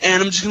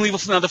 And I'm just going to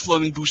leave another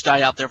floating boost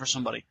die out there for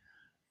somebody.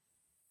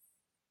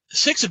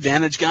 6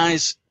 advantage,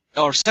 guys,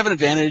 or 7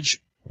 advantage,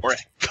 or,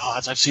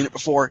 gods, I've seen it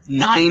before,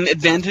 9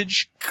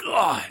 advantage.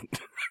 God.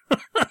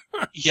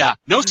 Yeah,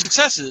 no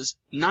successes,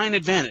 9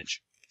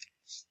 advantage.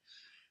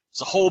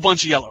 It's a whole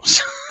bunch of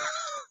yellows.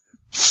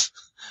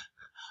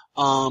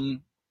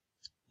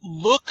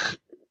 Look,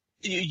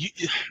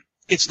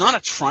 it's not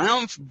a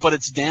triumph, but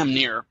it's damn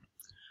near.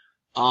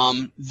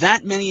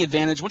 That many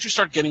advantage, once you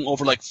start getting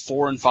over like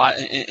 4 and 5,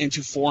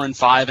 into 4 and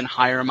 5 and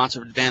higher amounts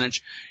of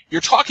advantage, you're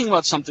talking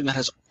about something that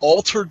has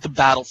altered the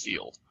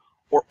battlefield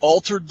or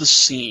altered the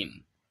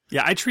scene.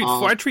 Yeah, I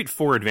treat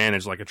 4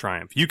 advantage like a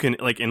triumph. You can,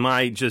 like, in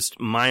my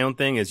own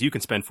thing is you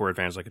can spend 4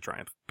 advantage like a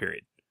triumph,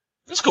 period.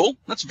 That's cool.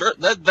 That's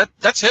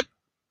that's hip.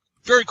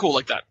 Very cool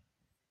like that.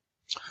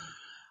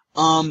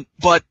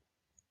 But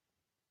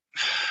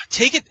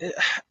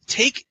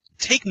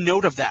take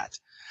note of that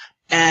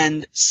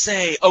and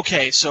say,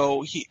 okay,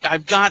 so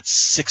I've got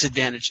 6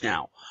 advantage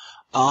now.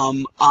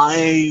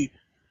 I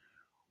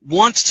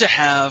want to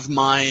have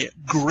my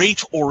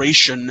great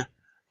oration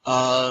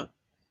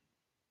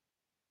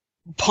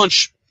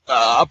punch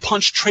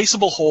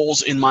traceable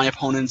holes in my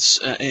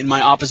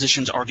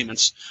opposition's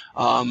arguments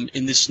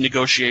in this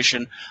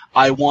negotiation.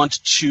 I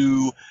want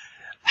to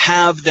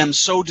have them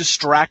so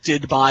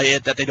distracted by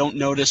it that they don't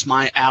notice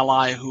my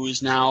ally who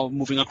is now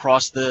moving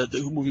across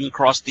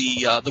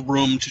the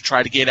room to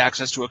try to get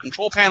access to a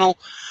control panel,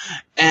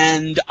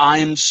 and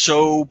I'm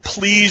so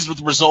pleased with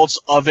the results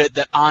of it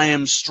that I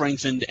am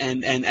strengthened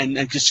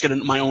and just get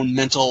my own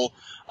mental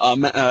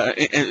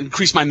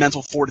increase my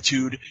mental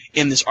fortitude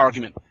in this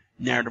argument.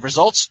 Narrative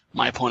results: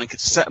 my opponent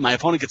gets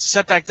a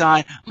setback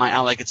die, my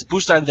ally gets a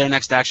boost die to their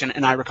next action,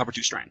 and I recover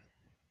 2 strain.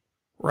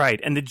 Right,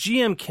 and the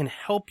GM can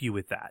help you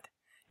with that.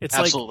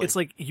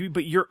 Absolutely.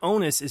 But your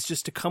onus is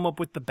just to come up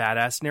with the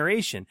badass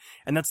narration,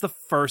 and that's the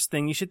first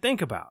thing you should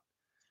think about.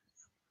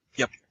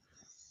 Yep.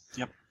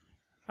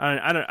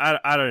 I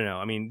don't know.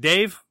 I mean,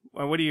 Dave,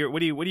 what do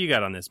you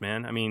got on this,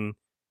 man? I mean,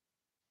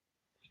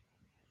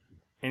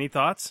 any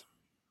thoughts?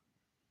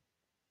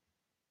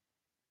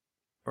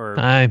 Or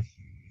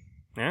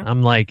yeah?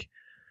 I'm like,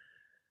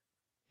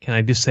 can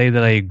I just say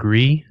that I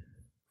agree?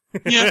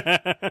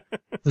 Yeah.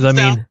 Because I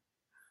mean,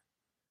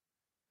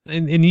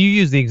 and you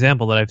use the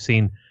example that I've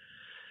seen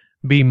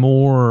be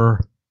more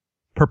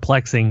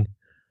perplexing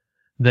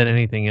than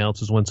anything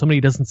else is when somebody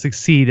doesn't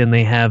succeed and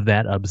they have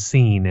that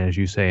obscene, as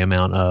you say,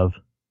 amount of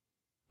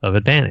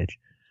advantage.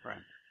 Right.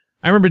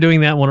 I remember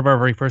doing that in one of our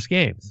very first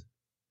games.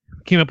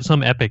 Came up with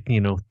some epic,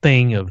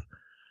 thing of,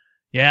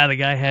 yeah, the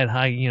guy had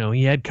high,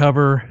 he had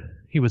cover,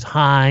 he was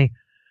high,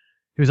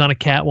 he was on a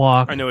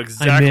catwalk. I know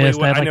exactly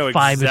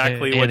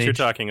what you're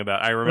talking talking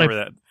about. I remember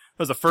that. That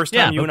was the first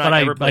time you and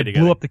I ever played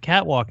together. I blew up the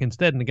catwalk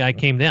instead, and the guy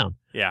came down.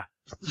 Yeah.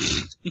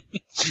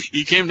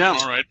 He came down,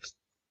 all right.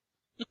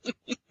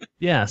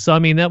 Yeah, so I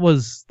mean, that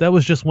was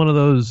just one of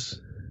those,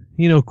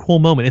 cool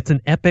moment. It's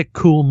an epic,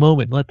 cool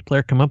moment. Let the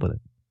player come up with it.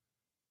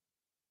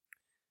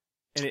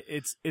 And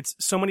it's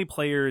so many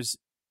players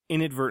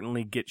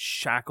inadvertently get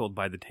shackled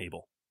by the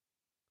table.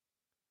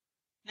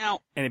 Now,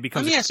 and it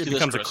becomes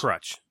a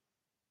crutch.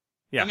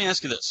 Yeah. Let me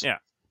ask you this. Yeah.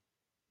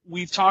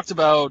 We've talked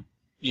about,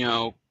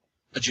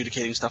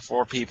 adjudicating stuff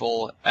for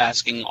people,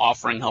 asking,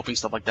 offering, helping,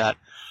 stuff like that.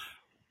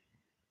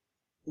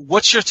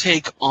 What's your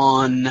take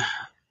on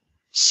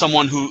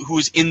someone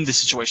who's in this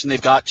situation? They've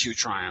got 2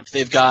 triumph,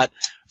 they've got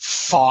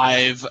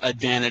 5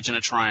 advantage and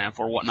a triumph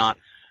or whatnot,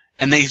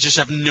 and they just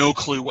have no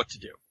clue what to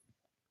do.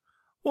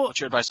 Well, what's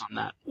your advice on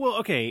that? Well,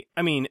 okay.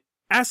 I mean,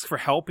 ask for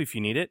help if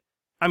you need it.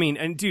 I mean,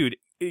 and dude,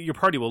 your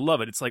party will love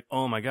it. It's like,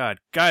 oh my god,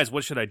 guys,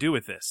 what should I do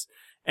with this?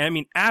 And I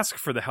mean, ask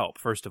for the help,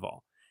 first of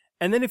all.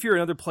 And then if you're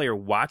another player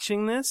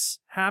watching this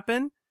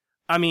happen,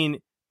 I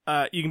mean,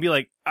 you can be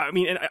like, I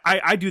mean, and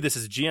I do this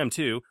as a GM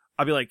too.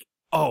 I'll be like,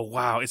 oh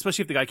wow,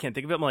 especially if the guy can't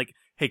think of it. I'm like,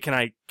 hey, can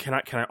I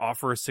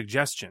offer a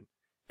suggestion?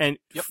 And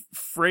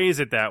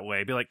phrase it that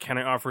way. Be like, can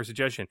I offer a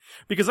suggestion?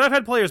 Because I've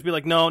had players be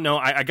like, no,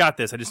 I got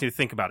this. I just need to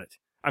think about it.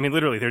 I mean,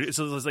 literally, it's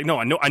like, no,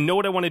 I know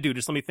what I want to do.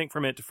 Just let me think for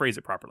a minute to phrase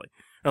it properly.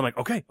 And I'm like,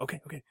 okay,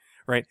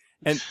 right.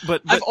 And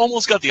but I've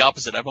almost got the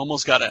opposite. I've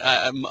almost got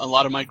a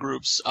lot of my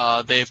groups.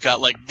 They've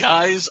got like,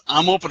 guys,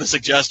 I'm open to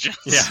suggestions.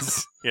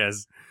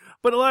 Yes.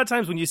 But a lot of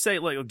times when you say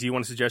like, do you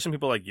want a suggestion?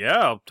 People are like,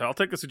 yeah, I'll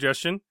take a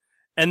suggestion.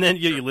 And then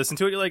you listen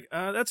to it. You're like,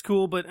 that's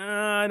cool, but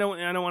I don't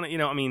want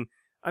to.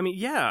 I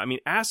mean,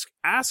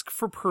 ask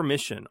for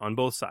permission on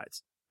both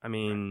sides. I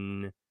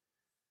mean,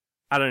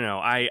 I don't know.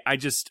 I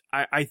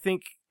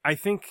think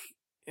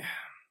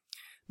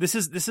this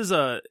is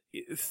a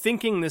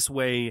thinking this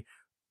way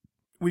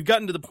we've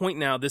gotten to the point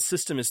now, this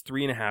system is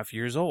 3.5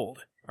 years old,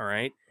 all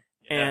right?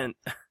 Yeah. And,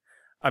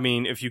 I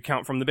mean, if you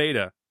count from the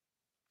beta.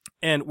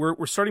 And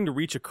we're starting to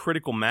reach a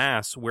critical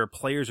mass where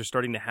players are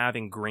starting to have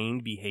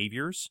ingrained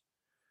behaviors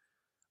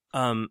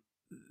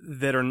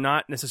that are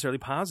not necessarily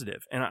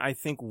positive. And I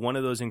think one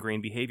of those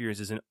ingrained behaviors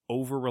is an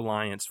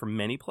over-reliance for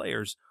many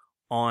players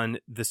on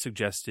the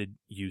suggested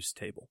use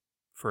table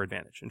for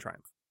Advantage and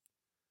Triumph.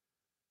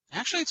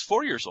 Actually, it's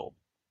 4 years old.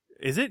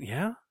 Is it?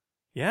 Yeah.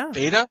 Yeah.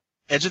 Beta,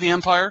 Edge of the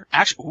Empire.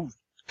 Actually, ooh,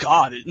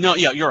 God. No,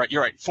 yeah, you're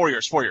right. 4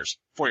 years.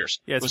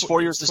 Yeah, it was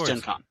 4 years this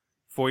Gen Con.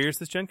 4 years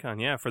this Gen Con,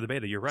 yeah, for the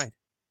beta. You're right.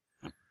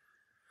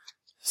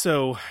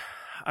 So,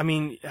 I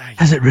mean...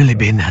 Has it really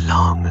been that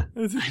long?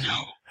 I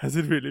know. Has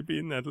it really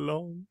been that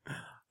long?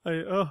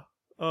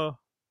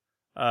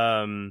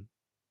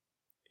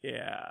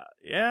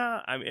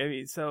 Yeah. I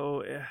mean,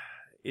 so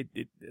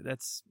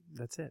that's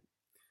it.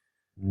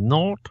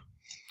 Not.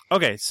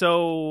 Okay,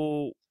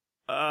 so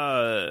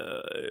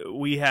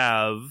we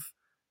have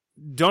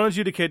don't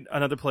adjudicate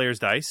another player's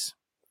dice.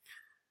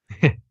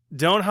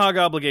 Don't hog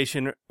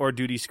obligation or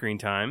duty screen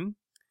time.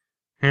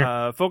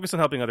 Focus on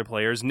helping other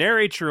players.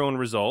 Narrate your own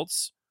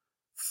results.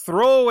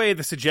 Throw away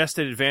the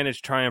suggested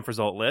Advantage Triumph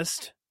result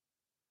list.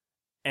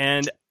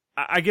 And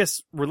I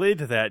guess related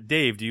to that,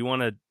 Dave, do you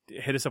want to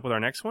hit us up with our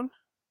next one?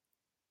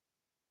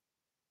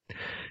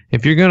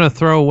 If you're going to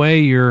throw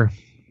away your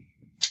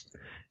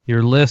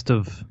list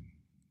of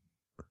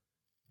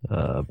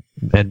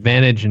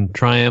Advantage and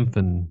Triumph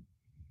and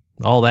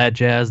all that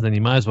jazz, then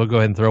you might as well go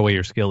ahead and throw away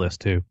your skill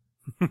list too.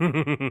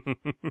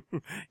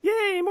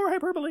 Yay, more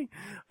hyperbole.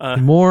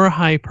 More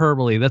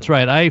hyperbole. That's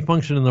right. I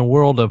function in the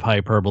world of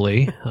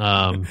hyperbole.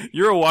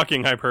 You're a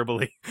walking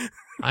hyperbole.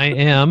 I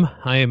am.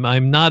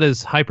 I'm not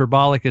as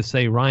hyperbolic as,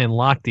 say, Ryan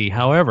Lochte.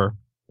 However,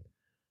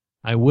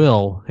 I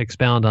will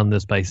expound on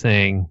this by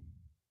saying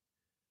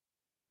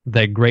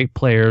that great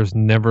players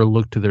never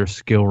look to their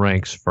skill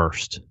ranks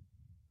first.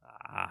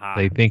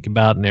 They think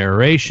about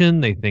narration,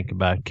 they think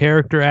about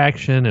character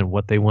action, and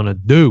what they want to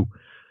do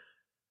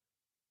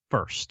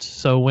first.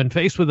 So when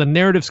faced with a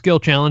narrative skill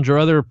challenge or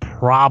other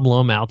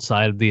problem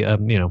outside of the,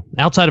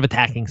 outside of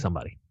attacking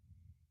somebody,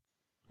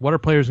 what are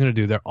players going to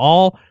do? They're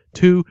all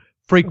too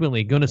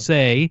frequently going to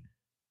say,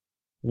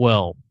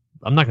 well,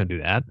 I'm not going to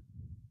do that.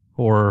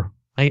 Or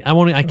I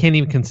can't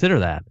even consider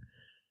that.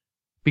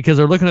 Because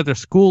they're looking at their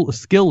skill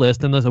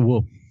list and they say,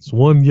 well, it's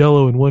one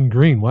yellow and one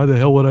green. Why the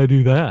hell would I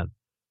do that?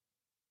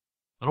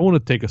 I don't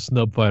want to take a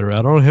snub fighter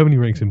out. I don't have any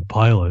ranks in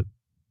pilot.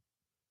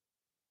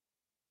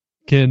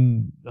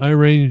 Can I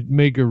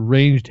make a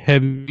ranged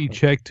heavy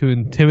check to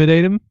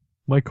intimidate him?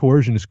 My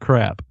coercion is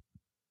crap.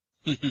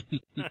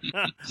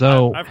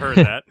 So I've heard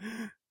that.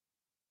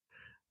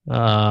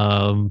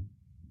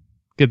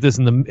 Get this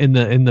in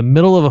the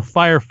middle of a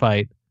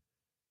firefight.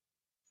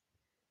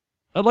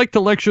 I'd like to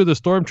lecture the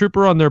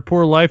stormtrooper on their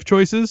poor life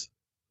choices.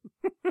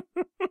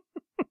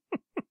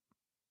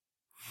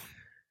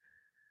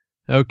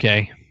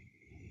 Okay.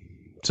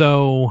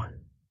 So,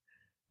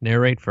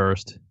 narrate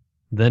first,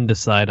 then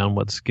decide on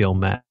what skill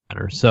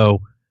matters.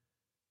 So,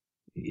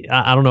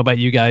 I don't know about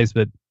you guys,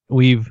 but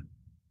we've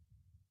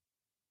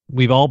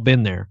all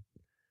been there.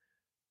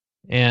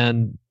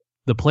 And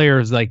the player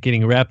is like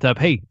getting wrapped up.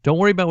 Hey, don't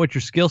worry about what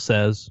your skill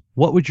says.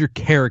 What would your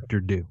character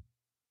do?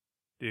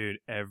 Dude,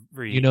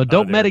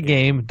 don't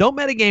metagame. Don't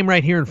metagame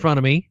right here in front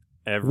of me.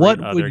 What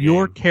would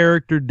your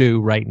character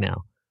do right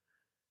now?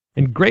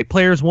 And great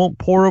players won't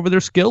pore over their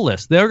skill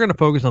list. They're going to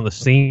focus on the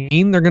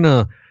scene. They're going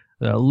to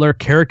learn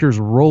characters'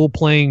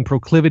 role-playing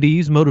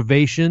proclivities,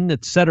 motivation,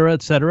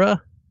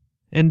 etc.,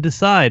 and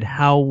decide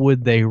how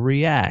would they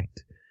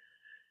react.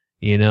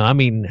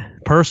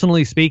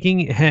 Personally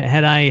speaking,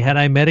 had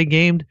I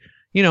metagamed,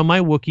 my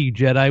Wookiee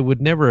Jedi would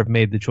never have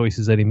made the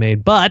choices that he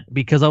made. But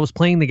because I was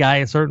playing the guy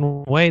a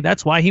certain way,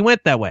 that's why he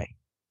went that way.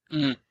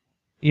 Mm.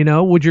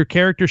 Would your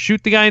character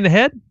shoot the guy in the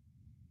head?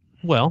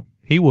 Well,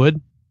 he would,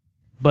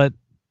 but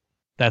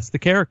that's the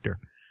character.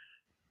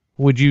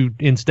 Would you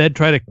instead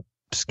try to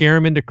scare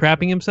him into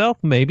crapping himself?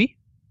 Maybe.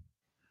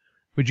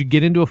 Would you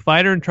get into a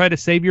fighter and try to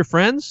save your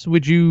friends?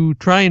 Would you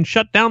try and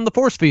shut down the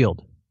force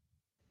field?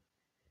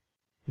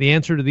 The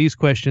answer to these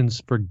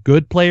questions for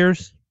good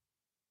players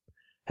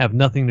have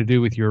nothing to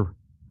do with your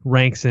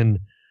ranks in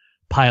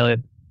pilot,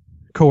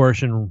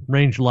 coercion,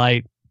 range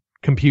light,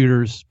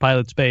 computers,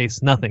 pilot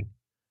space, nothing.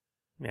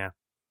 Yeah.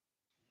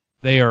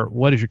 They are,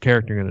 what is your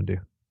character going to do?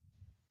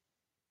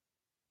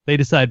 They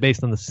decide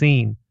based on the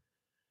scene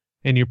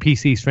and your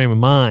PC's frame of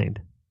mind.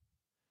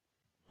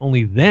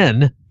 Only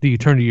then do you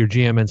turn to your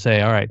GM and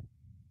say, all right,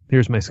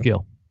 here's my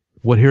skill.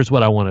 Here's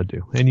what I want to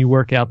do. And you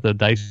work out the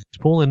dice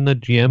pool and the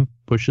GM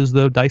pushes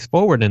the dice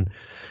forward and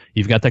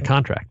you've got that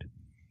contract.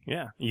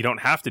 Yeah. You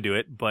don't have to do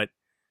it, but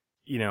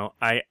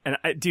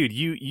dude,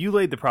 you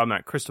laid the problem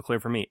out crystal clear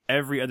for me.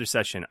 Every other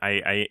session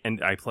I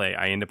end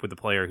up with a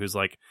player who's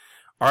like,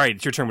 all right,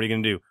 it's your turn. What are you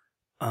going to do?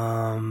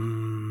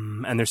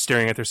 And they're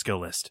staring at their skill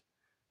list.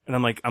 And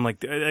I'm like,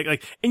 and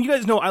you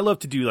guys know I love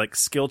to do like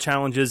skill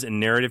challenges and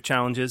narrative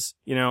challenges,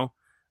 in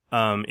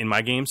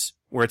my games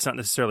where it's not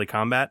necessarily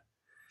combat.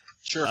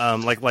 Sure.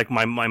 Like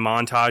my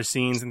montage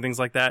scenes and things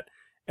like that,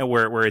 and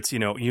where it's, you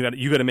know, you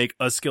got to make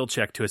a skill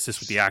check to assist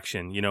with the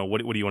action. You know,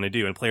 what do you want to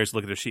do? And players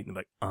look at their sheet and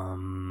they're like,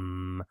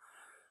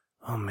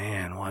 oh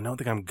man, well, I don't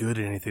think I'm good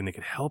at anything that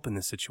could help in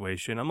this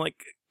situation. I'm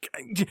like,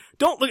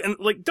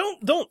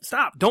 don't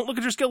stop. Don't look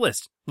at your skill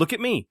list. Look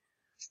at me.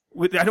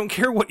 I don't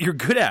care what you're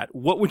good at.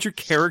 What would your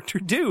character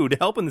do to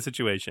help in the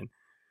situation?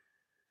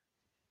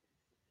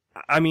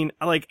 I mean,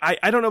 like,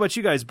 I don't know about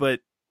you guys, but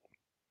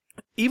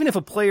even if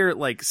a player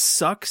like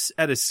sucks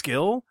at a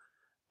skill,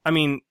 I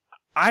mean,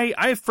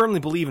 I firmly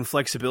believe in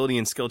flexibility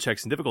and skill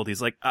checks and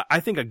difficulties. Like, I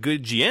think a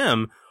good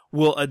GM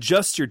will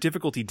adjust your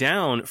difficulty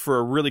down for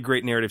a really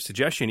great narrative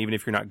suggestion, even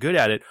if you're not good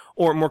at it.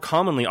 Or more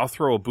commonly, I'll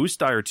throw a boost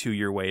die or two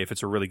your way if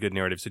it's a really good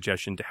narrative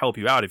suggestion to help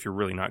you out if you're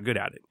really not good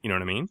at it. You know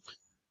what I mean?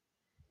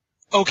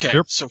 Okay,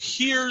 Yep. so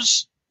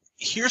here's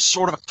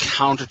sort of a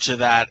counter to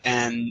that,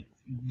 and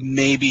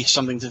maybe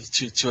something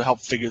to help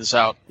figure this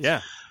out.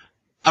 Yeah.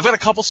 I've got a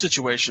couple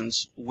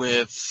situations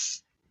where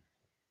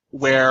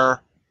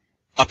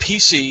a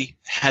PC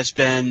has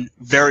been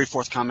very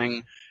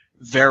forthcoming,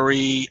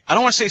 I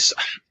don't want to say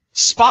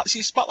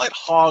Spotlight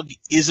Hog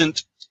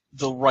isn't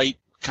the right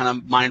kind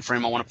of mind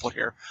frame I want to put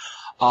here.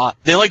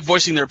 They like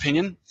voicing their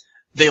opinion.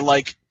 They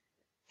like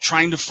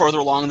trying to further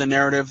along the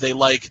narrative. They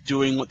like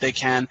doing what they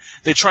can.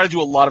 They try to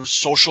do a lot of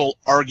social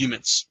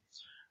arguments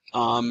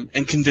and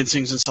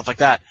convincings and stuff like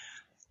that.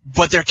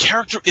 But their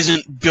character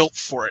isn't built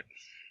for it.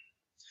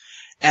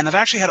 And I've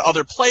actually had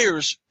other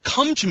players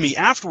come to me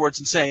afterwards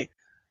and say,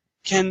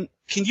 can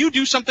you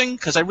do something?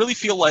 Because I really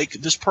feel like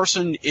this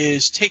person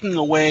is taking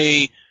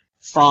away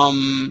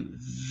from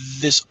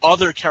this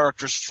other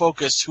character's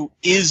focus who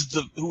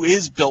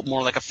is built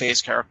more like a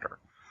phase character,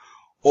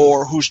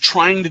 or who's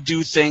trying to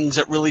do things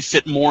that really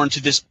fit more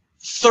into this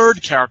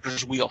third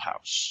character's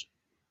wheelhouse.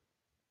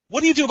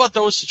 What do you do about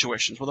those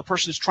situations where the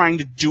person is trying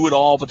to do it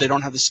all, but they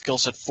don't have the skill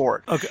set for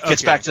it? Okay,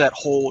 Gets back to that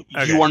whole,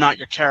 you are not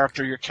your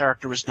character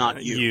is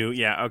not you.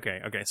 Yeah,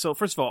 okay. So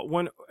first of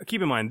all,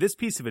 keep in mind, this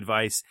piece of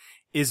advice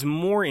is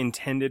more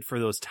intended for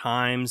those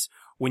times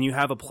when you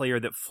have a player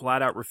that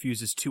flat out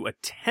refuses to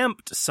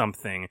attempt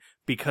something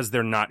because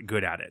they're not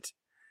good at it.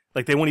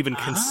 Like, they won't even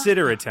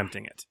consider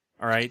attempting it,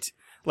 all right?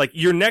 Like,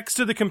 you're next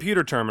to the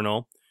computer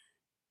terminal,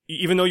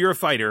 even though you're a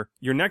fighter,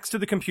 you're next to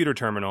the computer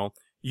terminal.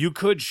 You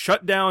could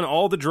shut down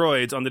all the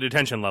droids on the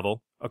detention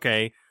level,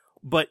 okay?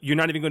 But you're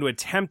not even going to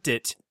attempt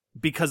it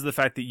because of the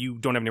fact that you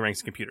don't have any ranks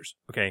in computers,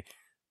 okay?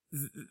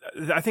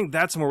 I think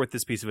that's more what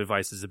this piece of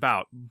advice is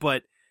about.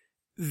 But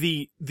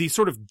the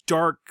sort of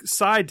dark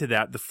side to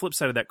that, the flip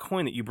side of that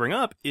coin that you bring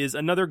up, is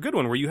another good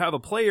one where you have a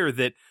player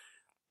that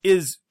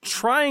is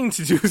trying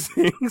to do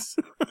things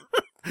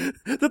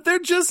that they're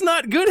just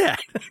not good at.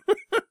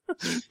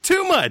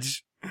 Too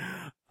much.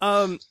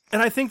 And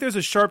I think there's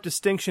a sharp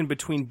distinction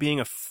between being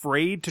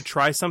afraid to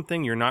try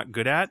something you're not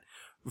good at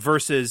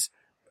versus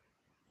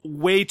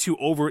way too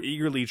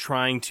over-eagerly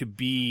trying to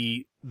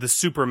be the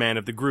Superman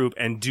of the group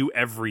and do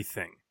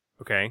everything.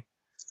 Okay?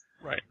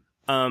 Right.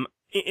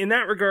 In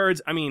that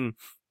regards, I mean,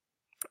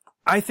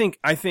 I think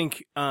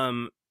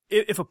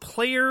if a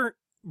player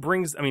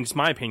brings, I mean, it's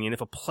my opinion, if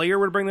a player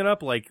were to bring that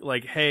up, like,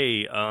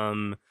 hey,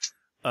 why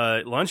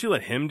don't you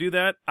let him do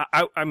that?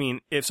 I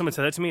mean, if someone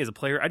said that to me as a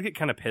player, I'd get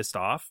kind of pissed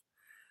off.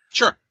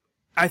 Sure.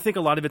 I think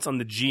a lot of it's on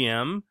the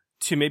GM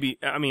to maybe,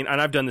 I mean,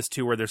 and I've done this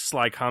too, where there's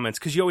sly comments,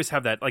 because you always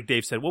have that, like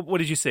Dave said. What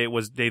did you say? It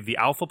was Dave, the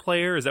alpha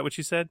player? Is that what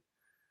you said?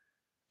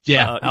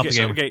 Yeah, alpha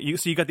gamer. Okay,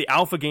 so you got the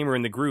alpha gamer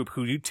in the group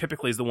who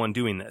typically is the one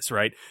doing this,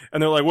 right?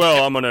 And they're like,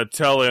 well, I'm going to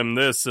tell him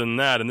this and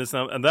that and this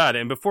and that.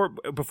 And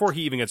before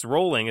he even gets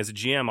rolling as a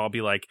GM, I'll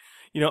be like,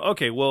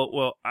 okay,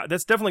 well,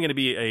 that's definitely going to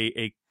be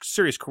a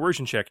serious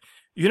coercion check.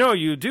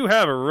 You do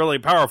have a really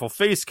powerful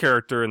face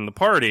character in the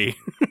party.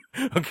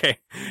 Okay.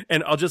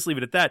 And I'll just leave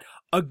it at that.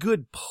 A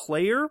good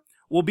player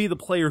will be the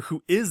player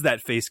who is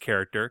that face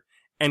character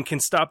and can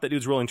stop that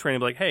dude's rolling train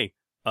and be like, hey,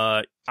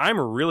 I'm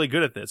really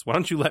good at this. Why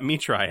don't you let me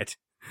try it?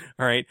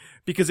 All right.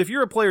 Because if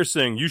you're a player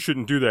saying you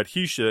shouldn't do that,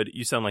 he should,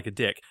 you sound like a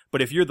dick.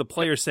 But if you're the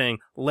player saying,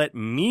 let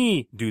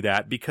me do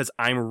that because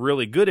I'm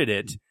really good at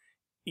it,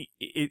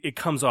 it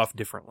comes off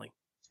differently.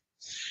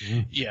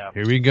 Yeah.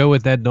 Here we go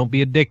with that don't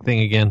be a dick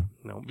thing again.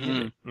 No.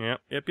 Yeah.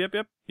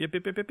 Yep.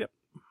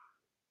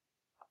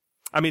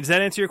 I mean, does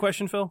that answer your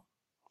question, Phil?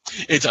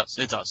 It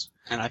does.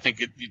 And I think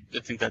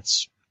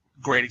that's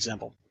a great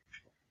example.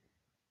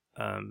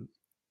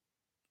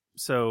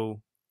 So,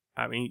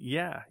 I mean,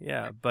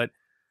 yeah. But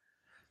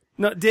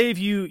no, Dave,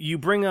 you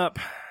bring up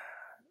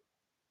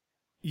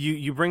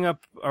you bring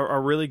up a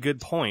really good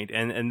point,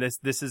 and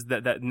this is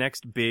that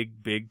next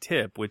big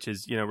tip, which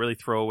is really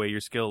throw away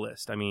your skill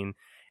list. I mean,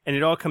 and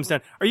it all comes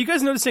down. Are you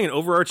guys noticing an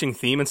overarching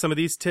theme in some of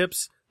these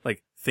tips?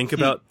 Like think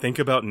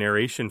about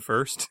narration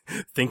first,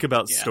 think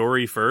about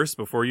story first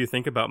before you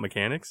think about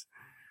mechanics.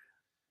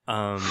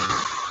 Man,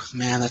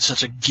 that's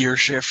such a gear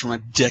shift from a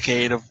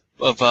decade of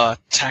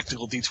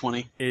tactical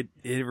D20. It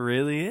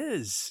really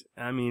is.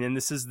 I mean, and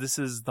this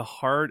is the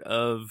heart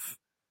of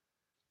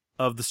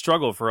the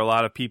struggle for a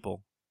lot of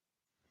people.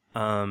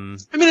 I mean,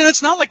 and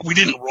it's not like we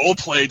didn't role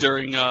play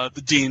during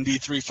the D&D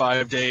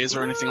 3.5 days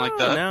or anything like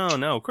that.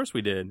 No, of course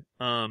we did.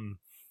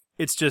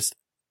 It's just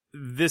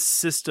this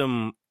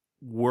system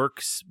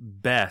works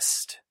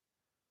best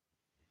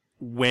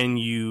when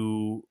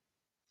you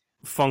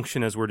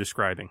function as we're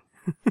describing.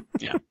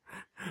 Yeah.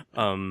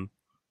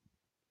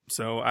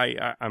 So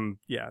I'm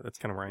that's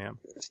kind of where I am.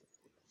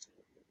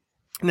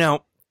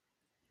 Now,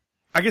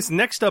 I guess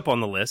next up on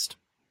the list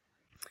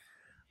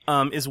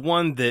is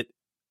one that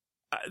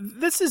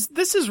this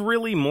is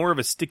really more of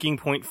a sticking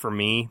point for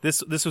me.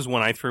 This was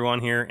one I threw on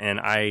here, and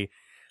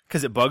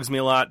because it bugs me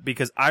a lot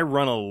because I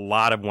run a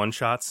lot of one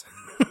shots.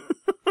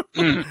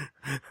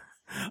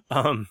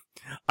 I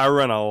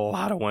run a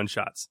lot of one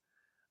shots.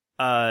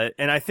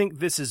 And I think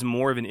this is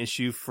more of an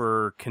issue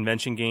for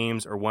convention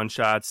games or one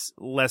shots,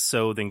 less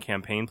so than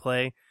campaign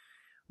play.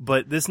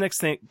 But this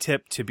next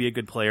tip to be a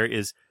good player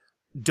is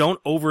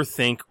don't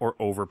overthink or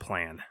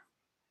overplan.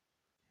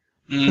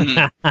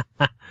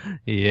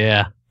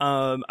 Yeah.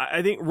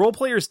 I think role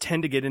players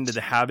tend to get into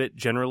the habit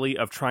generally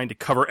of trying to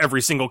cover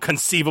every single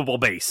conceivable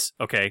base.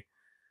 Okay.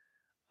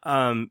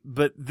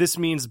 But this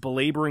means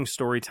belaboring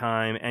story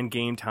time and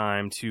game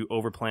time to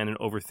overplan and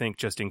overthink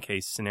just in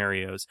case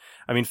scenarios.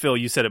 I mean, Phil,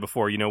 you said it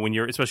before,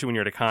 especially when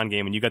you're at a con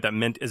game and you got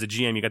that as a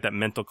GM, you got that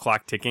mental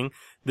clock ticking.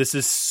 This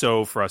is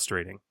so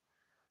frustrating.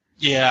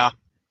 Yeah,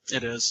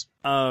 it is.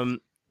 And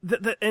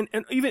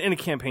even in a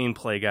campaign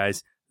play,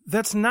 guys,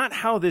 that's not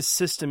how this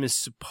system is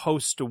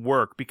supposed to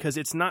work because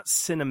it's not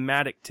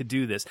cinematic to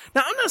do this.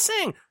 Now, I'm not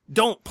saying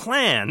don't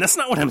plan. That's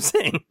not what I'm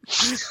saying.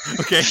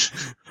 Okay.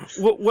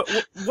 What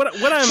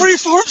I'm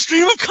freeform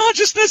stream of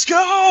consciousness,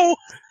 go.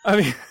 I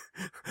mean,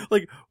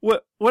 like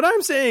what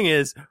I'm saying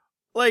is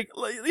like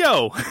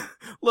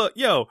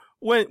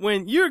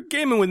when you're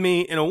gaming with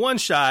me in a one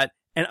shot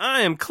and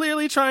I am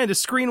clearly trying to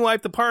screen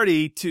wipe the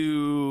party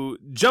to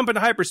jump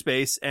into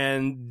hyperspace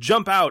and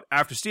jump out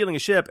after stealing a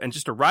ship and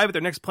just arrive at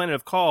their next planet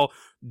of call,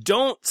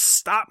 don't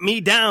stop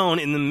me down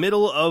in the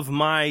middle of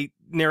my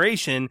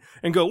narration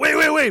and go,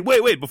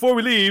 wait, before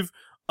we leave,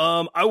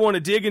 I want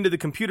to dig into the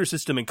computer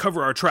system and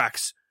cover our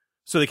tracks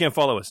so they can't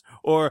follow us.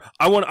 Or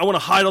I want to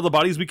hide all the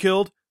bodies we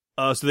killed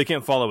so they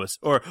can't follow us.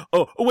 Or,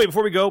 wait,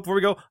 before we go,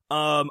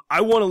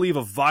 I want to leave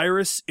a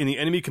virus in the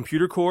enemy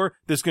computer core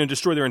that's going to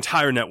destroy their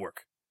entire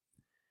network.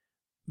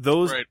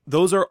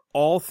 Those are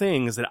all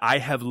things that I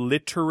have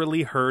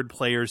literally heard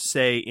players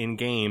say in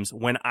games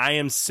when I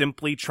am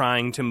simply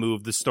trying to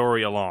move the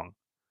story along.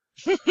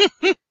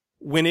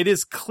 When it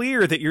is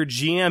clear that your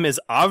GM is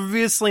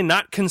obviously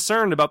not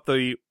concerned about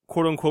the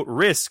quote-unquote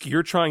risk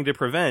you're trying to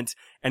prevent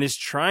and is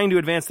trying to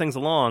advance things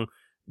along,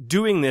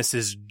 doing this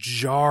is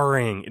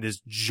jarring. It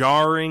is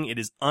jarring, it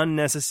is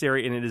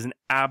unnecessary, and it is an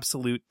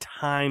absolute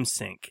time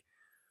sink.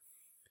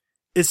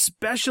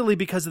 Especially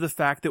because of the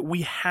fact that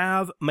we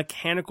have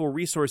mechanical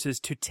resources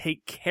to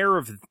take care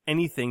of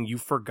anything you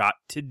forgot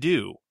to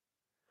do.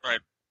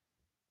 Right.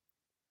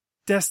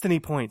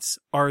 Destiny points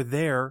are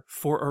there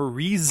for a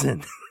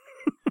reason.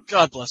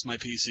 God bless my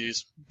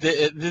PCs.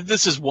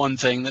 This is one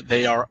thing that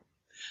they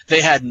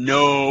had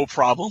no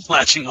problem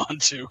latching on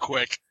to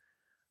quick.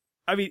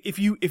 I mean, if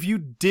you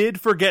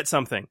did forget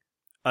something,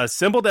 a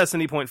simple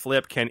Destiny point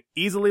flip can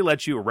easily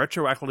let you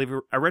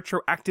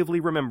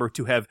retroactively remember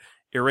to have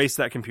erased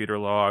that computer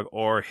log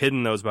or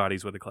hidden those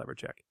bodies with a clever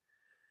check.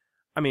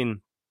 I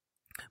mean,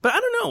 but I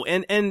don't know.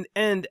 And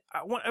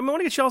I want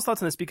to get y'all's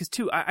thoughts on this because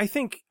too, I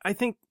think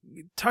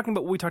talking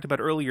about what we talked about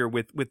earlier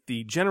with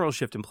the general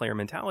shift in player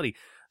mentality,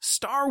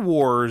 Star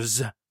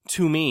Wars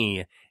to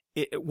me,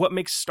 what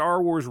makes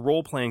Star Wars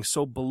role playing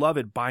so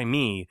beloved by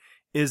me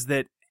is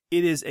that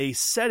it is a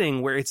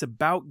setting where it's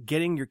about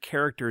getting your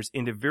characters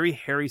into very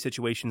hairy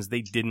situations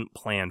they didn't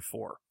plan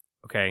for.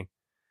 Okay?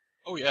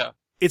 Oh, yeah.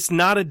 It's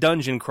not a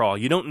dungeon crawl.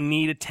 You don't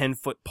need a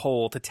 10-foot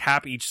pole to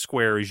tap each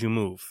square as you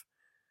move.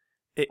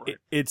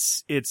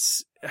 It's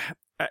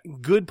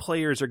good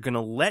players are going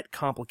to let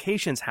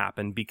complications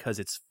happen because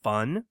it's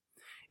fun.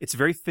 It's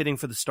very fitting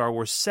for the Star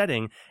Wars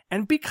setting,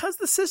 and because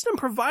the system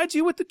provides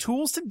you with the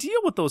tools to deal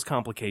with those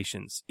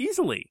complications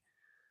easily.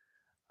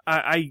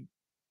 IDK.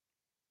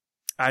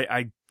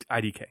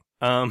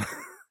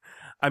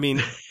 I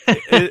mean,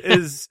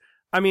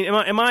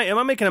 am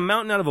I making a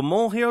mountain out of a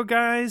molehill,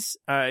 guys?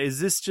 Is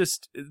this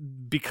just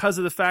because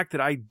of the fact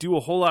that I do a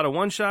whole lot of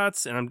one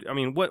shots? And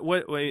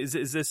what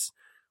is this?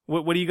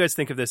 What do you guys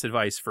think of this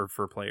advice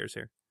for players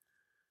here?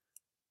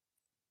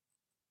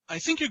 I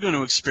think you're going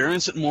to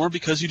experience it more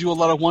because you do a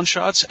lot of one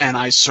shots, and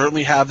I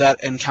certainly have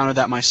encountered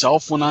that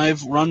myself when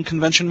I've run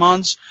convention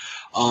mods.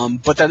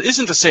 But that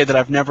isn't to say that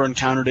I've never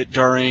encountered it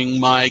during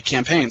my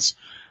campaigns.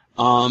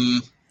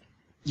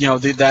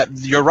 That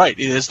you're right.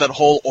 It is that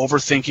whole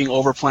overthinking,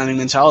 overplanning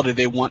mentality.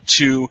 They want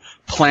to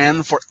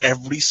plan for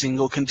every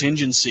single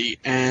contingency,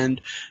 and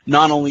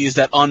not only is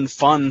that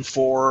unfun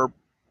for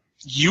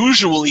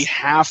usually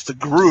half the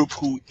group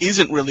who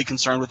isn't really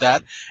concerned with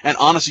that and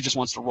honestly just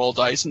wants to roll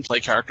dice and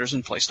play characters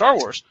and play Star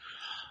Wars,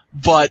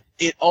 but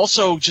it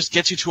also just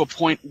gets you to a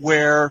point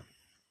where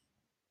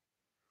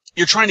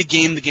you're trying to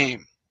game the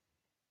game.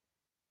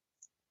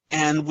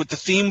 And with the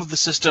theme of the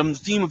system,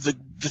 the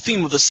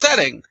theme of the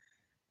setting,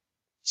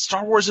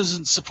 Star Wars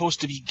isn't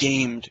supposed to be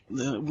gamed.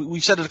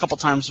 We've said it a couple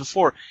times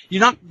before.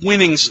 You're not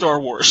winning Star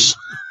Wars.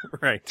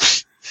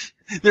 Right.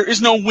 There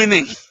is no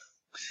winning.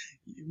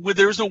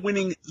 There is no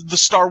winning the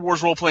Star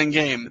Wars role-playing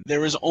game.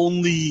 There is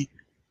only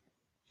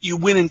you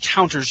win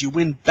encounters, you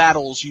win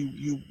battles,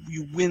 you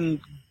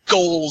win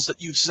goals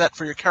that you've set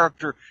for your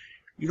character.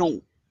 You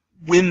don't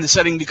win the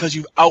setting because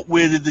you've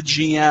outwitted the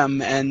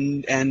GM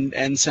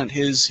and sent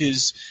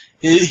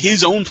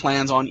his own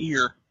plans on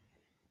ear.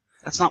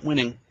 That's not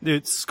winning.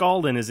 Dude,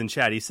 Scaldin is in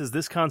chat. He says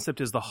this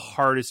concept is the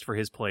hardest for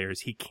his players.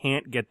 He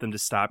can't get them to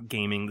stop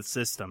gaming the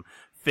system,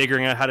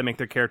 figuring out how to make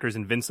their characters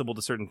invincible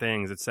to certain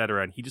things,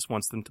 etc. And he just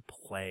wants them to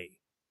play.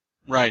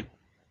 Right.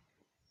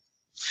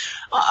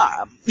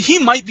 He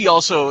might be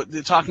also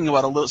talking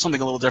about something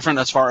a little different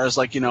as far as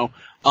like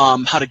how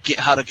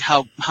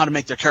to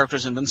make their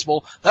characters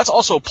invincible. That's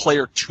also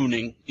player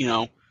tuning,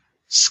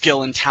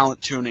 skill and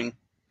talent tuning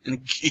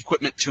and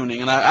equipment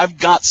tuning, and I've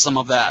got some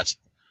of that.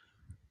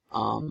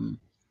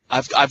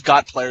 I've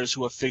got players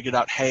who have figured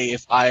out, hey,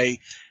 if I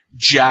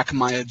jack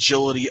my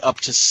agility up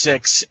to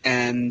 6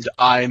 and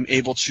I'm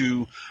able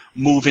to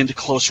move into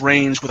close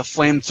range with a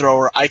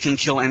flamethrower, I can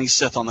kill any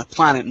Sith on the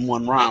planet in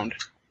one round.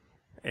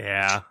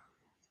 Yeah.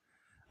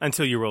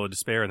 Until you roll a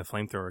despair and the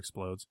flamethrower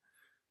explodes.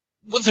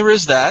 Well, there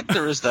is that.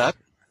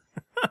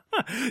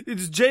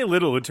 It's Jay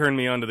Little who turned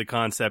me onto the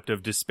concept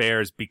of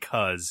despairs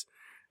because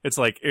it's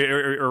like,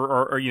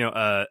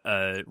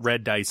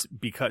 red dice,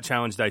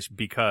 challenge dice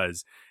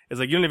because. It's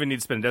like you don't even need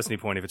to spend a destiny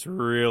point if it's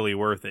really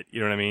worth it. You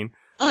know what I mean?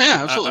 Oh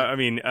yeah,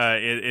 absolutely.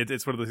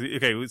 It's one of the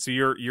okay. So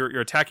you're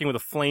attacking with a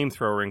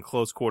flamethrower in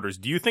close quarters.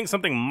 Do you think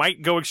something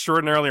might go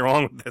extraordinarily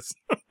wrong with this?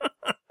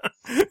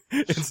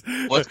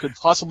 What could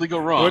possibly go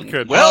wrong? What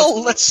could?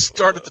 Well, let's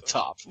start at the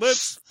top.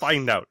 Let's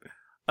find out.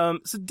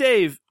 So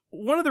Dave,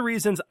 one of the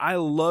reasons I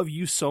love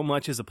you so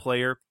much as a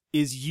player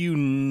is you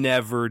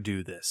never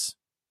do this.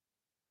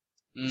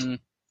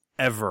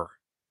 Ever.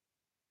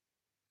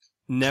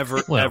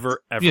 Never,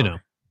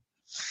 ever.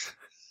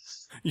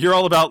 You're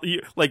all about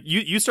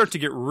you start to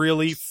get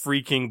really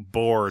freaking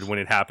bored when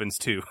it happens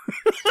too.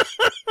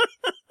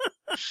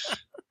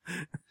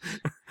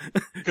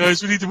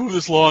 Guys, we need to move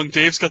this along.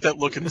 Dave's got that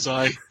look in his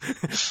eye.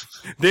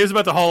 Dave's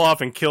about to haul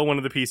off and kill one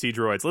of the PC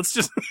droids. Let's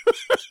just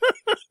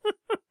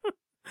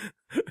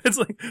it's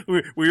like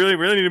we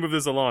really need to move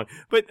this along.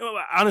 But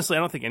honestly, I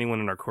don't think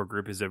anyone in our core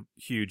group is a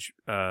huge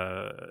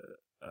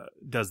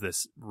does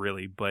this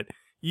really, but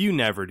you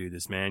never do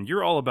this, man.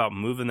 You're all about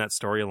moving that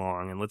story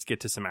along, and let's get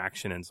to some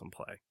action and some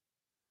play.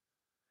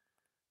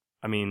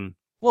 I mean,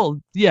 well,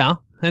 yeah,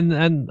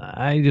 and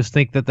I just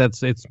think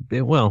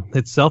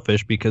it's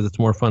selfish because it's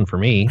more fun for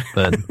me,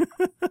 but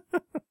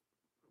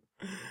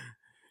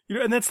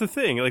and that's the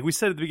thing. Like we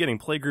said at the beginning,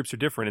 play groups are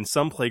different, and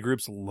some play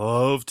groups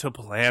love to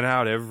plan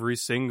out every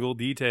single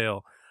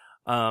detail.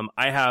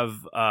 I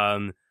have.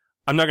 I'm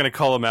not going to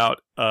call him out.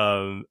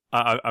 I'm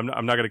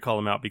not going to call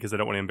him out because I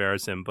don't want to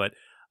embarrass him, but.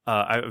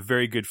 I have a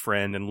very good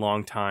friend and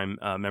longtime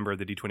member of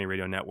the D20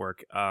 Radio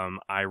Network.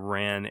 I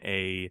ran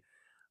a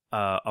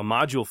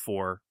module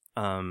for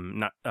in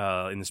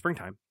the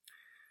springtime,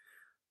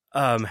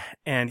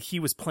 and he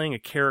was playing a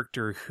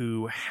character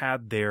who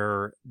had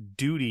their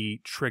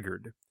duty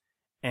triggered,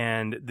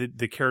 and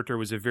the character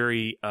was a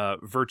very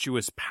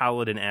virtuous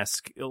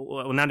paladin-esque.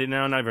 Well, not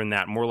even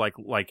that. More like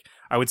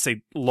I would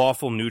say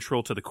lawful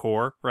neutral to the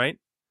core, right?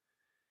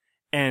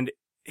 And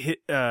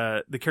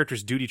the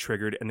character's duty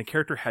triggered, and the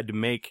character had to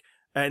make,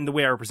 and the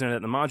way I represented it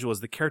in the module is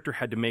the character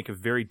had to make a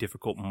very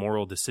difficult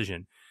moral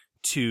decision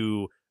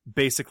to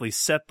basically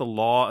set the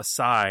law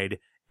aside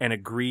and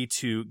agree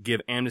to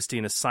give amnesty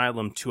and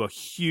asylum to a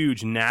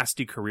huge,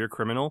 nasty career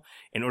criminal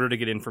in order to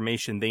get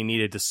information they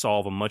needed to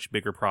solve a much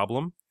bigger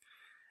problem.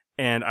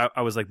 And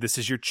I was like, this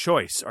is your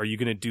choice. Are you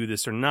going to do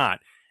this or not?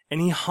 And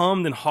he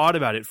hummed and hawed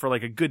about it for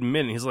like a good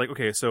minute. He's like,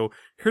 okay, so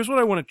here's what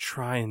I want to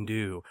try and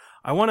do.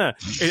 I want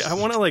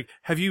to like,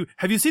 have you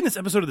seen this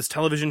episode of this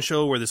television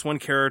show where this one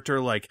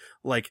character like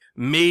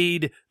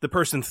made the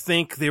person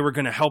think they were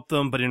going to help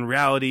them, but in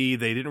reality,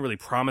 they didn't really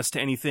promise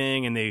to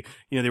anything, and they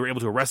were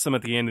able to arrest them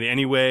at the end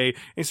anyway. And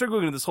he started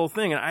going into this whole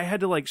thing, and I had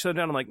to like shut it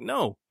down. I'm like,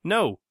 no,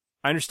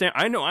 I understand.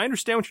 I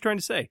understand what you're trying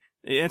to say.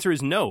 The answer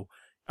is no.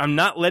 I'm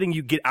not letting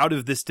you get out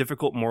of this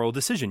difficult moral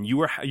decision.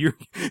 Your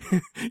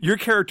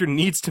character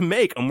needs to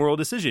make a moral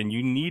decision.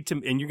 You need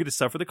to, and you're going to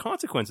suffer the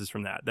consequences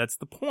from that. That's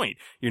the point.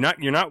 You're not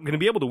going to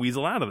be able to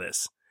weasel out of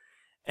this.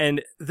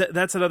 And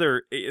that's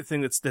another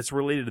thing that's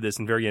related to this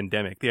and very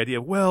endemic. The idea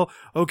of, well,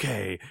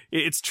 okay,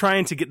 it's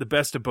trying to get the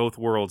best of both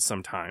worlds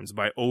sometimes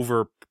by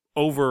over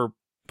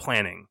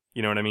planning.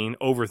 You know what I mean?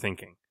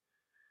 Overthinking.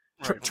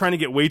 Right. Trying to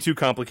get way too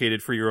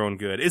complicated for your own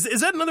good. Is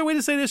that another way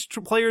to say this?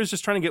 Players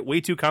just trying to get way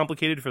too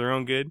complicated for their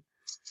own good?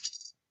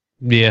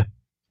 Yeah.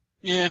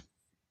 Yeah.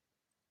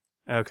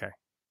 Okay.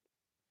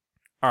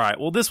 All right.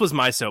 Well, this was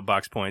my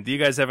soapbox point. Do you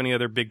guys have any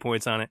other big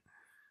points on it?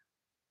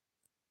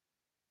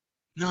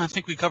 No, I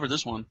think we covered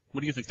this one.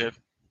 What do you think, Dave?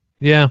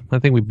 Yeah, I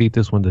think we beat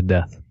this one to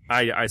death.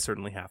 I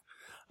certainly have.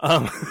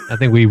 I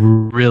think we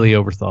really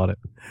overthought it.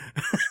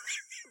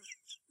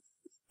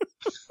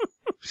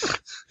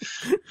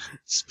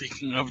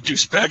 Speaking of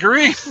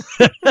douchebaggery.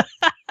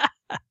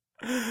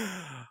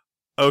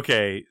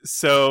 Okay,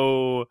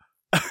 so...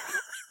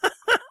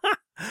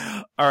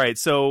 All right,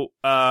 so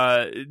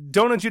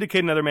don't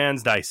adjudicate another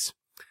man's dice.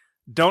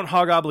 Don't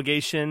hog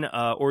obligation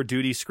or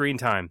duty screen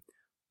time.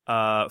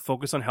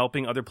 Focus on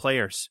helping other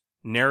players.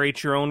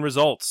 Narrate your own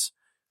results.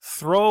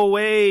 Throw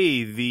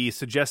away the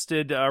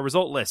suggested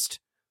result list.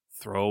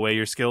 Throw away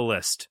your skill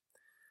list.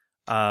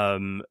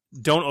 Don't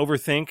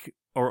overthink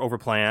or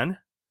overplan.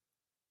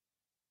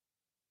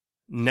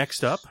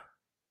 Next up.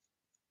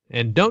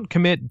 And don't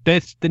commit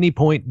destiny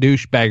point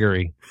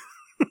douchebaggery.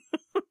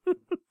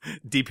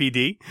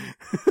 DPD.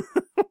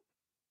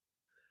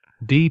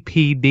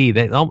 DPD.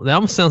 That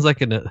almost sounds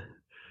like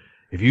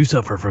if you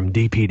suffer from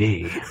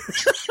DPD.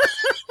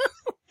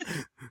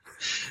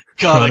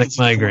 God, chronic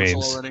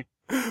migraines.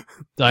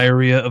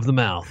 Diarrhea of the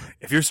mouth.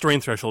 If your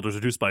strain threshold is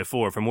reduced by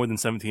 4 for more than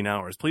 17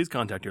 hours, please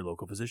contact your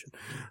local physician.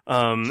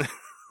 Do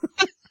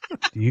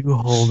you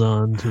hold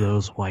on to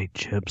those white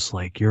chips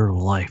like your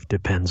life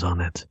depends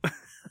on it?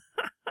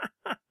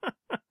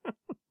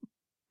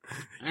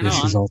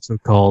 This is also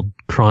called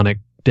chronic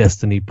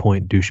destiny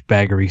point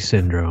douchebaggery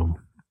syndrome.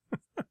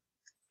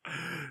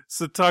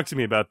 So talk to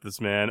me about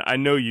this, man. I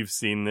know you've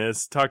seen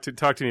this. Talk to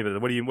me about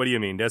it. What do you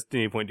mean,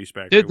 destiny point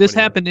douchebaggery? Dude, this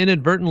happened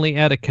inadvertently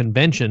at a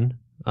convention.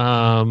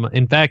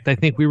 In fact, I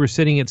think we were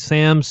sitting at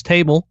Sam's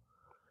table,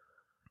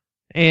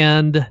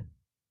 and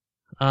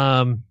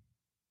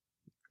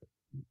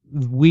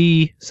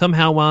we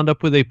somehow wound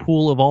up with a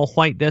pool of all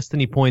white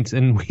destiny points,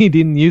 and we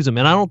didn't use them.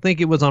 And I don't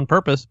think it was on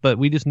purpose, but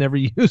we just never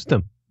used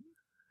them.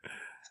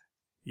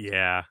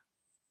 Yeah.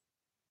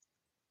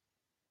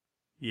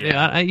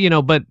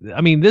 But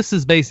I mean, this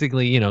is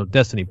basically,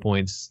 destiny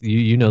points.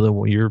 You know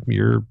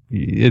that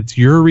it's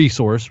your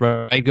resource,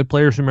 right? Good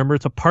players remember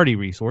it's a party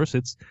resource.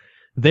 It's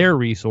their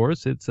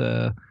resource.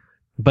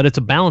 But it's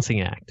a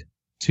balancing act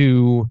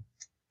to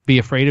be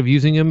afraid of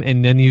using them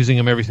and then using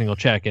them every single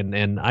check.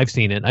 And I've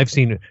seen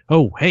it.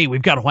 Oh, hey,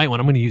 we've got a white one.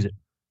 I'm going to use it.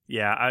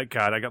 Yeah, I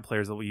got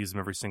players that will use them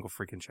every single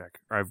freaking check.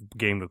 Or I've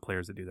gamed with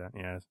players that do that.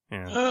 Yeah.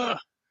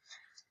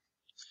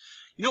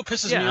 You know what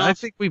pisses me off? I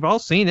think we've all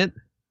seen it.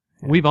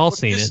 We've all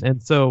seen it, and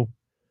so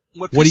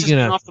what pisses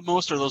me off the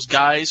most are those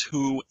guys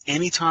who,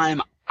 anytime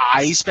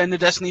I spend a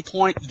destiny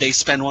point, they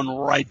spend one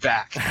right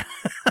back.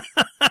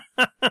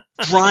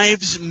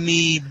 Drives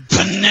me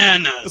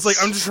bananas. It's like,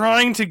 I'm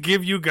trying to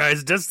give you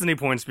guys destiny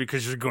points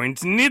because you're going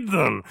to need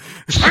them.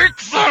 Take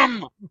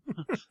them!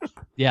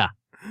 Yeah.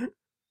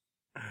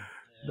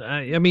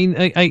 I mean,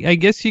 I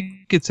guess you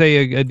could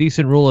say a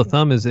decent rule of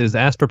thumb is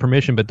ask for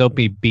permission, but don't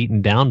be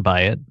beaten down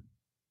by it.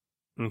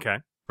 Okay.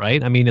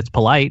 Right? I mean, it's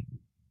polite.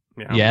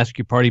 Yeah. You ask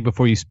your party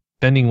before you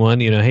spending one,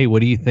 hey, what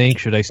do you think?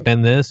 Should I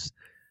spend this?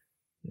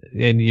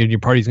 And your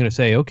party's going to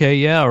say, okay,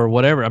 yeah, or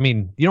whatever. I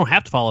mean, you don't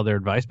have to follow their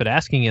advice, but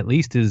asking at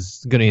least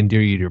is going to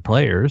endear you to your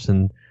players.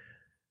 And,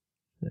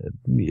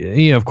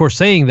 of course,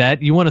 saying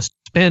that, you want to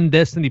spend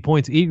destiny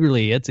points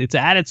eagerly. It's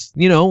at its,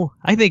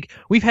 I think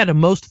we've had the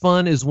most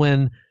fun is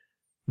when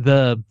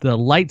the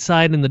light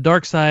side and the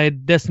dark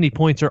side destiny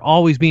points are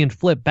always being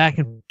flipped back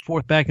and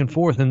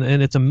forth, and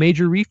it's a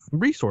major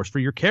resource for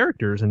your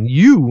characters and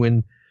you,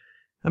 and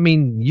I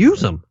mean,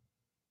 use them.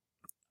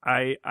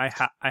 I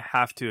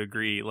have to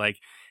agree.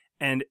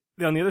 And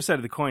on the other side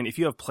of the coin, if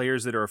you have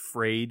players that are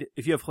afraid,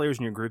 if you have players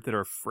in your group that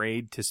are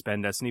afraid to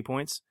spend destiny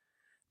points,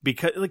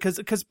 because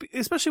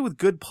especially with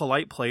good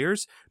polite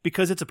players,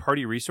 because it's a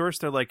party resource,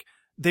 they're like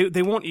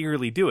they won't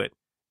eagerly do it.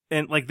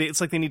 And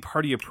it's like they need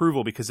party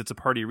approval because it's a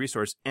party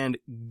resource. And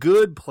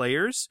good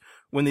players,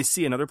 when they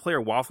see another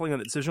player waffling on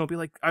the decision, will be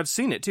like, I've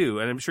seen it too,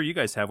 and I'm sure you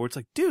guys have, where it's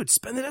like, dude,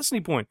 spend the destiny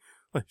point.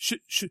 Like,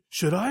 should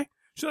I?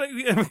 Should I?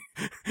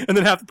 And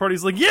then half the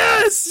party's like,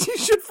 yes, you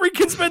should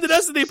freaking spend the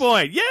destiny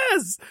point.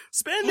 Yes,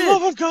 spend it. For the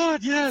love of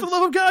God, yes. For the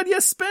love of God,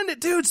 yes, spend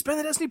it, dude. Spend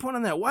the destiny point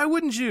on that. Why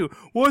wouldn't you?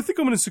 Well, I think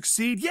I'm going to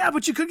succeed. Yeah,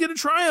 but you could get a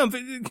triumph.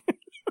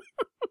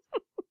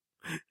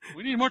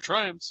 We need more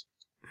triumphs.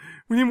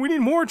 We need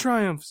more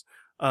triumphs.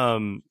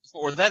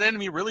 Or that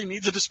enemy really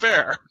needs a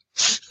despair.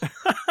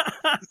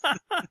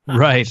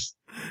 Right.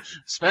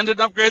 Spend it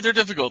and upgrade their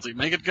difficulty.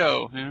 Make it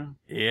go.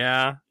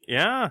 Yeah.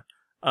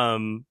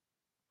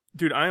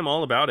 Dude, I am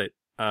all about it.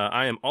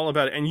 I am all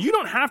about it. And you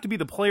don't have to be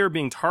the player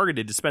being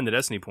targeted to spend the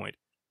destiny point.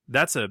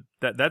 That's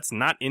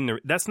not in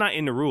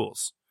the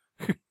rules.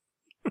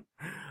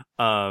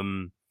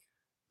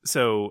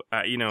 So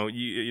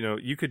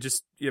you could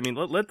just, I mean,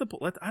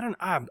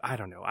 I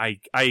don't know. I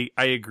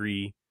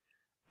agree.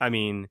 I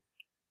mean,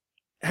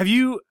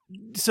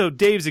 so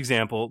Dave's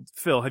example,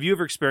 Phil, have you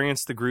ever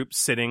experienced the group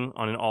sitting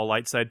on an all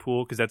light side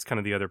pool? Because that's kind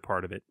of the other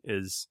part of it,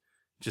 is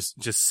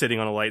just sitting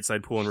on a light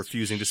side pool and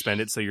refusing to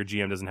spend it so your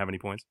GM doesn't have any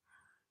points.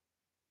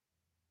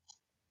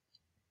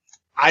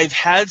 I've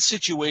had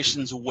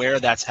situations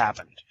where that's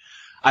happened.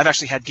 I've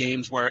actually had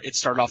games where it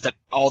started off that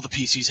all the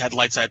PCs had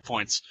light side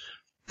points,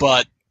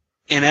 but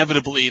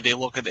inevitably they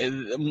look at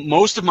it.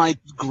 Most of my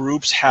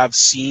groups have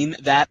seen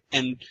that,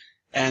 and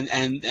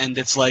and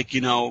it's like,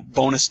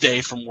 bonus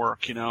day from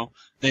work,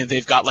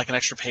 they've got like an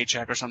extra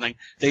paycheck or something.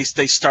 They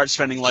start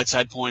spending light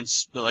side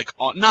points. They're like,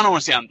 not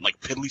only on like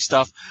piddly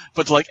stuff,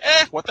 but like,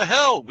 what the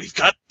hell? We've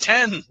got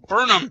 10,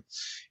 burn them,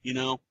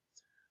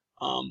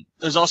 There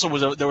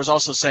was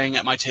also saying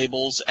at my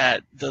tables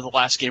at the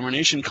last Gamer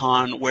Nation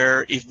Con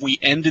where if we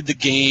ended the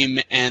game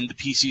and the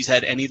PCs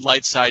had any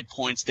light side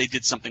points, they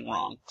did something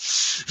wrong.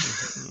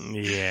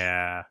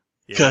 Yeah.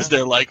 Because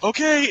they're like,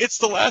 okay, it's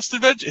the last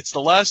adventure, it's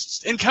the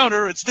last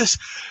encounter, it's this.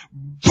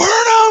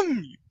 Burn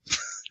them!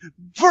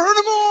 Burn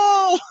them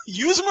all!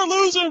 Use them or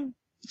lose them!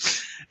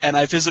 And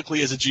I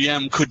physically, as a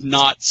GM, could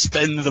not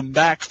spend them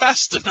back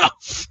fast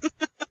enough.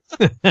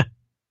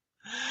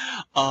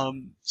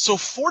 So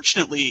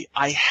fortunately,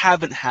 I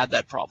haven't had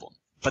that problem.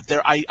 But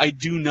I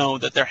do know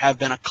that there have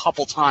been a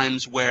couple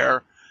times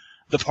where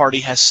the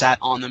party has sat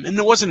on them, and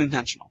it wasn't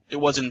intentional.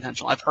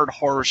 I've heard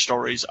horror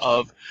stories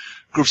of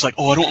groups like,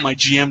 I don't want my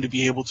GM to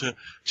be able to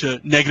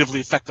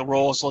negatively affect the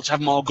roll, so let's have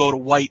them all go to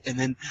white, and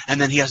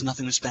then he has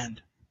nothing to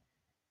spend.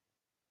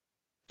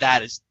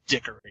 That is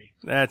dickery.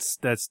 That's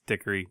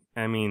dickery.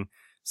 When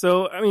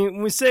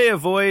we say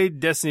avoid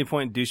Destiny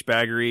Point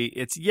douchebaggery,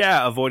 it's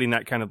avoiding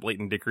that kind of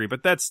blatant dickery,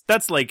 but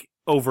that's like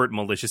overt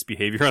malicious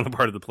behavior on the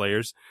part of the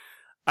players.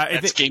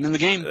 That's game in the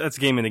game. That's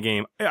game in the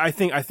game. I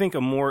think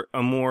a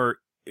more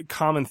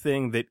common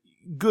thing that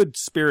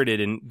good-spirited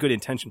and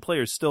good-intentioned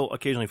players still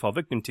occasionally fall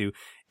victim to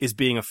is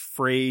being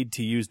afraid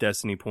to use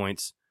Destiny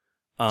points,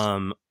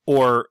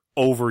 or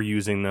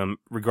overusing them,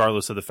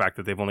 regardless of the fact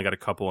that they've only got a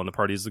couple, and the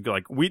party's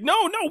like, we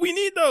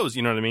need those.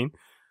 You know what I mean?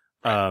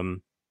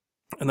 And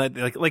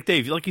that, like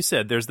Dave, like you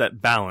said, there's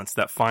that balance,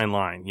 that fine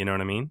line. You know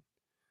what I mean?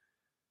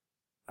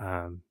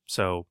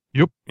 So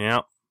yep, yeah,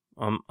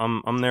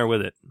 I'm there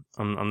with it.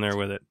 I'm there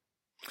with it.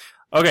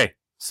 Okay,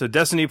 so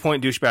Destiny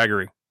Point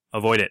douchebaggery,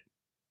 avoid it.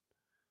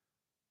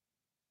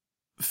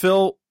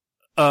 Phil,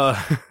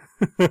 yes.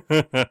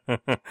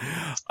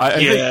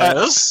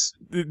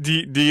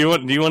 Do you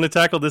want to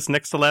tackle this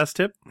next to last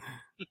tip?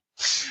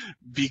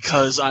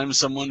 Because I'm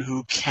someone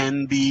who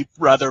can be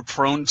rather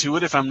prone to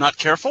it if I'm not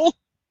careful.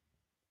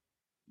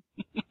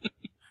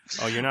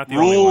 Oh, you're not the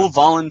only one. Rule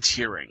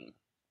volunteering.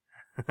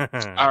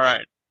 All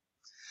right.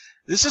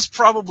 This is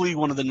probably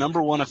one of the number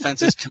one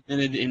offenses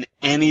committed in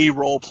any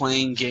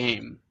role-playing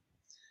game.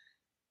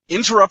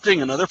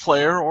 Interrupting another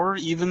player, or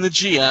even the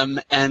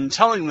GM, and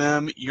telling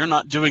them you're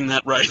not doing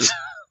that right.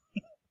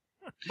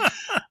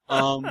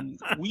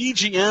 We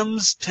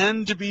GMs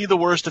tend to be the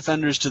worst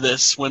offenders to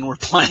this when we're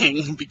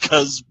playing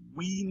because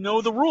we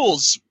know the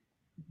rules,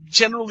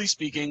 generally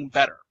speaking,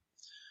 better.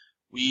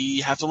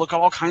 We have to look at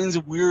all kinds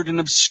of weird and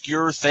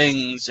obscure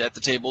things at the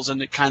tables,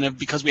 and it kind of,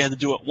 because we had to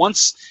do it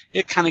once,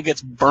 it kind of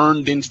gets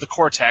burned into the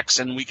cortex,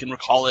 and we can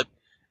recall it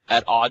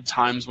at odd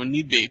times when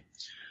need be.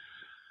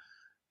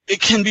 It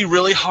can be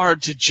really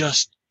hard to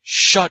just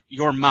shut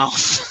your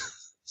mouth.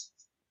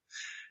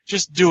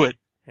 Just do it.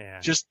 Yeah.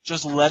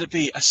 Just let it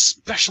be,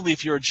 especially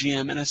if you're a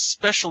GM, and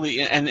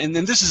especially, and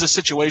this is a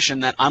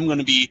situation that I'm going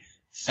to be,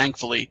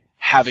 thankfully,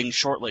 having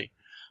shortly.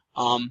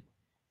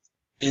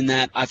 In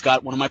that I've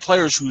got one of my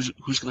players who's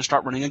going to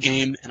start running a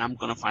game, and I'm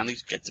going to finally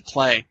get to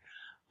play.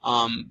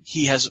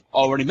 He has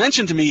already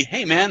mentioned to me,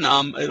 hey man,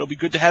 it'll be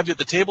good to have you at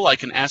the table. I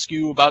can ask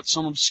you about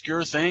some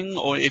obscure thing,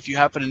 or if you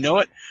happen to know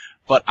it.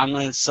 But I'm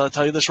going to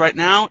tell you this right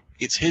now.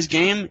 It's his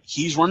game.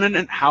 He's running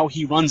it how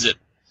he runs it.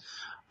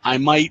 I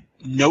might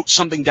note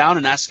something down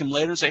and ask him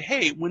later and say,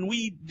 hey, when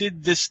we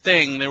did this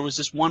thing, there was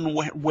this one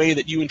way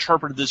that you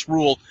interpreted this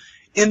rule.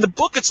 In the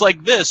book, it's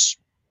like this,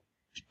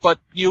 but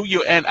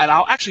and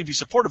I'll actually be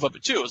supportive of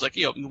it too. It's like,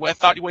 the way I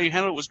thought the way you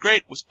handled it was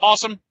great, was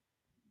awesome,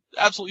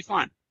 absolutely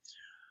fine.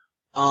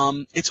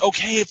 It's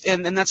okay if,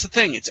 and that's the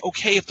thing, it's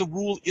okay if the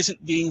rule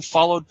isn't being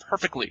followed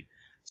perfectly.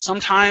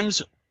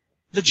 Sometimes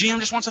the GM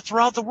just wants to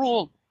throw out the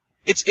rule.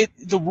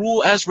 The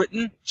rule as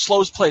written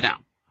slows play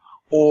down,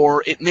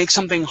 or it makes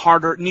something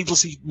harder,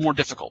 needlessly more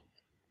difficult.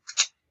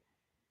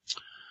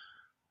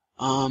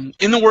 In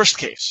the worst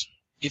case,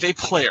 if a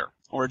player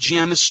or a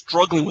GM is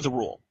struggling with a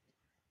rule,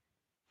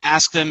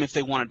 ask them if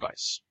they want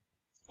advice,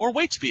 or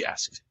wait to be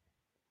asked.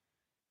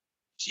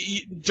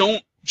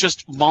 Don't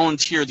just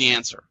volunteer the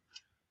answer.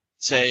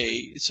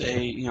 Say,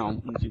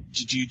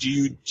 do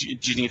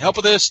you need help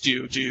with this?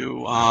 You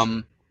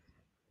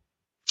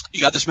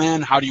got this,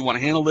 man. How do you want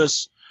to handle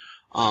this?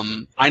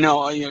 I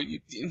know,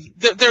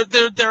 there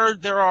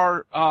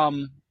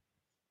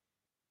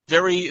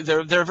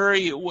are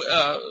very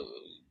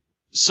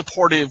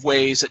supportive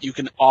ways that you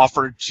can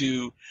offer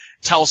to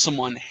tell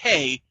someone,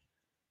 hey,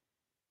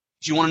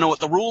 do you want to know what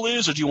the rule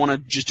is, or do you want to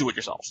just do it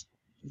yourself?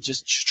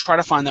 Just try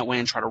to find that way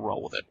and try to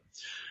roll with it.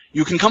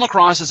 You can come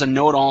across as a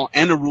know-it-all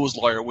and a rules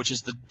lawyer, which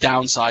is the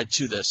downside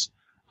to this,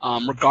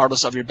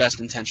 regardless of your best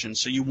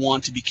intentions, so you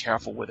want to be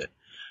careful with it.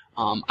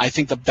 I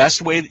think the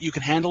best way that you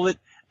can handle it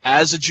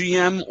as a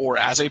GM or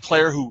as a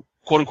player who,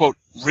 quote-unquote,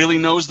 really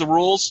knows the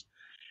rules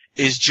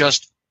is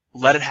just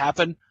let it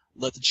happen,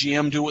 let the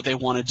GM do what they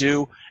want to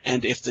do,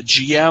 and if the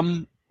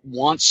GM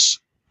wants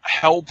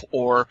help,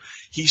 or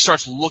he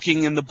starts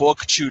looking in the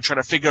book to try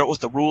to figure out what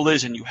the rule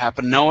is, and you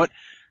happen to know it,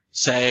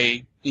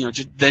 say,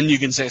 then you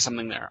can say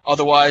something there.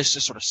 Otherwise,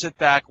 just sort of sit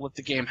back, let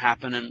the game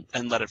happen,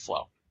 and let it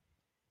flow.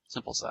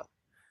 Simple as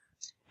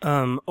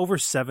that. Over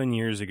 7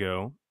 years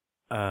ago,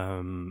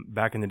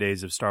 back in the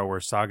days of Star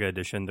Wars Saga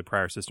Edition, the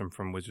prior system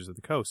from Wizards of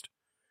the Coast.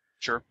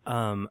 Sure.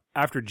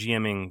 After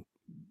GMing,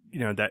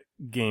 that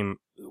game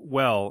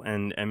well,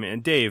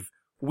 and Dave,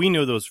 we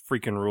know those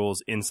freaking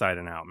rules inside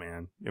and out,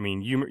 man. I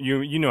mean, you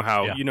know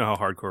how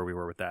hardcore we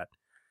were with that.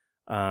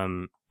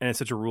 And it's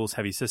such a rules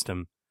heavy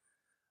system.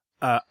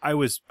 I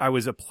was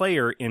a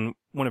player in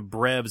one of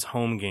Brev's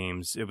home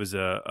games. It was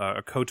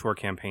a KOTOR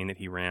campaign that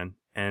he ran,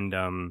 and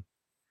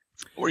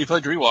or you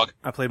played your Ewok.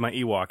 I played my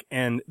Ewok,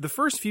 and the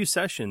first few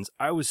sessions,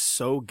 I was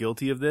so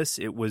guilty of this.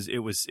 It was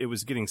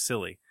getting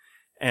silly,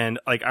 and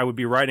like I would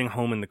be riding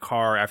home in the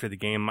car after the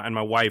game, and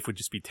my wife would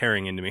just be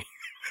tearing into me.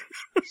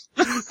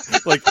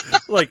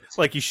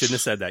 like you shouldn't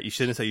have said that. You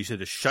shouldn't have said.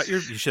 You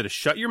should have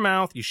shut your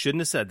mouth. You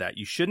shouldn't have said that.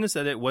 You shouldn't have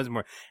said it. It wasn't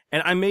more.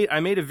 And I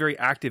made a very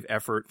active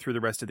effort through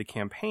the rest of the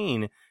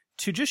campaign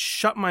to just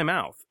shut my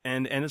mouth.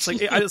 And it's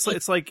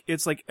like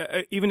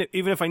even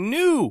if I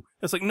knew,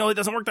 it's like, no, it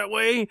doesn't work that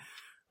way.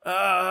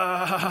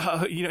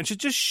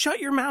 Just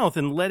shut your mouth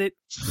and let it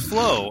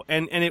flow.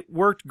 And it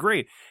worked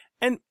great.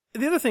 And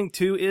the other thing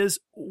too is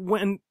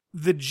when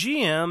the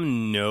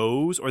GM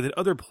knows, or that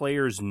other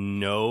players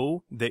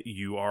know that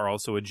you are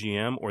also a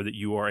GM, or that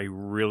you are a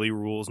really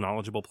rules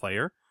knowledgeable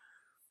player.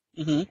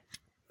 Mm-hmm.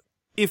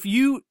 If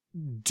you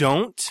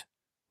don't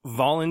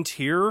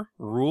volunteer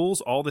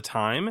rules all the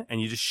time and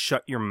you just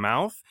shut your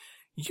mouth,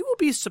 you will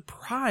be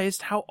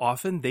surprised how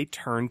often they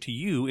turn to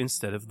you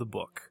instead of the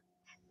book.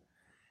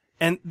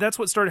 And that's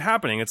what started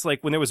happening. It's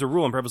like when there was a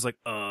rule and Brad was like,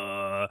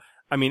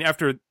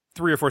 after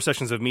 3 or 4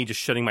 sessions of me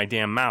just shutting my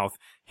damn mouth,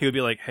 he would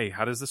be like, hey,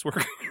 how does this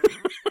work?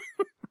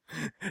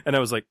 And I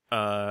was like,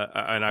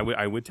 and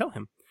I would tell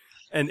him.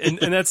 And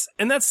that's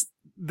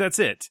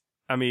it.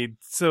 I mean,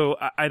 so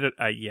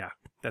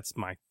that's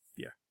my,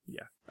 yeah.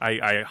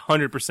 I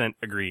 100%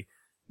 agree.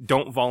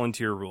 Don't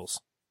volunteer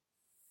rules.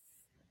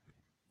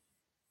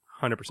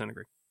 100%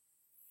 agree.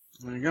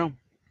 There you go.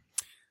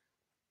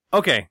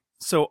 Okay.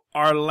 So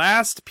our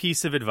last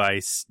piece of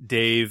advice,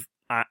 Dave,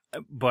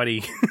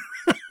 buddy.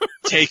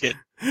 Take it.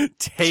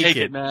 Take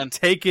it, man.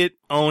 Take it,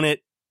 own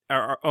it,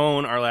 or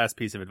own our last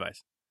piece of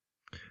advice.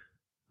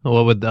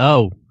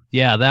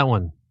 Yeah, that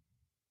one.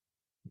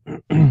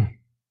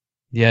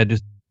 Yeah,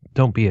 just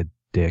don't be a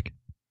dick.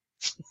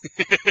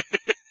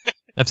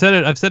 I've said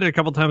it a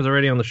couple times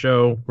already on the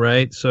show,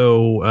 right?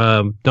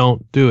 So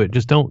don't do it.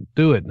 Just don't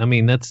do it. I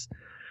mean,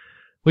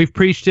 we've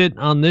preached it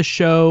on this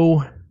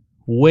show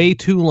way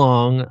too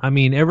long. I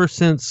mean, ever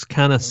since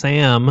kind of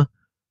Sam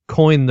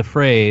coined the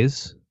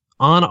phrase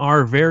on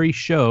our very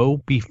show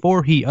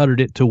before he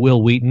uttered it to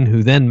Will Wheaton,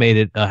 who then made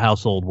it a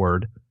household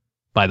word.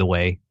 By the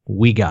way,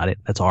 we got it.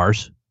 That's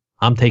ours.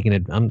 I'm taking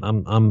it.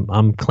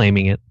 I'm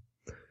claiming it.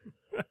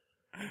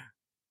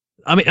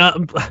 I mean,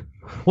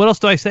 what else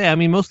do I say? I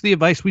mean, most of the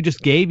advice we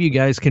just gave you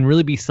guys can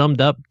really be summed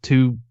up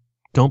to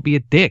don't be a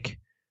dick.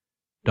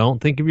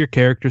 Don't think of your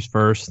characters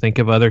first. Think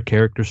of other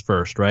characters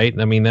first, right?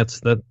 I mean,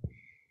 that's that.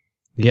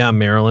 Yeah,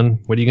 Marilyn,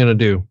 what are you going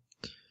to do?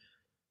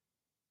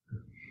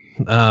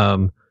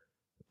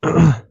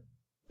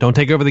 Don't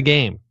take over the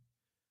game.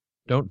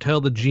 Don't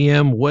tell the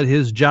GM what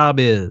his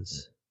job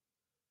is.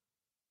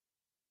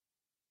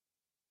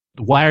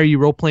 Why are you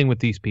role-playing with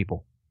these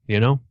people?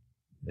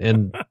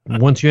 And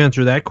once you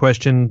answer that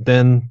question,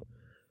 then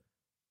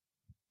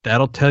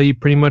that'll tell you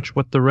pretty much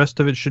what the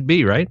rest of it should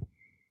be, right?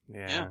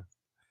 Yeah.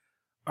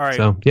 All right.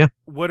 So, yeah.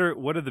 What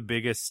are the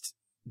biggest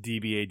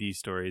DBAD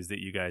stories that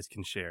you guys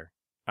can share?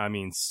 I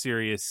mean,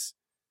 serious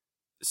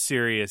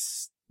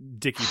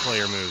dicky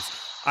player moves.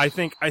 I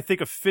think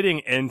a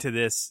fitting end to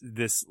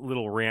this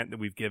little rant that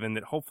we've given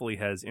that hopefully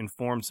has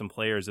informed some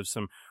players of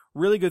some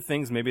really good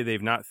things maybe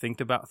they've not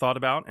thought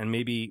about, and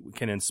maybe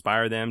can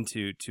inspire them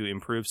to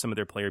improve some of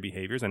their player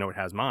behaviors. I know it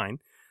has mine.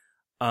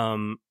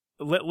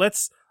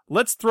 Let's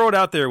throw it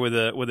out there with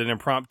an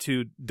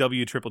impromptu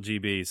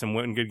WGGB. Some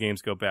when good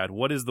games go bad.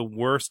 What is the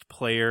worst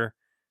player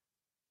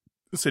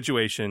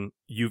situation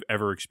you've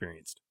ever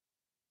experienced?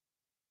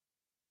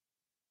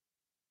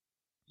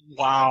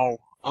 Wow.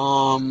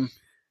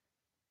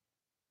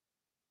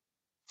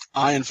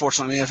 I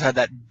unfortunately may have had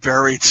that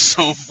buried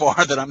so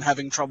far that I'm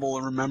having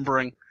trouble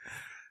remembering.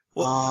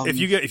 Well, if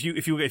you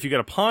got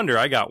a ponder,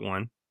 I got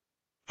one.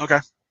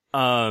 Okay.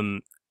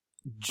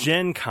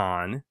 Gen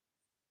Con.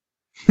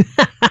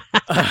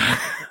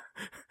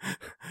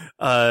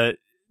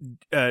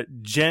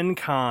 Gen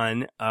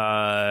Con.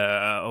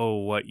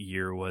 What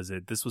year was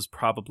it? This was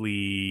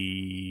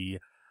probably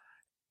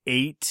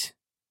 8,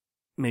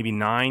 maybe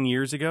 9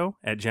 years ago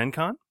at Gen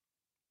Con.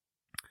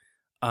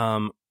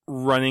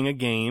 Running a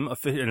game,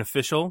 an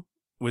official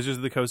Wizards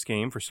of the Coast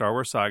game for Star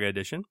Wars Saga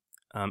Edition,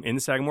 in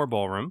the Sagamore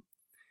Ballroom,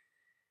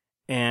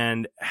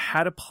 and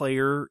had a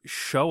player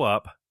show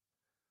up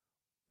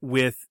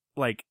with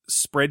like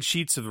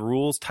spreadsheets of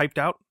rules typed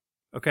out.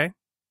 Okay.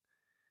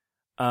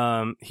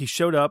 he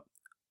showed up,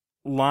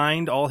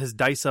 lined all his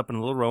dice up in a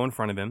little row in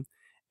front of him,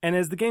 and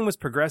as the game was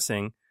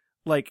progressing,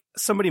 like,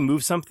 somebody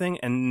moved something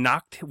and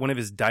knocked one of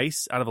his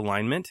dice out of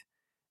alignment,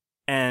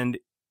 and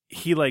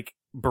he, like,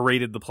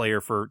 berated the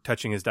player for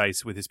touching his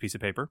dice with his piece of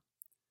paper.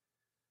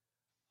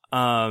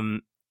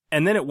 And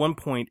then at one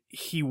point,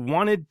 he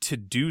wanted to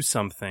do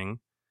something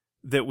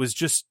that was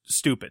just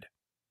stupid,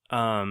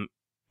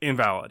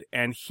 invalid,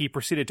 and he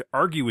proceeded to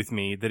argue with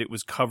me that it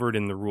was covered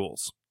in the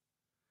rules,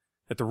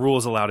 that the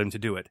rules allowed him to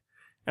do it.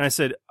 And I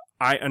said,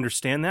 I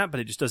understand that, but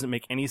it just doesn't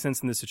make any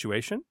sense in this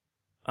situation.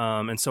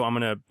 And so I'm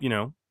gonna,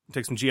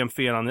 take some GM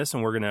fiat on this,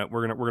 and we're gonna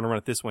run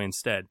it this way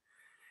instead.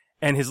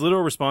 And his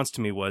literal response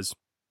to me was,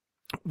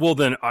 "Well,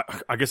 then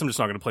I guess I'm just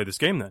not gonna play this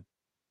game then."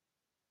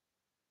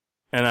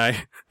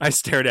 And I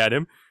stared at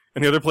him,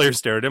 and the other players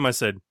stared at him. I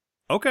said,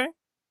 "Okay,"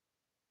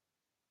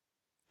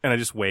 and I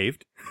just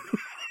waved,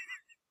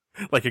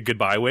 like a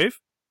goodbye wave.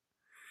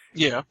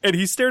 Yeah. And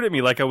he stared at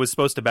me like I was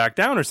supposed to back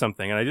down or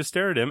something, and I just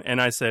stared at him,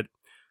 and I said,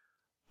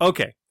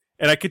 "Okay."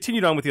 And I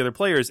continued on with the other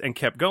players and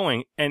kept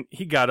going, and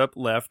he got up,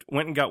 left,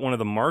 went and got one of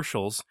the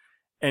marshals,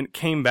 and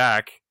came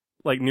back,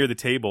 like, near the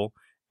table,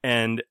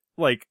 and,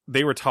 like,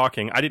 they were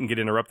talking. I didn't get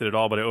interrupted at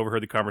all, but I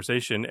overheard the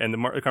conversation, and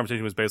the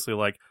conversation was basically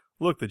like,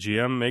 look, the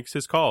GM makes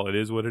his call. It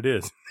is what it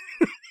is.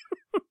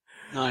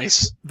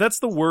 Nice. That's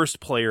the worst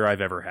player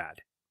I've ever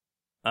had.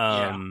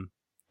 Yeah.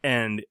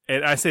 And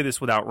I say this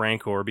without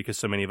rancor, because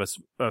so many of us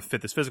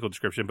fit this physical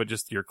description, but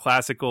just your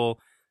classical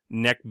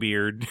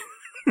neckbeard...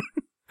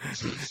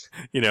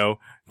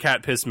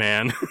 cat piss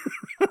man,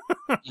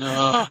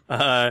 kind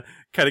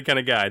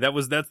of guy.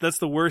 That's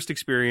the worst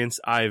experience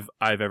I've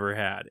ever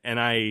had, and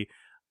I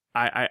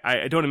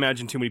don't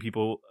imagine too many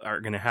people are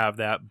going to have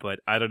that,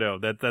 but I don't know,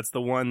 that's the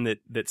one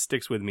that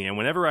sticks with me. And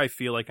whenever I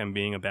feel like I'm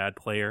being a bad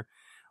player,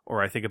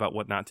 or I think about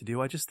what not to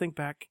do, I just think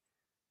back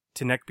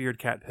to neckbeard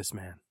cat piss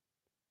man.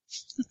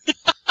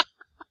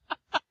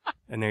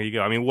 And there you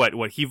go. I mean,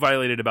 what he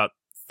violated about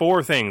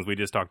 4 things we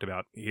just talked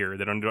about here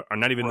that are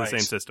not even in the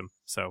same system.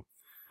 So,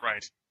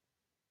 right.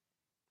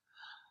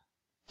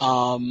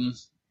 I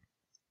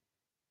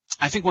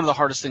think one of the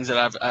hardest things that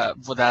I've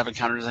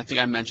encountered is, I think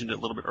I mentioned it a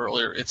little bit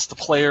earlier. It's the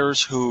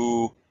players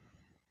who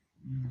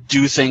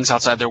do things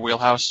outside their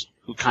wheelhouse,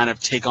 who kind of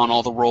take on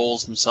all the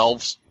roles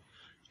themselves,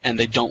 and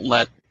they don't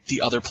let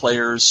the other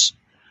players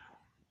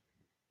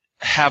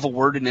have a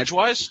word in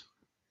edgewise.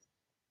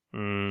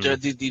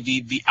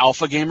 The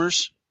alpha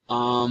gamers.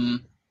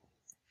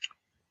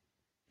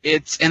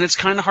 It's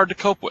kind of hard to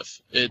cope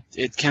with.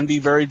 It can be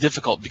very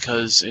difficult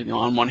because,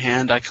 on one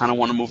hand, I kind of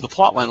want to move the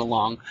plot line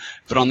along,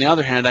 but on the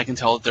other hand, I can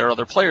tell that there are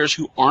other players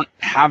who aren't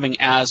having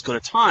as good a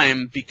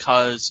time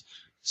because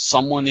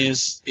someone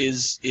is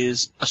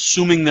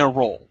assuming their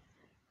role,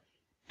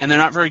 and they're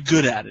not very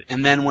good at it.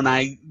 And then when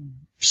I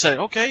say,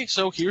 okay,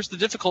 so here's the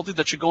difficulty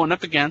that you're going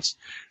up against,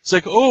 it's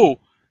like, oh,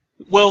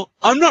 well,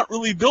 I'm not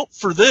really built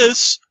for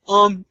this.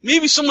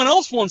 Maybe someone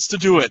else wants to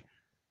do it.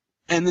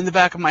 And in the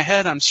back of my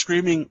head, I'm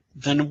screaming,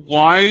 then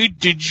why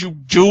did you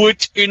do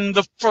it in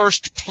the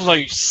first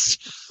place?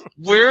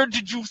 Where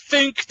did you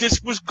think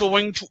this was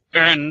going to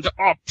end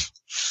up?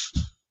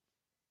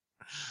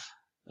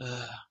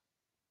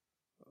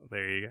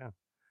 There you go.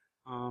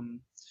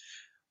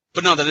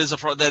 But no,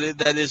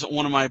 that is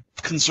one of my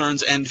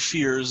concerns and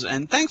fears,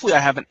 and thankfully I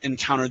haven't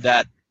encountered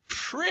that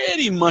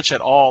pretty much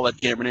at all at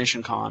Gamer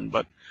Nation Con.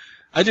 But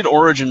I did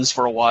Origins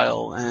for a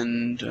while,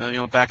 and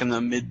back in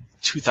the mid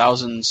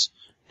 2000s.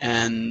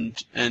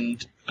 And a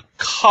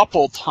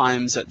couple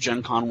times at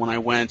Gen Con when I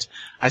went,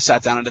 I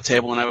sat down at a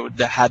table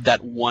and I had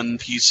that one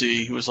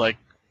PC who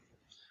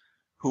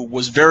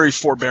was very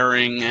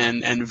forbearing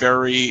and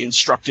very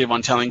instructive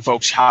on telling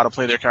folks how to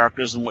play their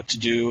characters and what to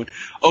do.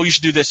 Oh, you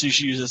should do this. You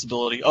should use this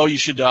ability. Oh, you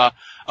should.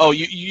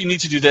 You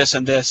need to do this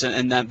and this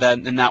and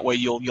that way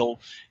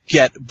you'll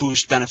get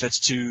boost benefits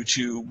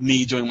to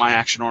me doing my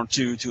action, or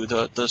to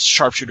the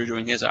sharpshooter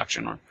doing his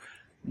action, or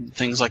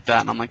things like that.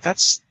 And I'm like,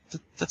 that's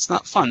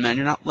not fun, man.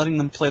 You're not letting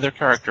them play their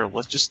character.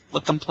 Let's just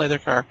let them play their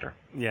character.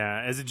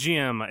 Yeah, as a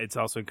GM, it's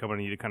also incumbent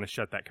on you to kind of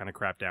shut that kind of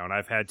crap down.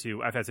 I've had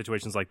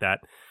situations like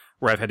that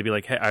where I've had to be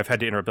like, hey, I've had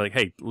to interrupt, be like,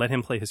 hey, let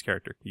him play his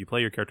character. You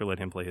play your character, let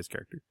him play his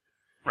character.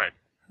 Right.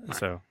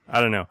 So,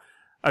 I don't know.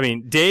 I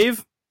mean,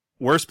 Dave,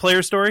 worst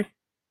player story?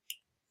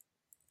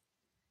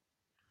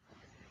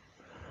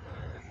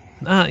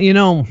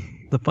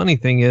 The funny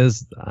thing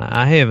is,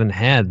 I haven't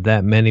had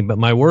that many, but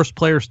my worst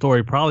player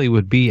story probably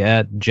would be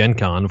at Gen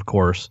Con, of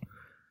course.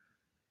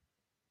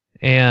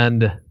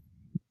 And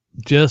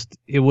just,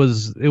 it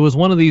was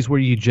one of these where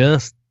you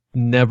just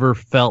never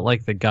felt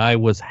like the guy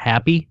was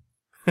happy.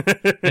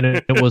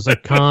 And it was a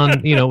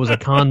con, it was a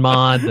con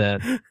mod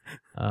that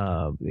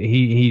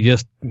he'd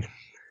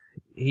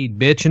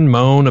bitch and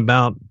moan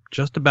about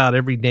just about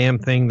every damn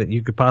thing that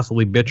you could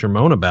possibly bitch or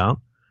moan about.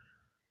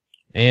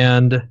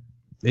 And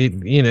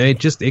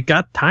it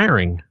got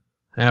tiring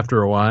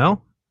after a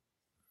while.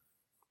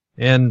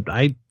 And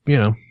I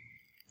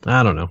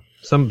don't know.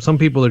 Some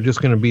people are just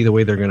going to be the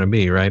way they're going to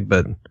be, right?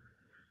 But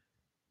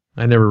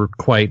I never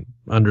quite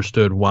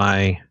understood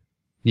why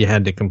you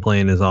had to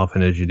complain as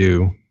often as you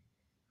do.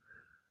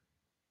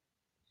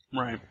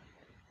 Right.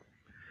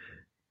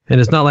 And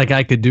it's not like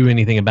I could do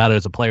anything about it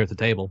as a player at the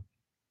table.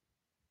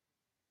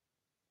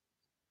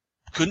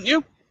 Couldn't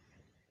you?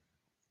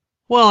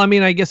 Well, I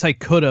mean, I guess I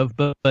could have,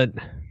 but then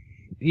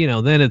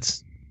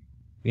it's,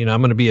 I'm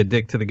going to be a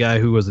dick to the guy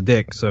who was a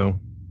dick, so.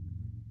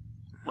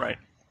 Right.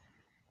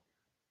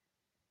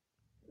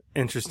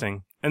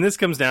 Interesting. And this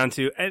comes down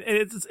to, and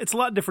it's a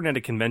lot different at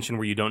a convention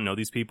where you don't know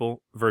these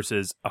people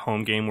versus a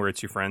home game where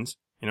it's your friends,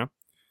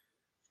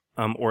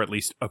 or at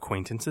least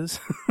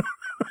acquaintances.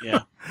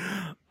 Yeah.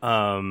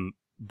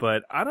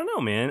 But I don't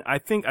know, man. I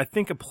think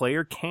a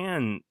player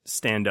can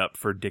stand up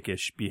for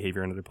dickish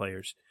behavior in other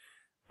players.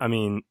 I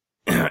mean,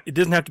 it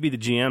doesn't have to be the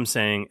GM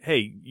saying,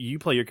 "Hey, you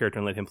play your character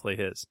and let him play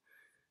his."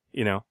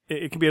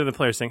 It can be other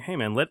players saying, "Hey,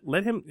 man,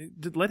 let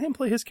him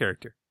play his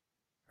character."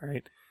 All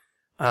right.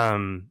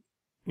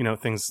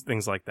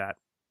 Things like that.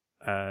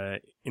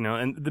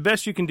 And the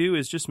best you can do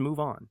is just move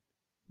on.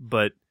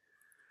 But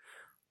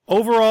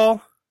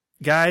overall,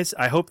 guys,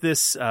 I hope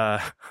this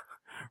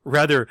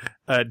rather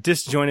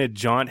disjointed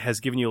jaunt has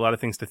given you a lot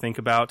of things to think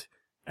about.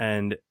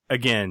 And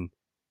again,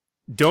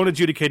 don't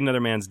adjudicate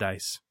another man's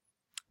dice.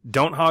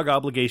 Don't hog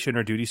obligation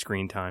or duty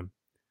screen time.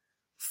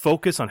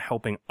 Focus on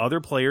helping other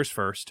players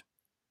first.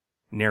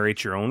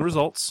 Narrate your own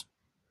results.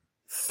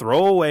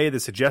 Throw away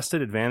the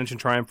suggested advantage and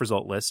triumph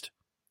result list.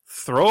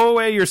 Throw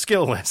away your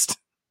skill list.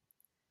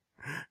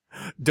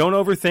 Don't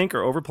overthink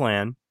or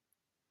overplan.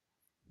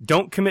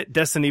 Don't commit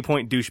destiny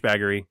point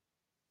douchebaggery.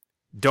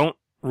 Don't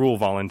rule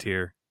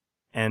volunteer.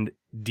 And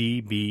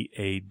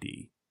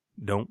DBAD.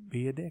 Don't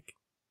be a dick.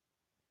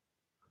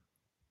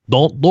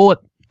 Don't do it.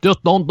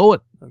 Just don't do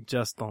it.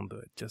 Just don't do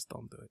it. Just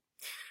don't do it.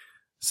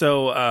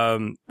 So,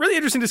 really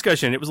interesting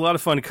discussion. It was a lot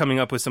of fun coming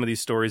up with some of these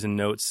stories and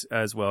notes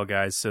as well,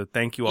 guys. So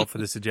thank you all for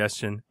the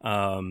suggestion.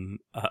 It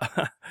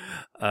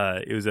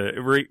was a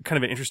very kind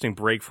of an interesting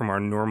break from our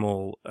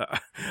normal,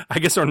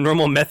 our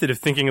normal method of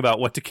thinking about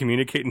what to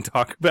communicate and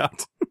talk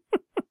about.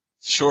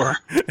 Sure.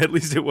 At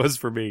least it was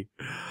for me.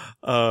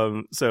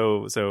 So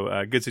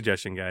good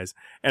suggestion, guys.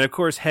 And of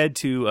course, head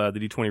to the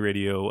D20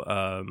 Radio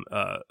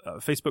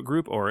Facebook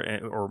group, or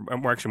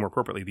actually more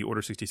appropriately, the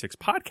Order 66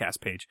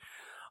 podcast page,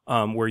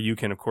 where you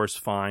can, of course,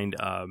 find.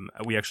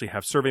 We actually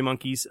have Survey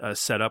Monkeys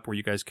set up where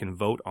you guys can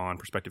vote on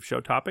prospective show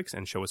topics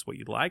and show us what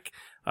you'd like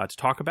to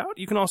talk about.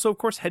 You can also, of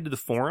course, head to the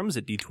forums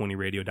at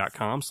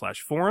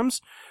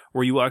d20radio.com/forums,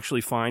 where you will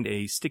actually find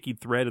a sticky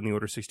thread on the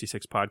Order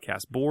 66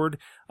 podcast board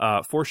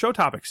for show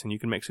topics, and you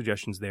can make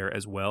suggestions there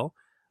as well.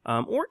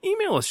 Or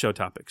email us show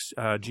topics,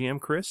 GM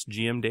Chris,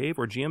 GM Dave,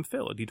 or GM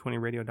Phil at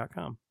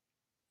d20radio.com.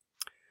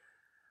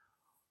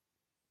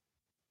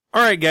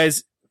 All right,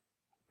 guys.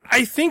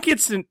 I think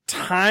it's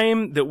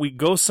time that we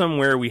go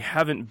somewhere we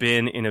haven't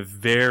been in a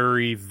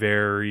very,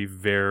 very,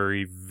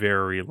 very,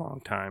 very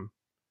long time.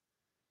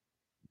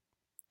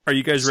 Are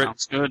you guys ready?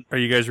 Sounds good. Are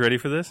you guys ready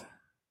for this?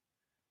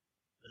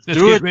 Let's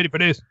get ready for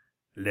this.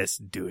 Let's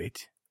do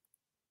it.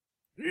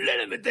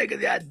 Let me take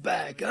that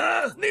back,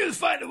 huh? Niggas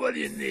find what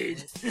you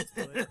need.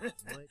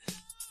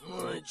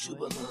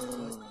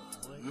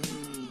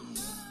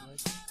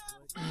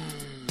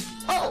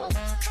 Oh!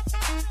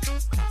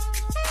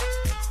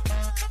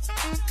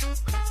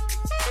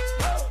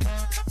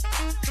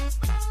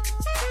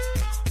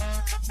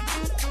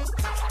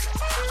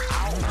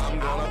 I'm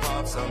gonna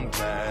pop some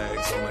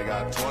tags. Only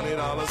got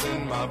 $20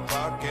 in my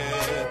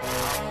pocket.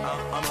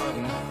 I'm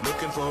hunting,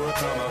 looking for a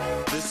come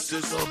up. This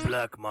is a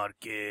black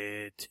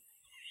market.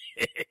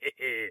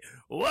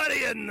 What do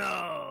you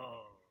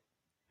know?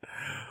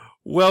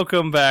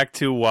 Welcome back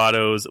to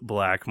Wattos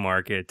Black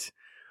Market,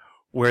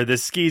 where the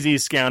skeezy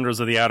scoundrels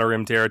of the Outer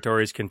Rim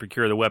territories can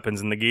procure the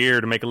weapons and the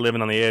gear to make a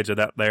living on the edge of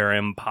that there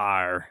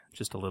empire.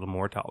 Just a little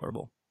more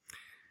tolerable.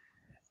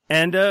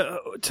 And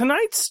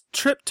tonight's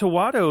trip to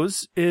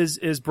Wattos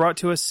is brought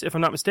to us, if I'm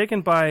not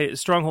mistaken, by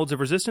Strongholds of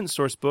Resistance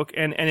sourcebook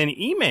and an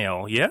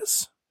email.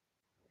 Yes.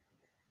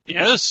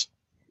 Yes.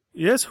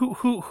 Yes. Who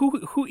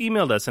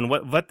emailed us, and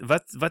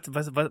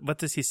what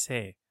does he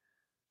say?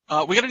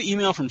 We got an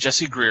email from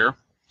Jesse Greer,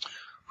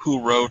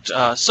 who wrote,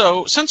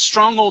 so, since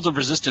Strongholds of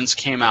Resistance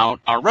came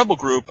out, our rebel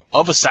group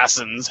of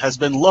assassins has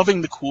been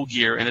loving the cool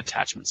gear and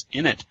attachments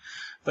in it.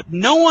 But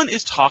no one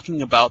is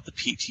talking about the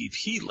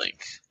PTP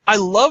Link. I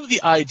love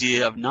the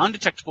idea of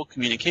non-detectable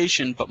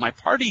communication, but my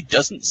party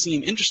doesn't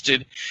seem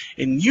interested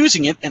in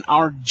using it, and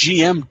our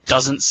GM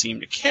doesn't seem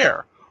to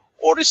care.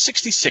 Order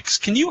 66,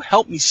 can you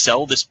help me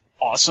sell this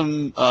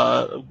awesome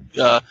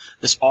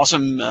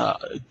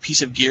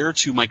piece of gear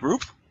to my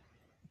group?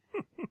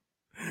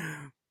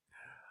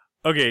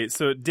 Okay,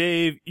 so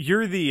Dave,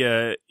 you're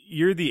the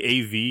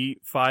AV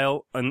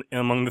file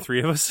among the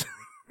three of us.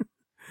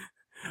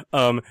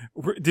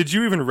 Did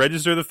you even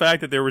register the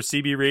fact that there were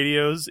CB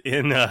radios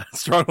in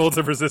Strongholds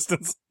of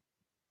Resistance?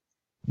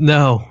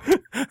 No.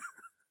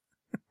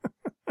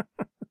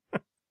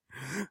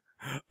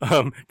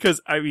 Because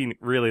I mean,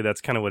 really,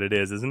 that's kind of what it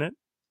is, isn't it?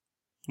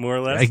 More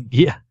or less.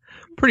 Yeah,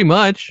 pretty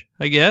much.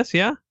 I guess.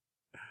 Yeah.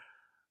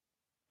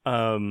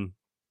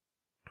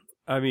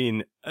 I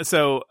mean,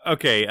 so,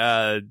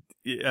 okay,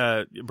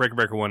 Breaker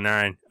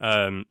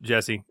 19,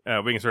 Jesse,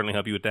 we can certainly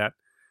help you with that.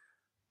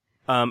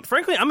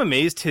 Frankly, I'm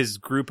amazed his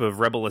group of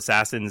rebel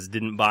assassins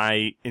didn't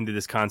buy into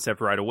this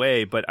concept right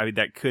away, but I mean,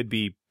 that could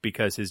be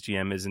because his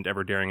GM isn't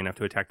ever daring enough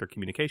to attack their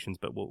communications,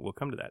 but we'll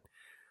come to that.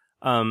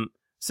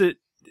 So,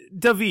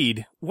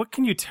 David, what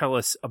can you tell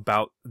us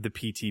about the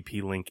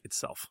PTP Link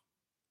itself?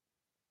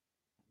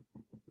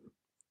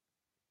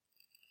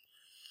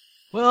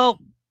 Well,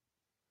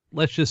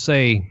 let's just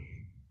say,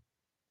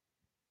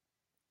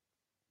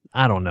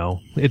 I don't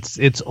know.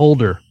 It's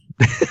older.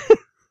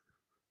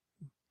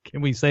 Can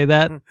we say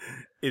that?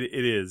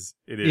 It is.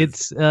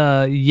 It's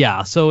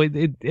yeah. So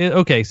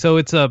okay. So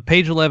it's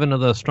page 11 of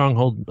the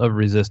Stronghold of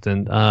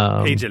Resistance.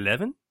 Page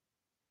 11.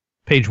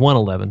 Page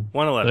 111.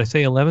 111. Did I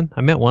say 11?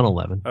 I meant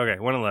 111. Okay,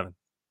 111.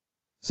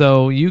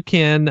 So you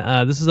can.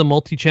 This is a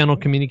multi-channel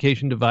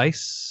communication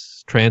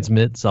device.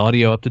 Transmits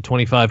audio up to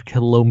 25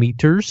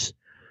 kilometers.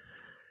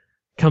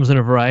 Comes in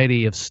a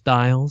variety of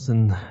styles,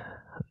 and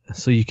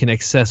so you can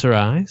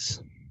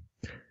accessorize.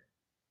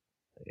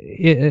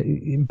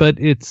 But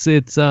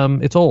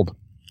it's old.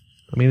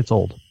 I mean, it's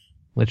old.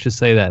 Let's just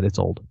say that it's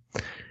old.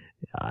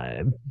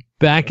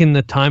 Back in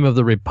the time of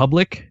the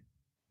Republic,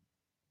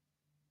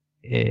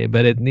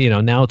 but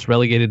now it's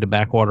relegated to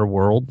backwater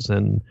worlds,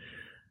 and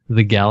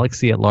the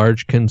galaxy at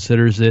large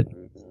considers it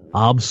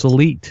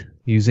obsolete,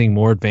 using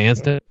more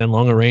advanced and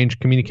longer range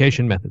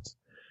communication methods.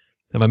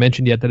 Have I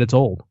mentioned yet that it's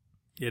old?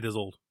 It is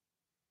old.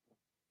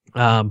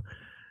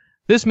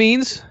 This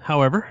means,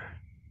 however,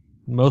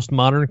 most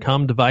modern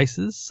comm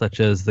devices, such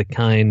as the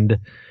kind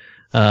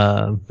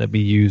that be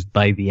used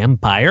by the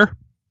Empire,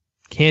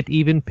 can't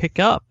even pick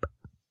up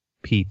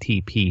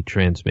PTP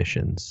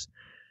transmissions.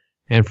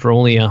 And for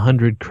only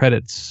 100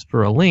 credits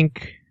for a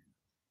link,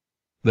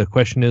 the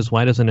question is,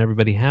 why doesn't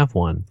everybody have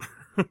one?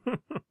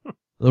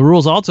 The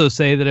rules also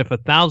say that if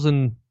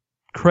 1,000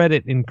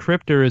 credit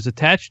encryptor is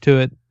attached to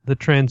it, the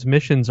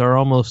transmissions are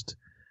almost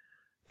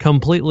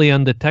completely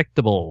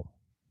undetectable.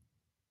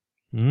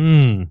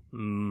 All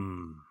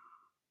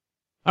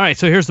right,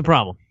 so here's the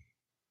problem.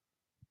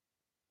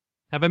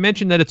 Have I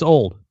mentioned that it's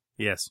old?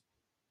 Yes.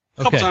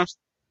 Couple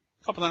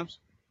times.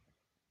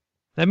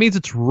 That means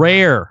it's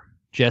rare,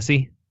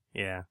 Jesse.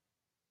 Yeah.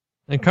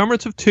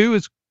 Encumbrance of 2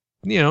 is,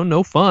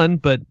 no fun,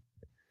 but,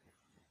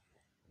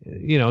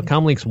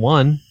 Comlink's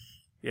 1.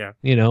 Yeah.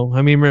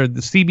 I mean,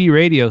 the CB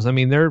radios, I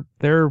mean,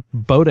 they're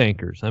boat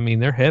anchors. I mean,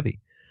 they're heavy.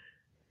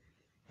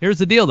 Here's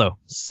the deal, though.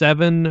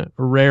 7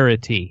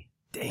 rarity.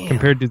 Damn.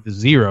 Compared to the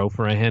 0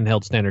 for a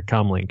handheld standard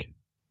comlink,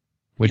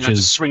 which is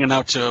just swinging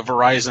out to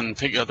Verizon,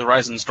 the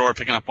Verizon store,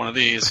 picking up one of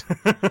these.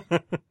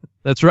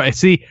 That's right.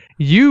 See,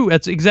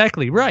 that's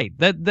exactly right.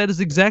 That is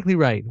exactly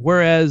right.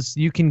 Whereas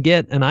you can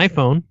get an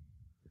iPhone,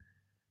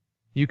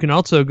 you can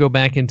also go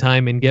back in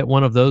time and get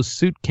one of those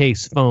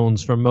suitcase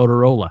phones from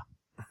Motorola,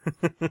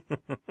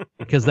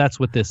 because that's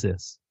what this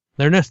is.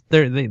 They're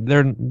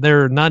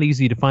not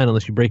easy to find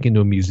unless you break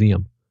into a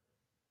museum.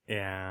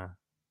 Yeah.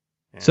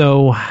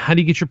 So, how do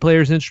you get your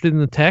players interested in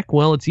the tech?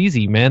 Well, it's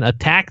easy, man.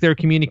 Attack their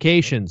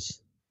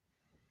communications.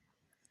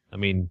 I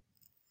mean,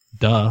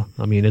 duh.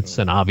 I mean, it's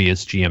an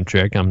obvious GM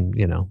trick.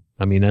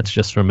 That's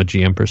just from a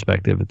GM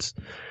perspective.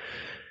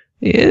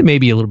 It may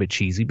be a little bit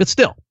cheesy, but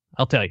still,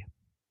 I'll tell you.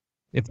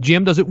 If the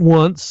GM does it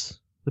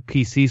once, the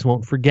PCs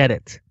won't forget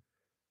it.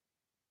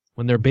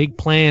 When their big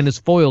plan is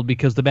foiled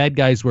because the bad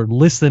guys were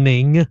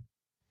listening,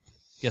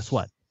 guess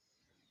what?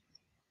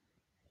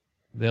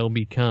 They'll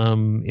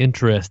become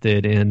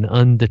interested in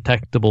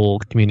undetectable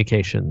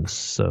communications.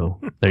 So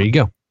there you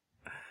go.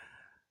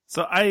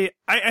 So I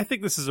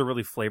think this is a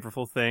really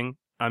flavorful thing.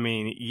 I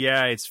mean,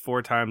 yeah, it's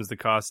 4 times the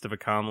cost of a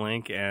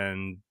comlink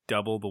and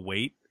double the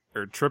weight,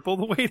 or triple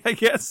the weight, I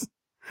guess.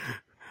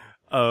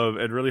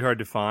 And really hard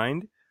to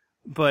find.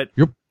 But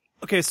yep.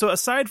 Okay, so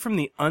aside from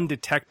the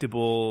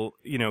undetectable,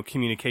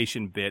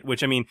 communication bit,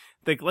 which I mean,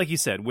 like you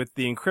said, with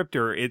the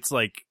encryptor, it's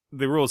like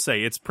the rules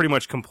say it's pretty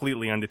much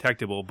completely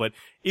undetectable, but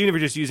even if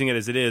you're just using it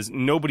as it is,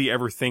 nobody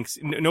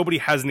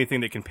has anything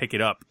that can pick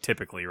it up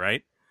typically,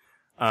 right?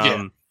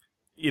 Yeah.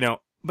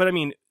 But I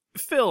mean,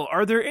 Phil,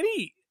 are there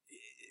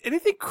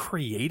anything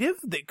creative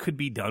that could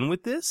be done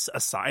with this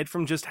aside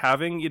from just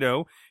having,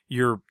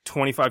 your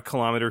 25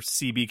 kilometer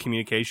CB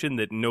communication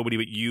that nobody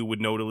but you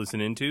would know to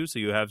listen into, so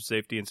you have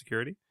safety and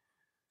security?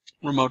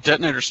 Remote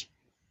detonators.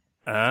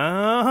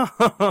 Oh.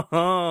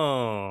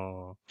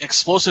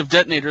 Explosive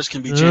detonators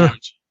can be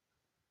jammed.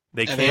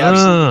 They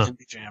absolutely can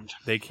be jammed.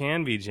 They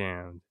can be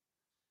jammed.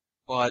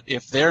 But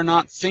if they're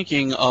not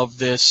thinking of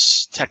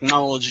this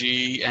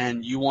technology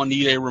and you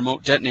need a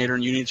remote detonator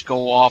and you need to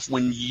go off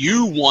when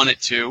you want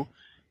it to,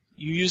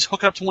 you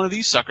hook it up to one of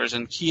these suckers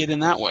and key it in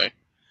that way. It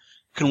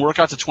can work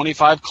out to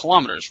 25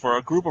 kilometers. For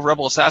a group of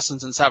rebel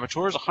assassins and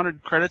saboteurs,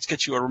 100 credits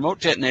gets you a remote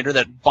detonator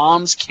that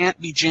bombs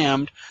can't be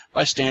jammed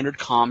by standard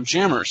comm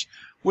jammers.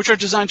 which are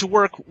designed to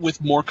work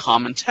with more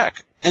common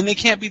tech, and they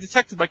can't be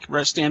detected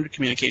by standard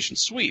communication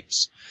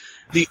sweeps.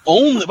 The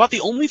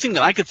only thing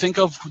that I could think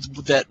of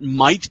that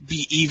might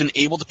be even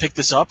able to pick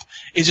this up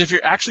is if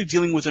you're actually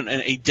dealing with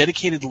a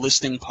dedicated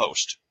listening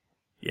post.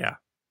 Yeah.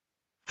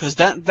 Because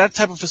that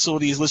type of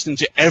facility is listening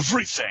to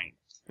everything.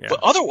 Yeah. But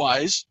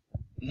otherwise,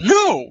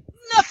 no,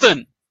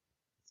 nothing.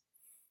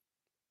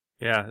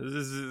 Yeah,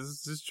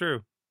 this is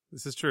true.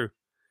 This is true.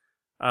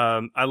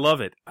 I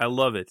love it. I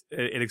love it.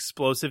 An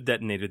explosive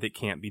detonator that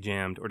can't be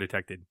jammed or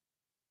detected.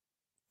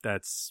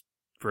 That's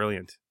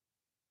brilliant.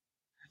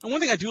 And one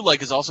thing I do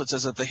like is also it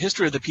says that the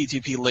history of the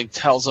PTP Link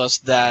tells us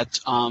that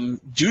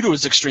due to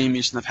its extreme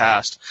use in the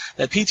past,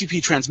 that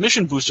PTP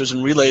transmission boosters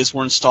and relays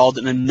were installed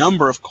in a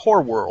number of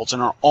core worlds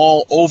and are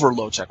all over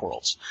low-tech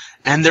worlds.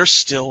 And they're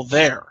still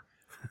there.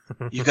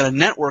 You've got a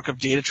network of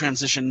data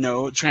transmission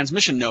nodes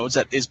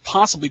that is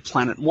possibly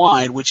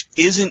planet-wide, which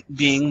isn't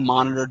being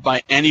monitored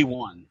by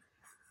anyone.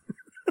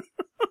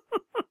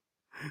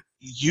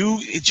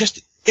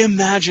 Just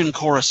imagine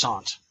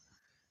Coruscant.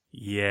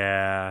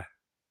 Yeah.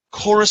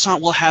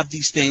 Coruscant will have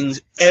these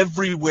things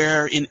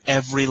everywhere in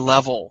every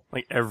level.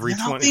 Like every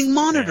They're not being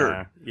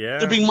monitored. Yeah.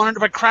 They're being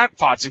monitored by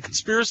crackpots and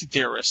conspiracy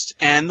theorists,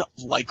 and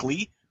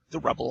likely the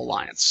Rebel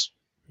Alliance.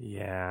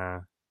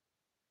 Yeah.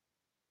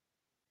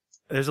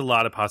 There's a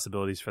lot of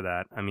possibilities for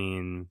that. I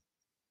mean,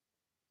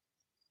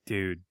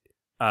 dude,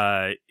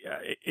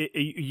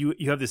 you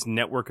have this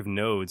network of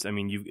nodes. I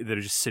mean, that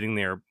are just sitting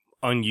there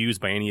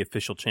unused by any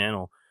official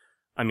channel.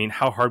 I mean,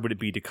 how hard would it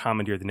be to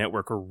commandeer the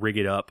network or rig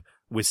it up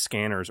with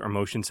scanners or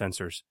motion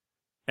sensors,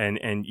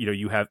 and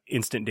you have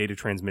instant data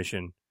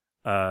transmission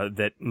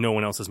that no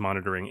one else is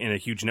monitoring in a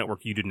huge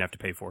network you didn't have to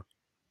pay for.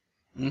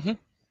 Mm-hmm.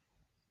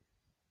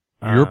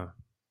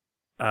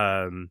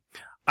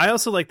 I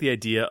also like the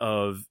idea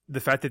of the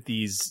fact that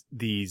these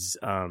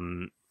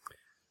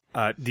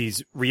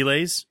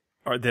relays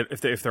are that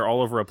if they're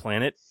all over a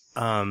planet,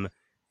 the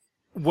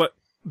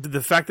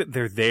fact that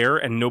they're there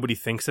and nobody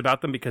thinks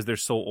about them because they're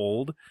so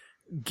old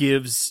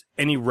gives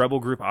any rebel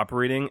group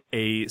operating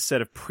a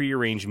set of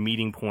prearranged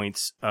meeting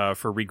points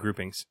for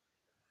regroupings.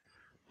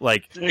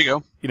 Like, there you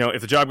go.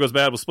 If the job goes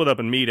bad, we'll split up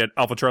and meet at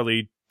Alpha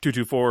Charlie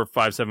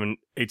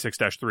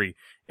 224-5786-3.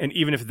 And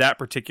even if that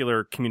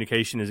particular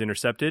communication is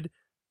intercepted,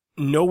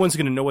 no one's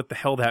going to know what the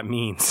hell that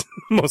means,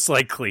 most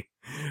likely.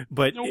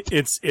 But nope.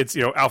 It's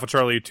Alpha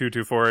Charlie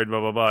 224 and blah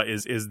blah blah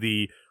is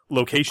the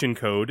location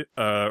code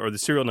or the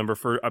serial number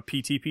for a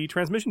PTP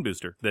transmission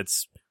booster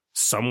that's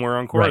somewhere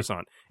on Coruscant.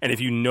 Right. And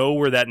if you know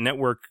where that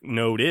network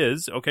node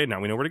is, okay, now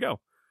we know where to go.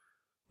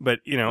 But,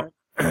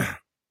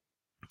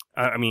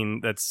 I mean,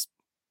 that's...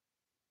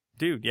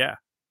 Dude, yeah.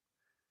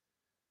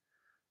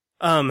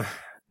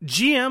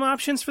 GM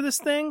options for this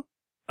thing?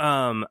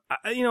 I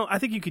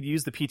think you could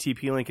use the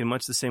PTP link in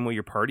much the same way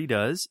your party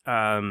does.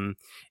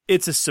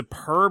 It's a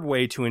superb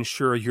way to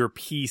ensure your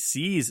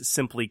PCs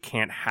simply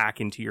can't hack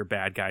into your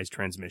bad guys'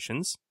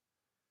 transmissions.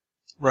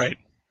 Right.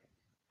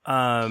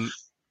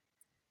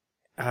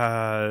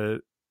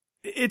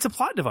 It's a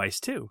plot device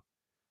too.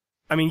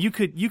 I mean, you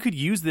could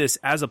use this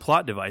as a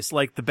plot device.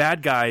 Like the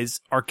bad guys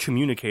are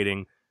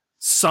communicating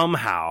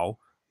somehow,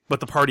 but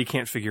the party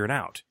can't figure it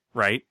out.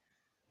 Right?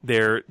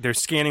 They're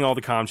scanning all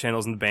the comm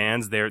channels and the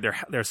bands.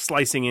 They're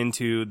slicing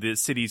into the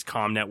city's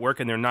comm network,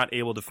 and they're not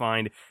able to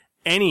find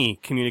any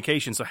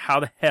communication. So how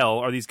the hell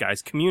are these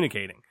guys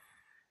communicating?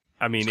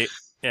 I mean,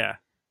 yeah.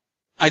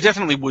 I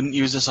definitely wouldn't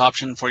use this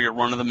option for your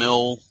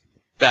run-of-the-mill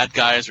bad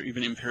guys or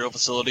even Imperial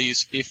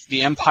facilities. If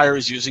the Empire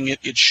is using it,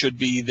 it should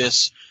be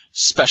this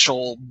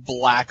special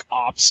black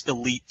ops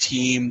elite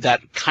team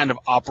that kind of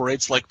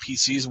operates like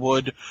PCs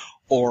would,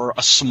 or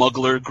a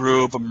smuggler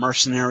group, a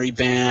mercenary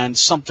band,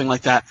 something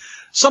like that.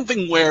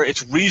 Something where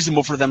it's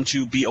reasonable for them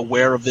to be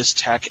aware of this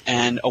tech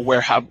and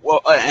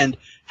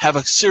have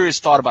a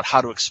serious thought about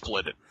how to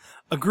exploit it.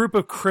 A group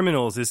of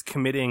criminals is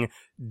committing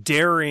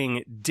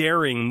daring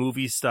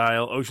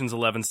movie-style, Ocean's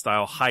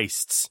 11-style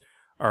heists,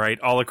 all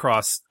right, all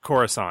across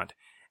Coruscant,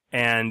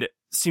 and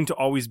seem to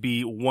always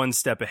be one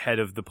step ahead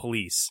of the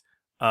police.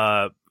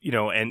 And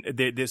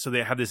so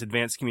they have this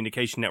advanced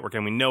communication network,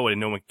 and we know it,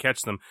 and no one can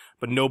catch them,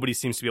 but nobody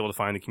seems to be able to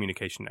find the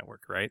communication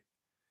network, right?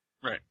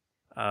 Right.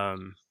 I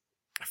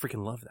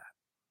freaking love that.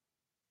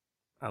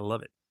 I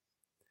love it.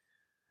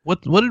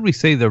 What did we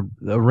say? The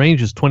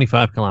range is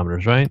 25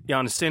 kilometers, right? Yeah,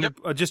 on a standard,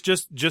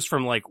 just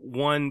from like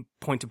one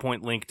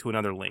point-to-point link to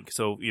another link.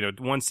 So,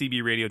 one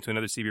CB radio to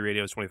another CB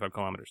radio is 25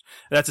 kilometers.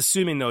 That's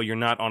assuming, though, you're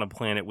not on a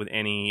planet with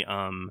any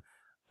of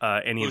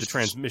the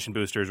transmission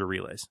boosters or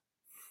relays.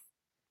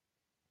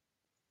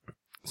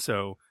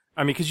 So,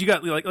 I mean, because you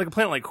got like a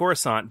planet like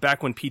Coruscant,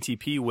 back when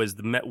PTP was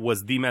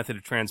the method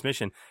of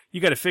transmission,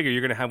 you got to figure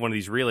you're going to have one of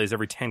these relays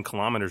every 10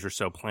 kilometers or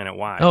so planet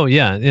wide. Oh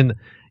yeah, and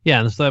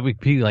so that would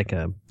be like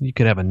you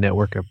could have a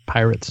network of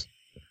pirates,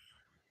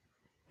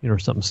 or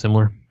something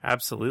similar.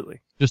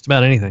 Absolutely. Just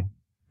about anything,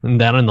 and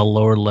down in the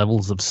lower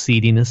levels of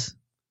seediness.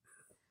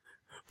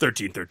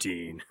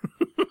 1313.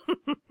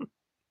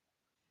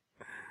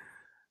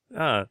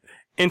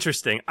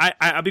 Interesting.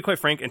 I'll be quite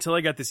frank. Until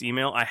I got this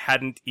email, I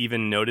hadn't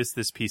even noticed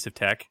this piece of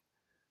tech.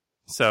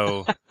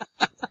 So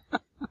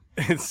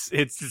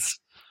it's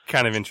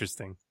kind of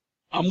interesting.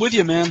 I'm with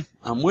you, man.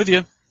 I'm with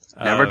you.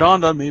 Never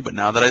dawned on me, but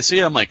now that I see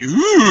it, I'm like,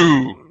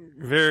 ooh.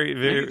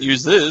 Very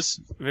use this.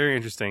 Very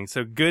interesting.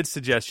 So good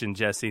suggestion,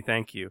 Jesse.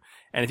 Thank you.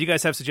 And if you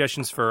guys have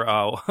suggestions for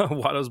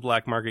Wattos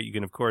Black Market, you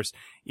can of course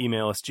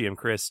email us GM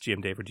Chris,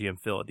 GM Dave, or GM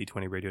Phil at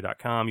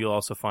d20radio.com. You'll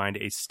also find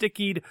a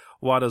stickied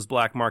Wattos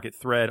Black Market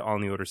thread on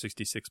the Order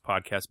 66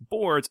 podcast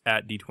boards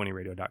at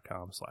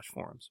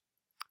d20radio.com/forums.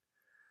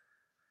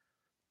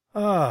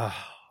 All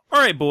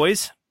right,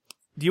 boys.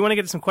 Do you want to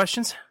get to some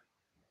questions?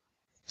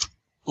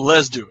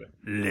 Let's do it.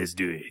 Let's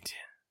do it.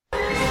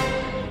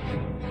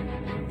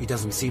 He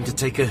doesn't seem to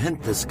take a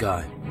hint, this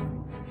guy.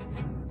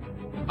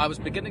 I was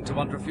beginning to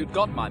wonder if you'd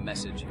got my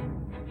message.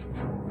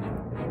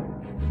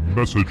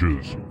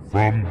 Messages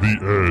from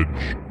the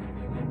Edge.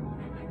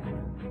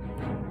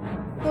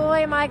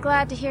 Boy, am I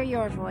glad to hear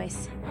your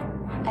voice.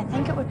 I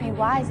think it would be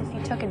wise if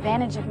you took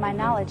advantage of my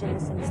knowledge in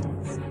this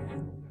instance.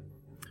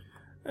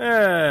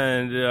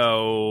 And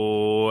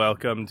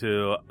welcome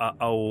to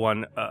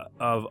one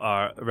of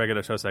our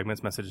regular show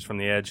segments, Messages from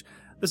the Edge.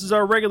 This is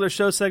our regular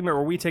show segment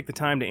where we take the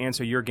time to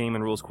answer your game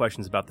and rules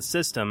questions about the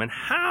system. And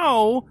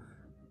how,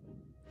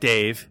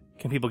 Dave,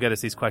 can people get us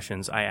these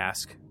questions, I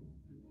ask?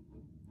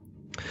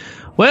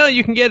 Well,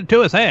 you can get it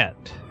to us at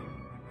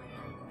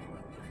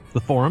the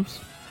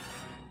forums.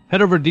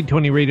 Head over to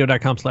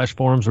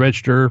d20radio.com/forums,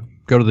 register,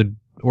 go to the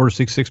Order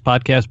 66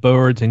 podcast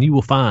boards, and you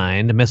will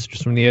find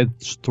Messages from the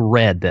Edge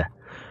thread.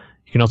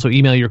 You can also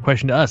email your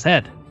question to us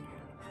at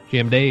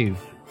GM Dave,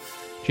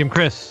 GM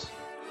Chris,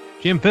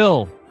 GM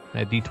Phil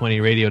at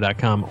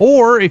d20radio.com.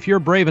 Or if you're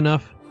brave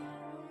enough,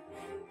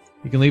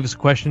 you can leave us a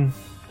question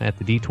at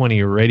the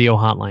D20 Radio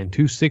hotline,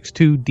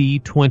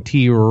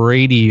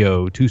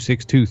 262-D20-RADIO,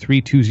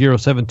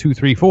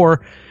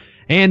 262-320-7234.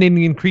 And in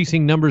the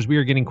increasing numbers, we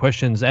are getting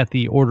questions at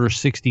the Order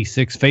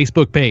 66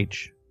 Facebook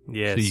page.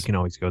 Yes. So you can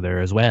always go there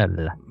as well.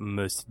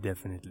 Most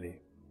definitely.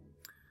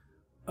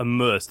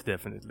 Most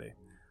definitely.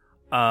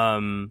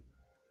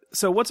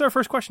 So what's our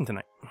first question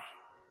tonight? All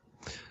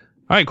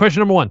right, question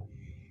number 1.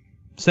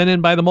 Sent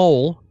in by the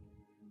mole,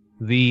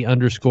 the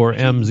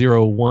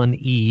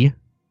 _M01E,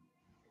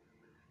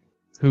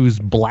 who's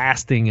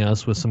blasting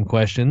us with some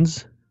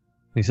questions.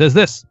 He says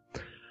this.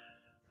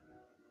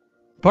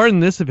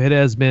 Pardon this if it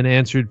has been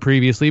answered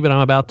previously, but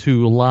I'm about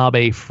to lob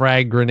a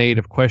frag grenade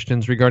of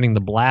questions regarding the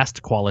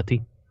blast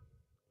quality.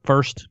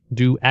 First,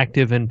 do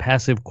active and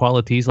passive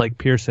qualities like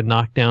pierce and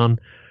knockdown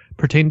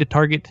pertain to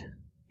target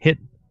hit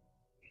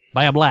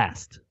by a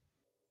blast?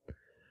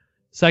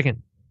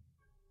 Second,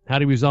 how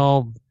do you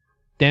resolve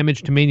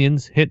damage to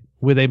minions hit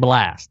with a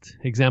blast?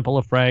 Example,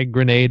 a frag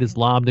grenade is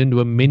lobbed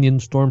into a minion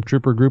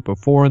stormtrooper group of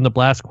 4 and the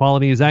blast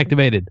quality is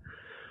activated.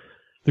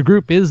 The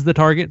group is the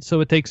target, so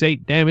it takes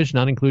 8 damage,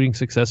 not including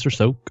success or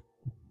soak,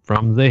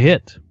 from the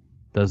hit.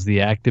 Does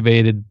the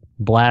activated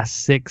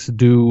blast 6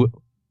 do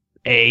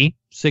A,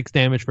 6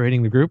 damage for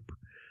hitting the group,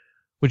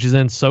 which is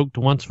then soaked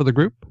once for the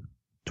group?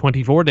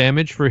 24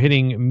 damage for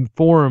hitting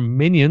 4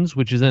 minions,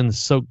 which is then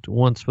soaked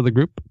once for the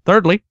group.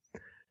 Thirdly,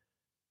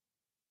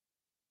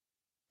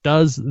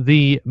 does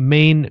the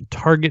main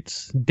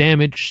target's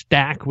damage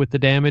stack with the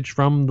damage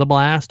from the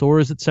blast, or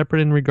is it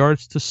separate in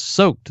regards to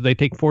soaked? Do they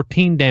take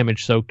 14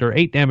 damage soaked, or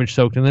 8 damage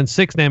soaked, and then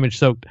 6 damage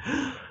soaked?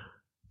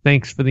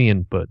 Thanks for the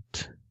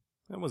input.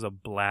 That was a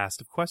blast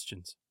of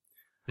questions.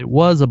 It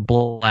was a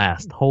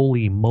blast.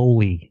 Holy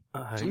moly.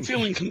 I'm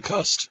feeling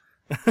concussed.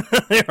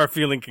 They are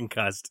feeling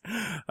concussed.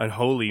 And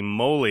holy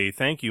moly.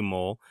 Thank you,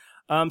 Mole.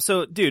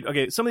 So, dude,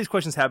 okay, some of these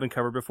questions have been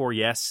covered before,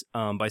 yes,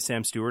 by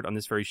Sam Stewart on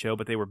this very show,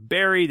 but they were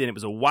buried, and it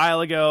was a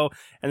while ago,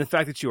 and the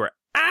fact that you are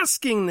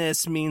asking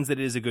this means that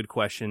it is a good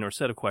question or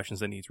set of questions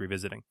that needs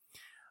revisiting.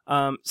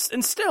 And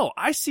still,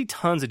 I see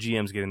tons of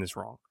GMs getting this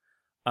wrong.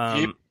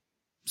 Yep.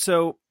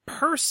 So,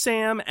 per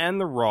Sam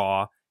and the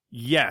Raw,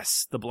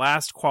 yes, the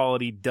blast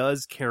quality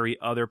does carry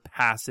other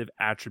passive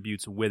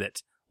attributes with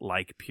it,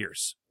 like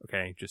Pierce,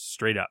 okay, just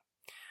straight up.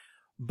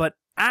 But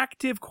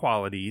active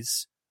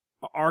qualities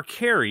are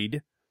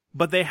carried,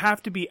 but they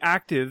have to be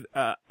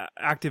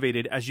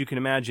activated, as you can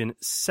imagine,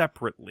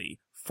 separately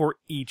for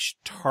each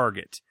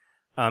target,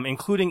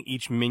 including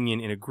each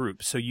minion in a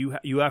group. So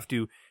you have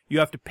to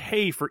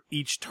pay for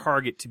each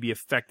target to be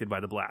affected by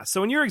the blast.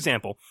 So in your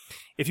example,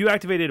 if you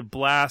activated a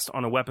blast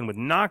on a weapon with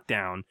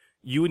knockdown,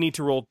 you would need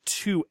to roll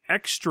 2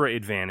 extra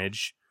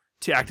advantage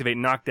to activate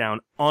knockdown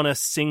on a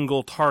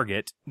single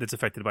target that's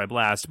affected by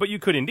blast. But you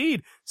could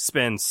indeed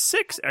spend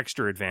 6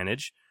 extra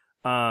advantage,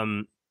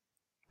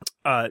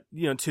 that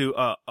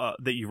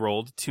you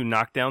rolled to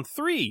knock down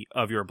 3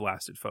 of your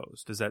blasted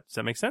foes. Does that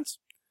make sense?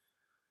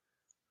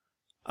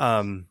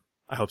 I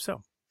hope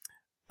so.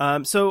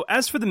 So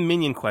as for the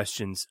minion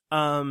questions,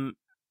 damage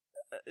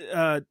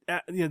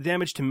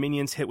to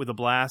minions hit with a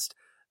blast,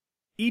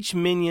 each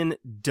minion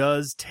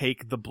does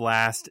take the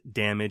blast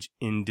damage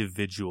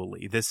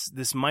individually.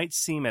 This might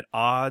seem at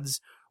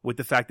odds with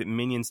the fact that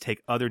minions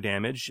take other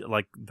damage,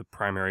 like the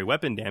primary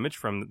weapon damage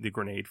from the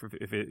grenade,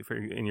 if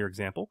in your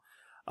example,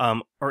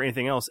 or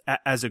anything else,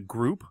 as a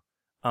group,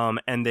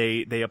 and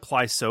they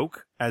apply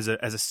soak as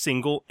a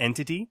single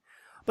entity.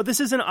 But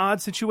this is an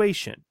odd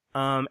situation,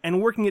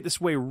 and working it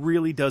this way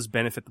really does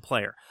benefit the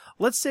player.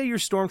 Let's say your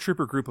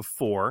Stormtrooper group of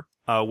 4,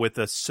 with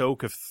a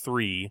soak of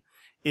 3,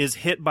 is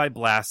hit by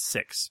Blast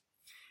 6.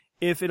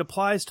 If it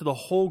applies to the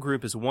whole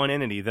group as one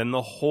entity, then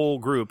the whole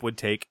group would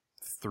take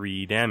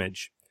 3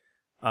 damage.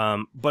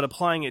 But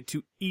applying it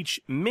to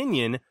each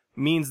minion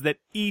means that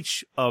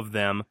each of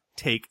them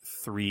take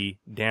 3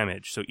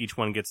 damage. So each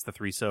one gets the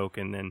 3 soak,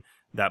 and then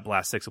that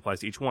Blast 6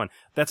 applies to each one.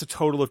 That's a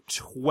total of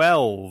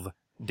 12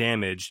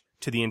 damage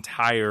to the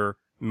entire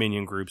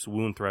minion group's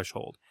wound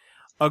threshold.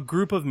 A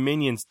group of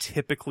minions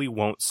typically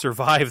won't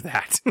survive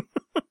that.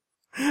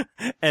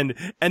 And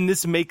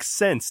this makes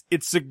sense.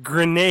 It's a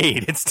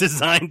grenade. It's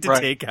designed to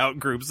take out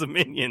groups of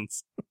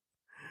minions.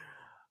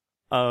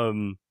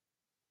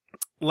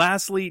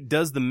 Lastly,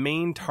 does the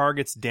main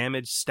target's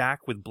damage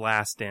stack with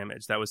blast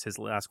damage? That was his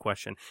last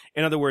question.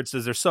 In other words,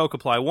 does their soak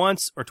apply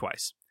once or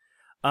twice?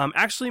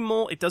 Actually,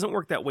 Mole, it doesn't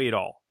work that way at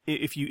all.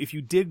 If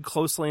you dig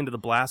closely into the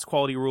blast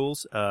quality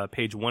rules,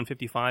 page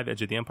 155,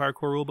 Edge of the Empire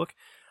core rulebook,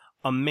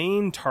 a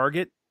main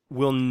target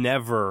will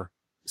never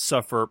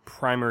suffer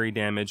primary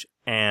damage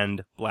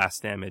and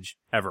blast damage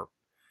ever.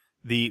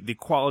 The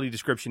quality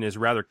description is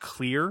rather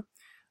clear,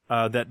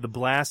 that the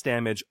blast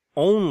damage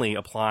only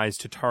applies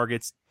to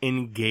targets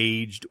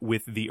engaged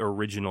with the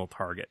original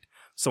target.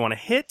 So on a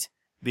hit,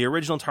 the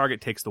original target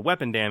takes the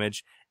weapon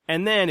damage,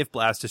 and then if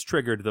blast is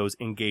triggered, those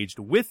engaged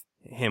with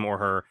him or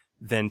her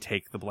then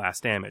take the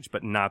blast damage,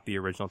 but not the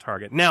original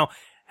target. Now,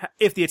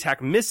 if the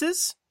attack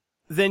misses,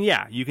 then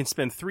yeah, you can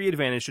spend 3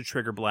 advantage to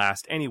trigger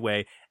blast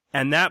anyway,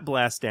 and that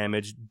blast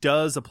damage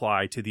does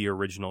apply to the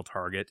original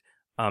target,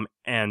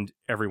 and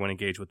everyone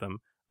engaged with them,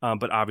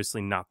 but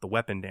obviously not the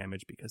weapon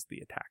damage because the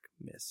attack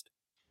missed.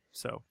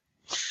 So,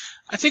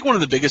 I think one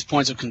of the biggest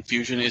points of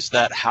confusion is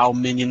that how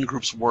minion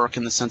groups work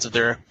in the sense of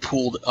their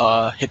pooled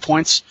hit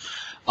points.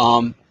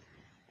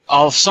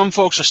 Some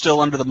folks are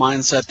still under the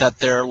mindset that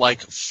they're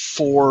like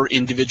 4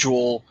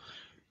 individual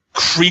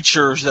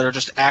creatures that are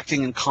just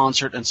acting in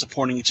concert and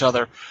supporting each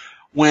other,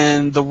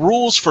 when the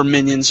rules for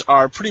minions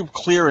are pretty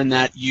clear in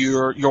that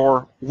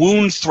your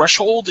wound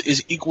threshold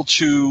is equal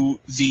to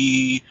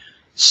the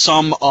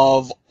sum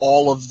of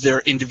all of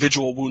their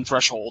individual wound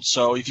thresholds.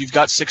 So if you've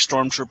got 4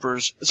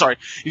 stormtroopers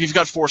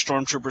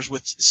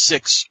with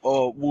 6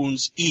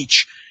 wounds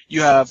each,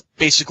 you have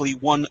basically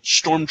one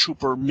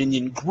stormtrooper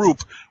minion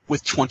group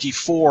with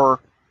 24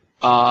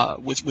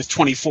 with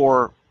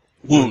 24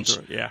 wounds.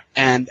 Yeah.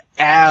 And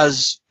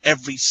as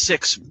every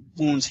 6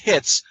 wounds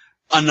hits,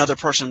 another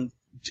person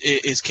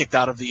is kicked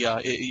out of the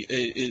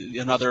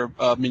another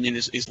minion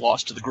is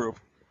lost to the group.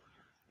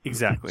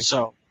 Exactly.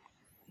 So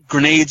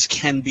grenades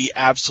can be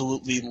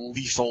absolutely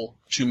lethal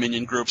to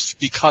minion groups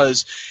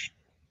because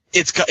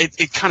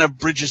it kind of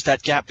bridges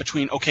that gap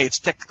between, okay, it's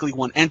technically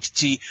one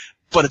entity,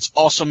 but it's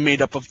also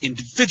made up of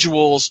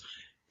individuals,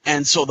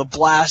 and so the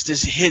blast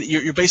is hit.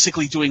 You're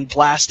basically doing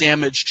blast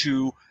damage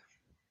to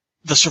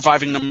the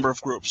surviving number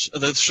of groups,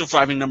 the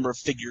surviving number of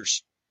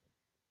figures.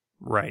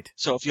 Right.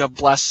 So if you have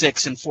blast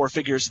 6 and 4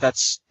 figures,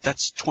 that's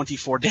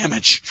 24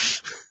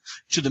 damage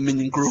to the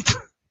minion group.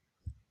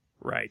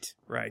 Right.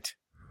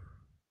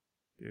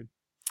 Dude.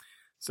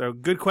 So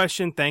good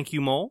question. Thank you,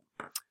 Mole.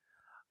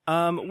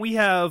 We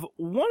have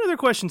one other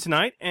question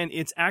tonight, and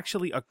it's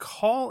actually a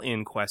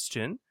call-in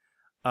question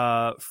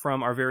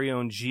from our very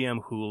own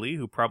GM Hooley,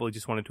 who probably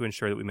just wanted to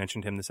ensure that we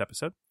mentioned him this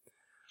episode.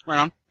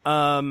 Right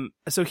on.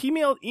 So he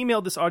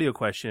emailed this audio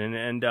question,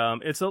 and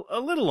it's a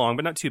little long,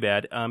 but not too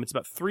bad. It's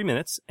about 3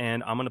 minutes,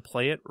 and I'm going to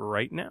play it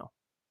right now.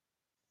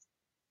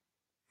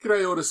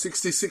 G'day, Order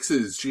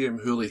 66s.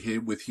 GM Hooley here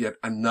with yet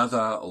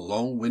another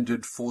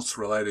long-winded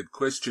Force-related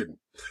question.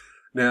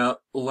 Now,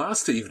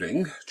 last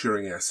evening,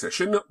 during our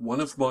session, one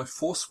of my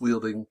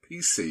Force-wielding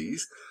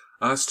PCs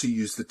asked to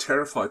use the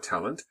Terror-ific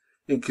talent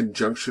in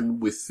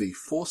conjunction with the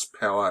Force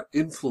Power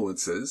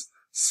Influencer's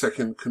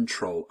second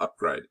control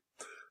upgrade.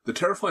 The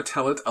Terror-ific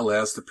talent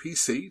allows the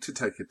PC to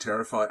take a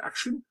Terror-ific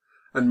action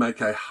and make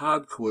a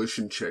hard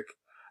coercion check,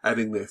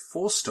 adding their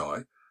Force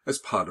die as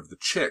part of the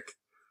check.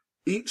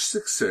 Each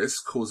success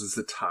causes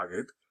the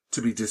target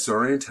to be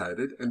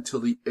disorientated until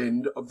the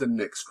end of the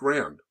next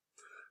round.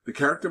 The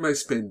character may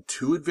spend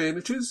 2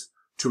 advantages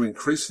to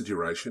increase the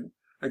duration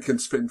and can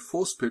spend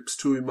Force pips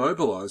to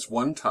immobilize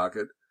one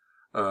target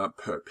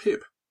per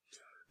pip.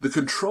 The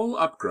control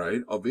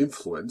upgrade of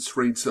Influence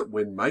reads that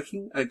when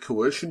making a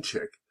coercion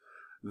check,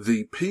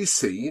 the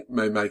PC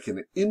may make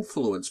an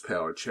Influence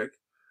power check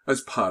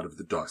as part of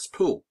the dice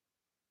pool.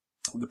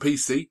 The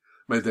PC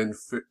may then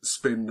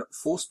spend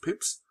Force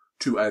pips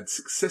to add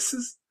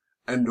successes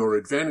and or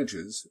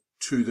advantages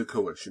to the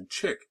coercion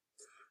check.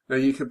 Now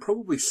you can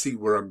probably see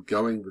where I'm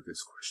going with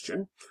this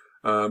question,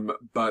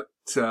 but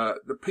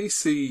the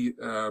PC,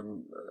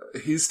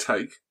 his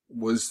take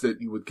was that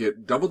you would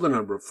get double the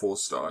number of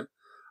Force die,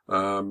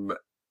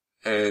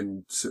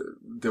 and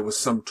there was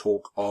some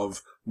talk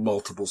of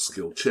multiple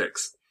skill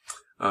checks.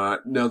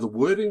 Now, the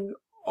wording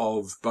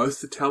of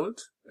both the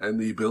talent and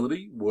the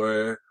ability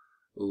were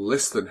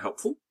less than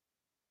helpful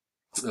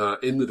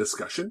in the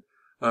discussion,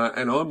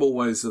 and I'm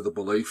always of the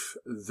belief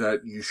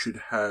that you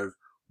should have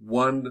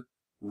one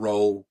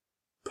roll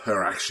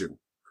per action,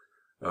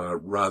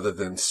 rather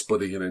than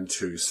splitting it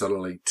into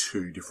suddenly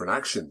two different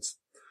actions.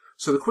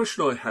 So the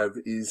question I have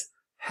is,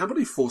 how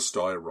many force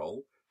die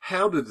roll?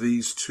 How do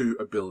these two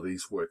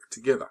abilities work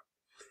together?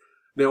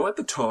 Now, at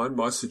the time,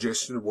 my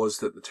suggestion was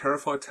that the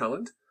Terrify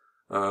talent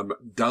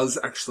does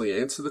actually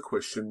answer the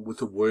question with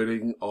the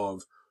wording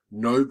of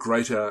no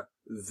greater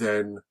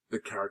than the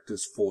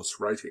character's force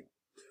rating.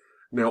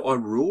 Now, I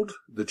ruled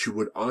that you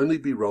would only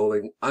be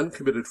rolling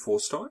uncommitted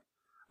force die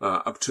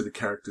up to the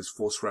character's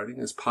force rating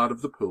as part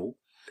of the pool,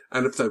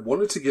 and if they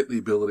wanted to get the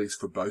abilities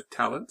for both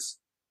talents,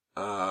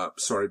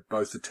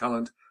 both the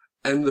talent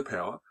and the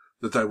power,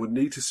 that they would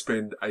need to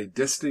spend a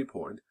destiny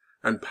point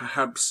and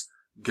perhaps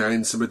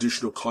gain some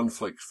additional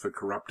conflict for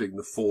corrupting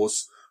the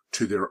force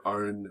to their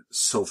own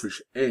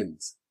selfish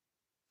ends.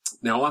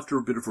 Now, after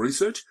a bit of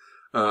research,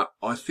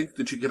 I think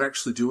that you could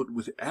actually do it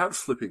without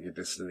flipping a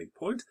destiny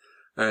point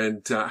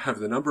and have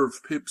the number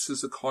of pips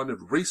as a kind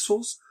of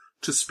resource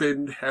to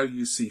spend how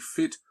you see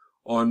fit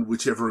on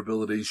whichever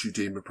abilities you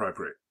deem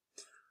appropriate.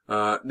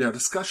 Now,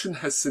 discussion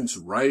has since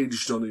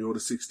raged on the Order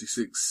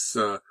 66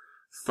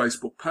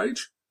 Facebook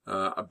page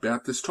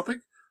about this topic,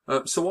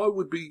 so I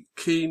would be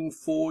keen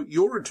for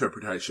your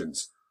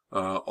interpretations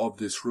of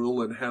this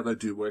rule and how they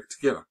do work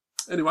together.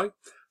 Anyway,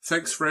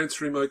 thanks for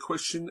answering my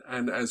question,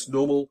 and as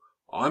normal,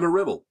 I'm a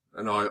rebel,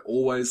 and I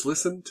always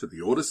listen to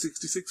the Order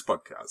 66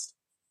 podcast.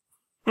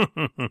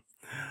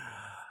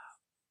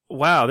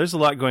 Wow, there's a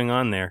lot going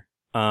on there.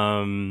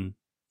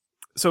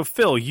 So,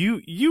 Phil,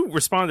 you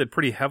responded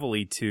pretty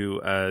heavily to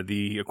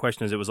the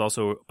question as it was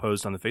also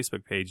posed on the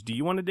Facebook page. Do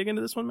you want to dig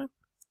into this one, man?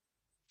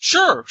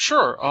 Sure.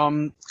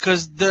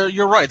 Because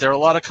you're right. There are a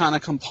lot of kind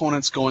of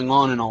components going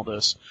on in all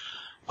this.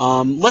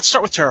 Let's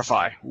start with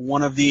Terrify,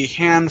 one of the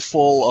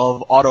handful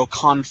of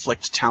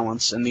auto-conflict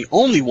talents, and the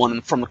only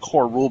one from the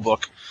core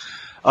rulebook.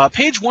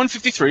 Page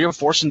 153 of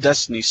Force and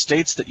Destiny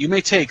states that you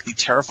may take the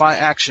Terrify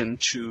action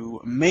to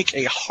make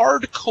a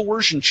hard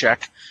coercion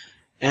check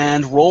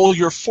and roll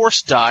your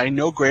force die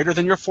no greater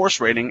than your force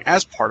rating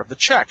as part of the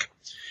check.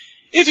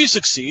 If you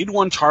succeed,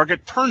 one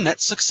target per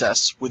net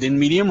success within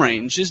medium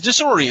range is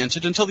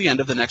disoriented until the end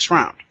of the next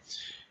round.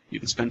 You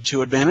can spend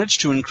 2 advantage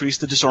to increase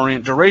the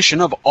disorient duration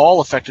of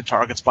all affected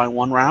targets by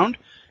 1 round,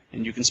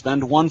 and you can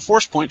spend 1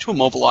 force point to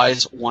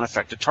immobilize 1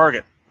 affected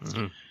target.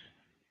 Mm-hmm.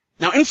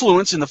 Now,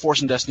 Influence in the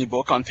Force and Destiny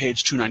book on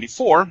page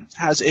 294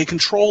 has a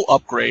control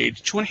upgrade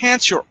to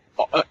enhance your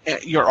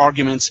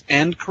arguments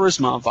and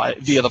charisma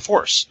via the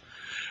Force.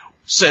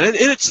 So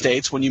it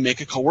states when you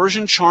make a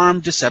coercion, charm,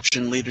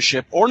 deception,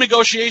 leadership, or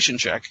negotiation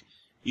check,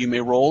 you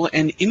may roll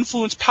an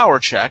influence power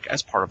check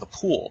as part of the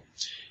pool.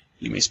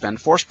 You may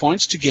spend force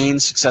points to gain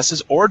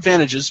successes or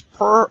advantages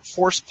per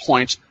force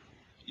point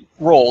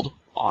rolled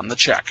on the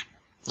check.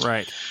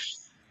 Right.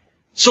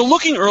 So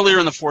looking earlier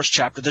in the Force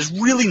chapter, there's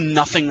really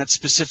nothing that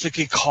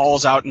specifically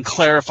calls out and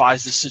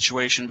clarifies this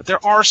situation, but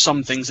there are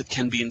some things that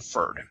can be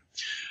inferred.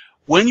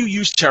 When you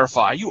use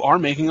Terrify, you are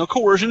making a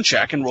coercion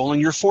check and rolling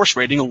your force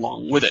rating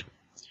along with it.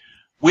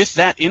 With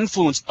that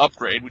influence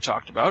upgrade we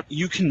talked about,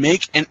 you can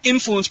make an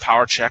influence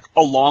power check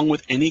along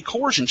with any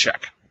coercion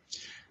check.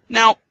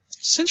 Now,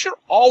 since you're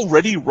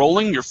already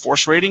rolling your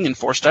force rating in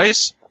force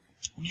dice,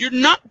 you're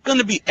not going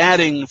to be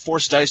adding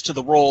force dice to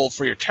the roll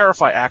for your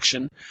Terrify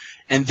action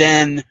and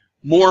then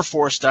more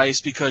force dice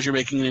because you're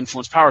making an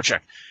influence power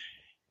check.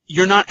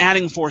 You're not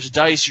adding force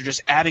dice, you're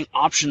just adding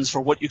options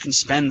for what you can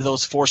spend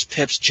those force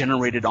pips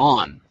generated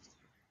on.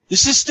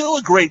 This is still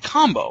a great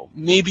combo.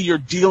 Maybe you're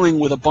dealing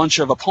with a bunch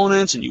of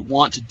opponents and you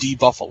want to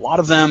debuff a lot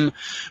of them,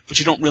 but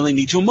you don't really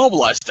need to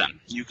immobilize them.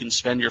 You can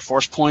spend your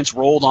force points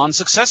rolled on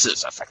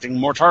successes, affecting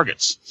more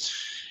targets.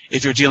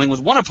 If you're dealing with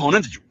one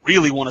opponent that you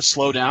really want to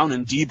slow down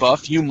and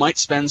debuff, you might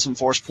spend some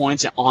force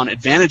points on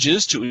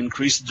advantages to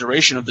increase the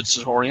duration of the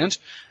disorient,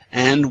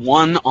 and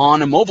 1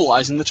 on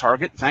immobilizing the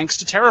target thanks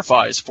to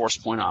Terrify's force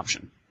point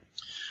option.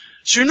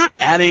 So you're not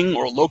adding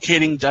or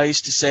locating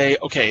dice to say,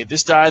 okay,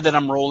 this die that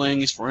I'm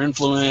rolling is for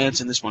influence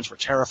and this one's for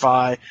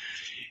Terrify.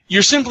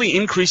 You're simply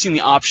increasing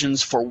the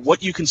options for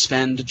what you can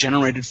spend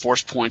generated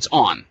force points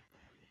on,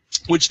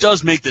 which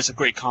does make this a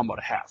great combo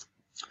to have.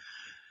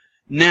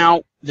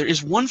 Now, there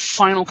is one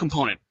final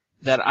component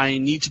that I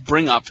need to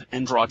bring up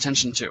and draw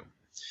attention to.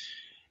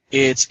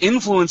 Its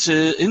influence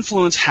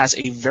has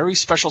a very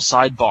special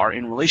sidebar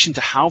in relation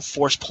to how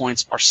force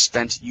points are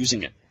spent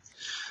using it.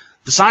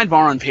 The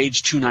sidebar on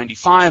page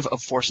 295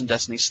 of Force and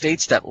Destiny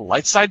states that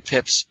light side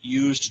pips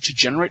used to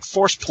generate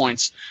force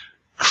points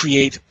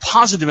create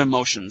positive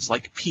emotions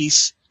like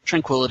peace,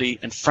 tranquility,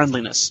 and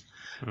friendliness,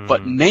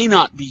 but may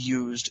not be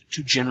used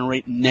to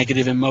generate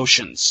negative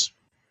emotions.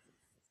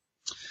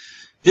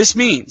 This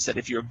means that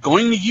if you're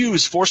going to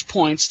use force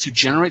points to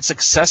generate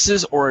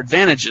successes or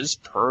advantages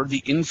per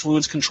the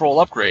influence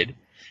control upgrade,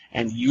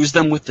 and use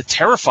them with the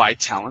Terrify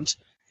talent,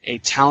 a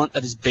talent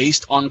that is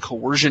based on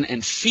coercion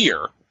and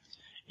fear,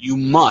 you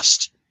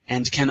must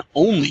and can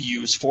only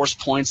use force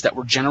points that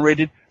were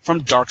generated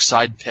from dark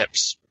side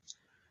pips.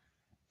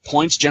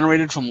 Points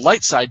generated from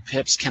light side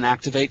pips can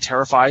activate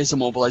Terrify's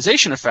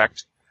immobilization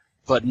effect,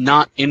 but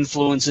not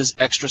influences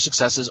extra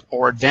successes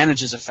or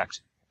advantages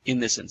effect in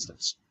this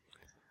instance.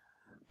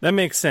 That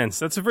makes sense.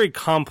 That's a very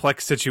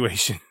complex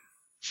situation.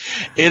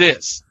 It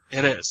is.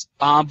 It is.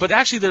 But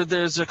actually,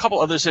 there's a couple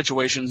other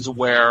situations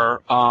where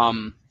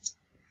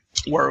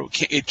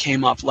it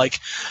came up. Like,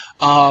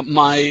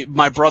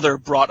 my brother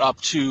brought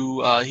up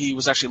he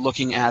was actually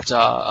looking at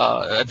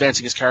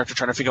advancing his character,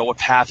 trying to figure out what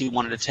path he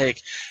wanted to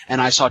take.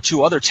 And I saw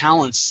two other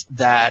talents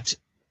that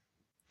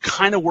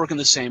kind of work in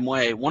the same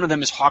way. One of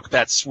them is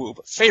Hawkbat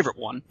Swoop, favorite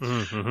one,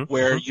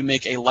 where you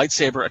make a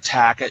lightsaber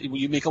attack.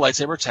 You make a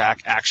lightsaber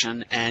attack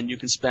action, and you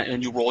can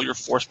you roll your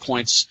force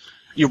points.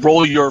 You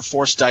roll your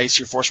force dice,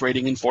 your force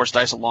rating and force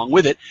dice along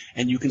with it,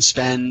 and you can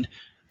spend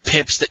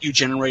pips that you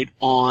generate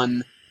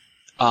on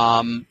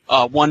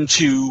one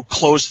to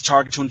close the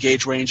target to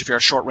engage range if you're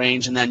at short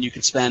range, and then you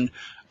can spend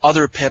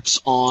other pips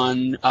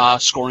on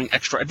scoring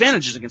extra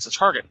advantages against the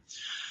target.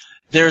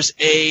 There's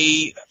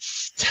a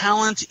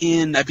talent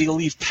in, I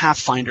believe,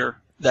 Pathfinder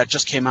that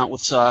just came out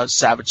with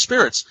Savage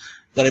Spirits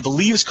that I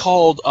believe is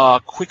called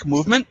Quick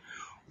Movement,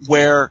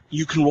 where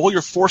you can roll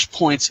your force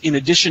points in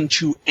addition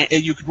to,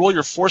 you can roll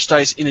your force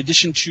dice in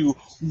addition to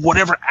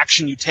whatever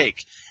action you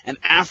take. And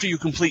after you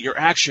complete your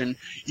action,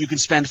 you can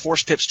spend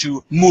force pips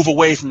to move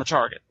away from the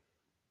target,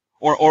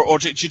 or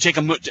to take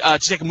a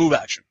move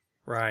action.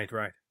 Right.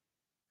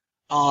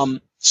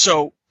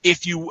 So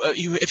if you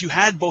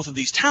had both of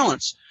these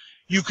talents,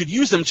 you could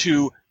use them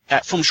to,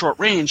 from short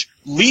range,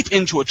 leap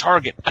into a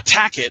target,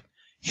 attack it,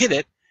 hit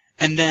it,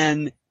 and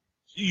then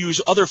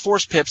use other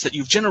force pips that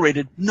you've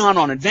generated, not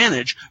on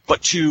advantage,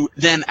 but to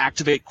then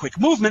activate quick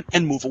movement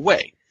and move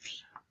away.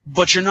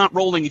 But you're not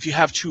rolling, if you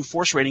have 2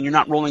 force rating, you're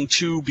not rolling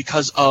 2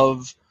 because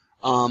of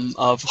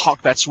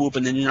Hawkbat Swoop,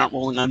 and then you're not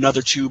rolling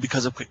another 2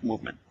 because of quick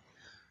movement.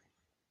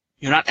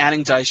 You're not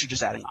adding dice, you're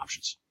just adding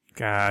options.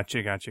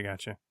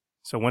 Gotcha.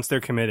 So once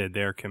they're committed,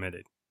 they're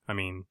committed. I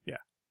mean, yeah.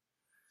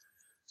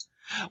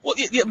 Well,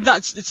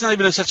 it's not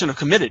even a section of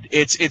committed.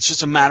 It's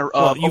just a matter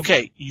of,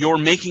 okay, you're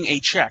making a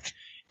check,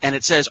 and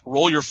it says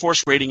roll your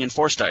force rating and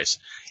force dice.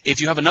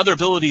 If you have another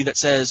ability that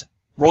says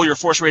roll your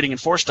force rating and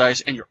force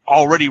dice, and you're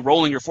already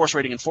rolling your force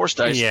rating and force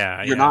dice,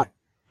 you're not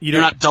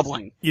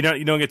doubling. You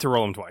don't get to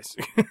roll them twice.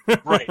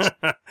 Right.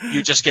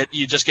 You just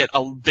get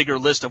a bigger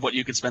list of what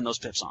you can spend those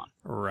pips on.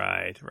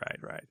 Right.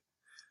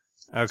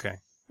 Okay.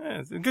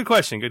 Good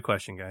question, guys.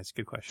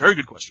 Good question. Very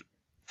good question.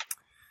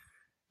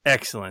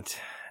 Excellent.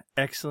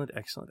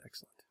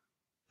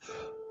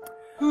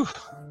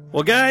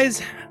 Well,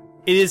 guys,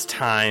 it is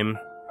time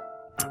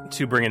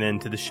to bring an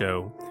end to the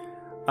show.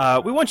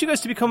 We want you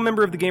guys to become a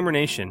member of the Gamer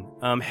Nation.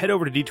 Head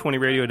over to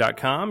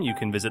d20radio.com. You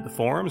can visit the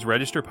forums,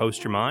 register,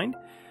 post your mind.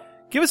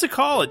 Give us a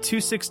call at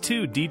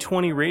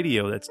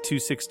 262-D20-RADIO. That's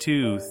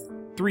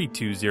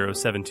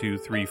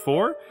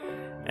 262-320-7234.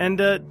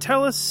 And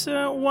tell us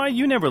why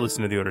you never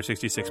listen to the Order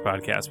 66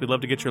 podcast. We'd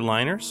love to get your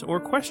liners or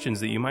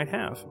questions that you might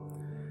have.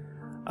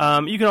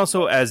 You can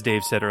also, as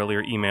Dave said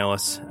earlier, email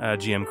us,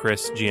 GM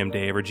Chris, GM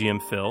Dave, or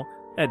GM Phil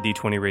at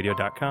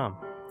d20radio.com.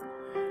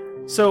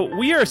 So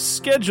we are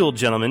scheduled,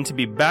 gentlemen, to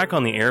be back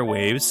on the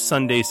airwaves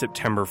Sunday,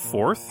 September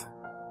 4th.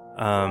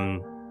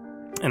 And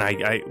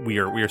we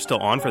are still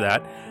on for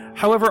that.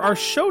 However, our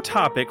show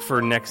topic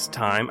for next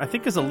time, I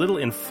think, is a little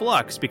in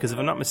flux because, if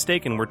I'm not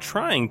mistaken, we're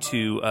trying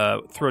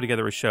to throw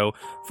together a show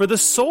for the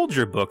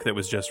Soldier book that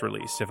was just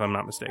released, if I'm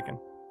not mistaken.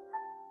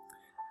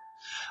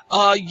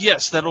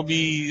 Yes, that'll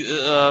be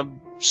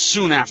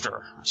soon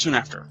after.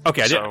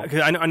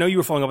 Okay, I know you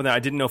were following up on that. I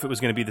didn't know if it was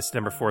going to be the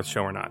September 4th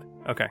show or not.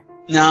 Okay.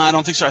 No, I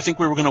don't think so. I think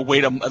we were going to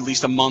wait at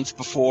least a month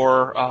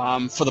before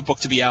for the book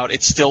to be out.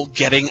 It's still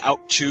getting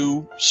out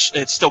to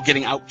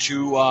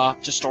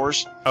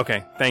stores.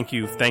 Okay, thank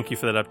you for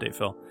that update,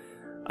 Phil.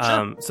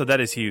 Sure. So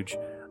that is huge.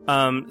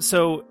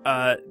 So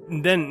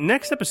then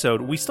next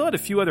episode, we still had a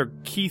few other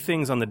key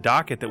things on the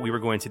docket that we were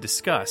going to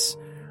discuss.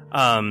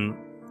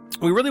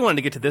 We really wanted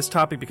to get to this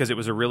topic because it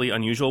was a really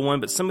unusual one,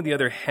 but some of the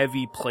other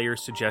heavy player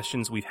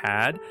suggestions we've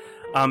had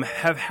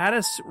have had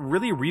us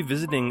really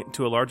revisiting,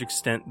 to a large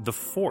extent, the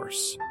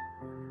Force.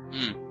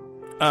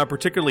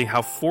 Particularly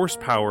how Force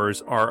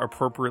powers are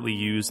appropriately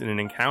used in an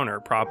encounter,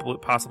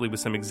 possibly with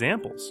some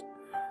examples.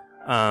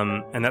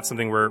 And that's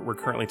something we're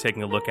currently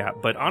taking a look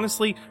at. But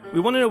honestly,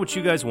 we want to know what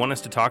you guys want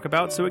us to talk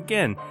about. So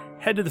again,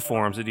 head to the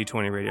forums at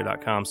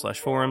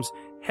d20radio.com/forums,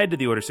 head to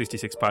the Order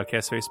 66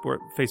 Podcast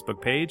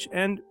Facebook page,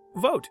 and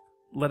vote.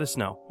 Let us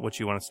know what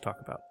you want us to talk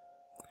about.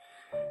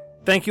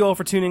 Thank you all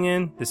for tuning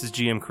in. This is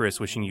GM Chris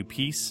wishing you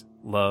peace,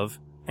 love,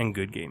 and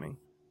good gaming.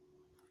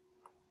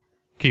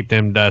 Keep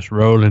them dice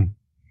rolling.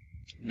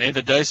 May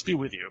the dice be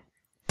with you.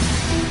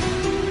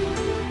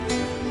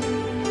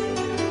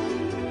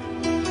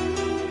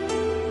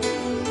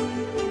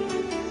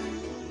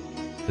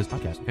 This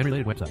podcast and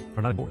related website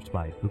are not endorsed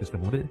by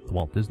Lucasfilm Limited, the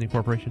Walt Disney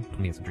Corporation,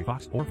 20th Century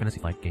Fox, or Fantasy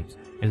Flight Games.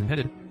 It is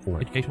intended for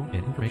educational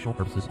and informational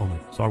purposes only.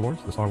 Star Wars,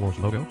 the Star Wars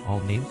logo, all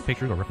names,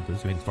 pictures, or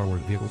references to any Star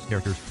Wars vehicles,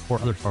 characters, or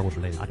other Star Wars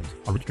related items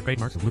are registered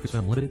trademarks of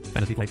Lucasfilm Limited,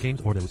 Fantasy Flight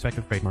Games, or their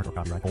respective trademark or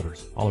copyright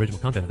holders. All original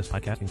content of this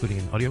podcast, including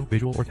any audio,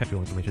 visual, or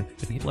textual information,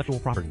 is the intellectual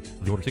property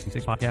of the Order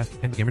 66 podcast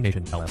and the Gamer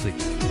Nation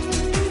LLC.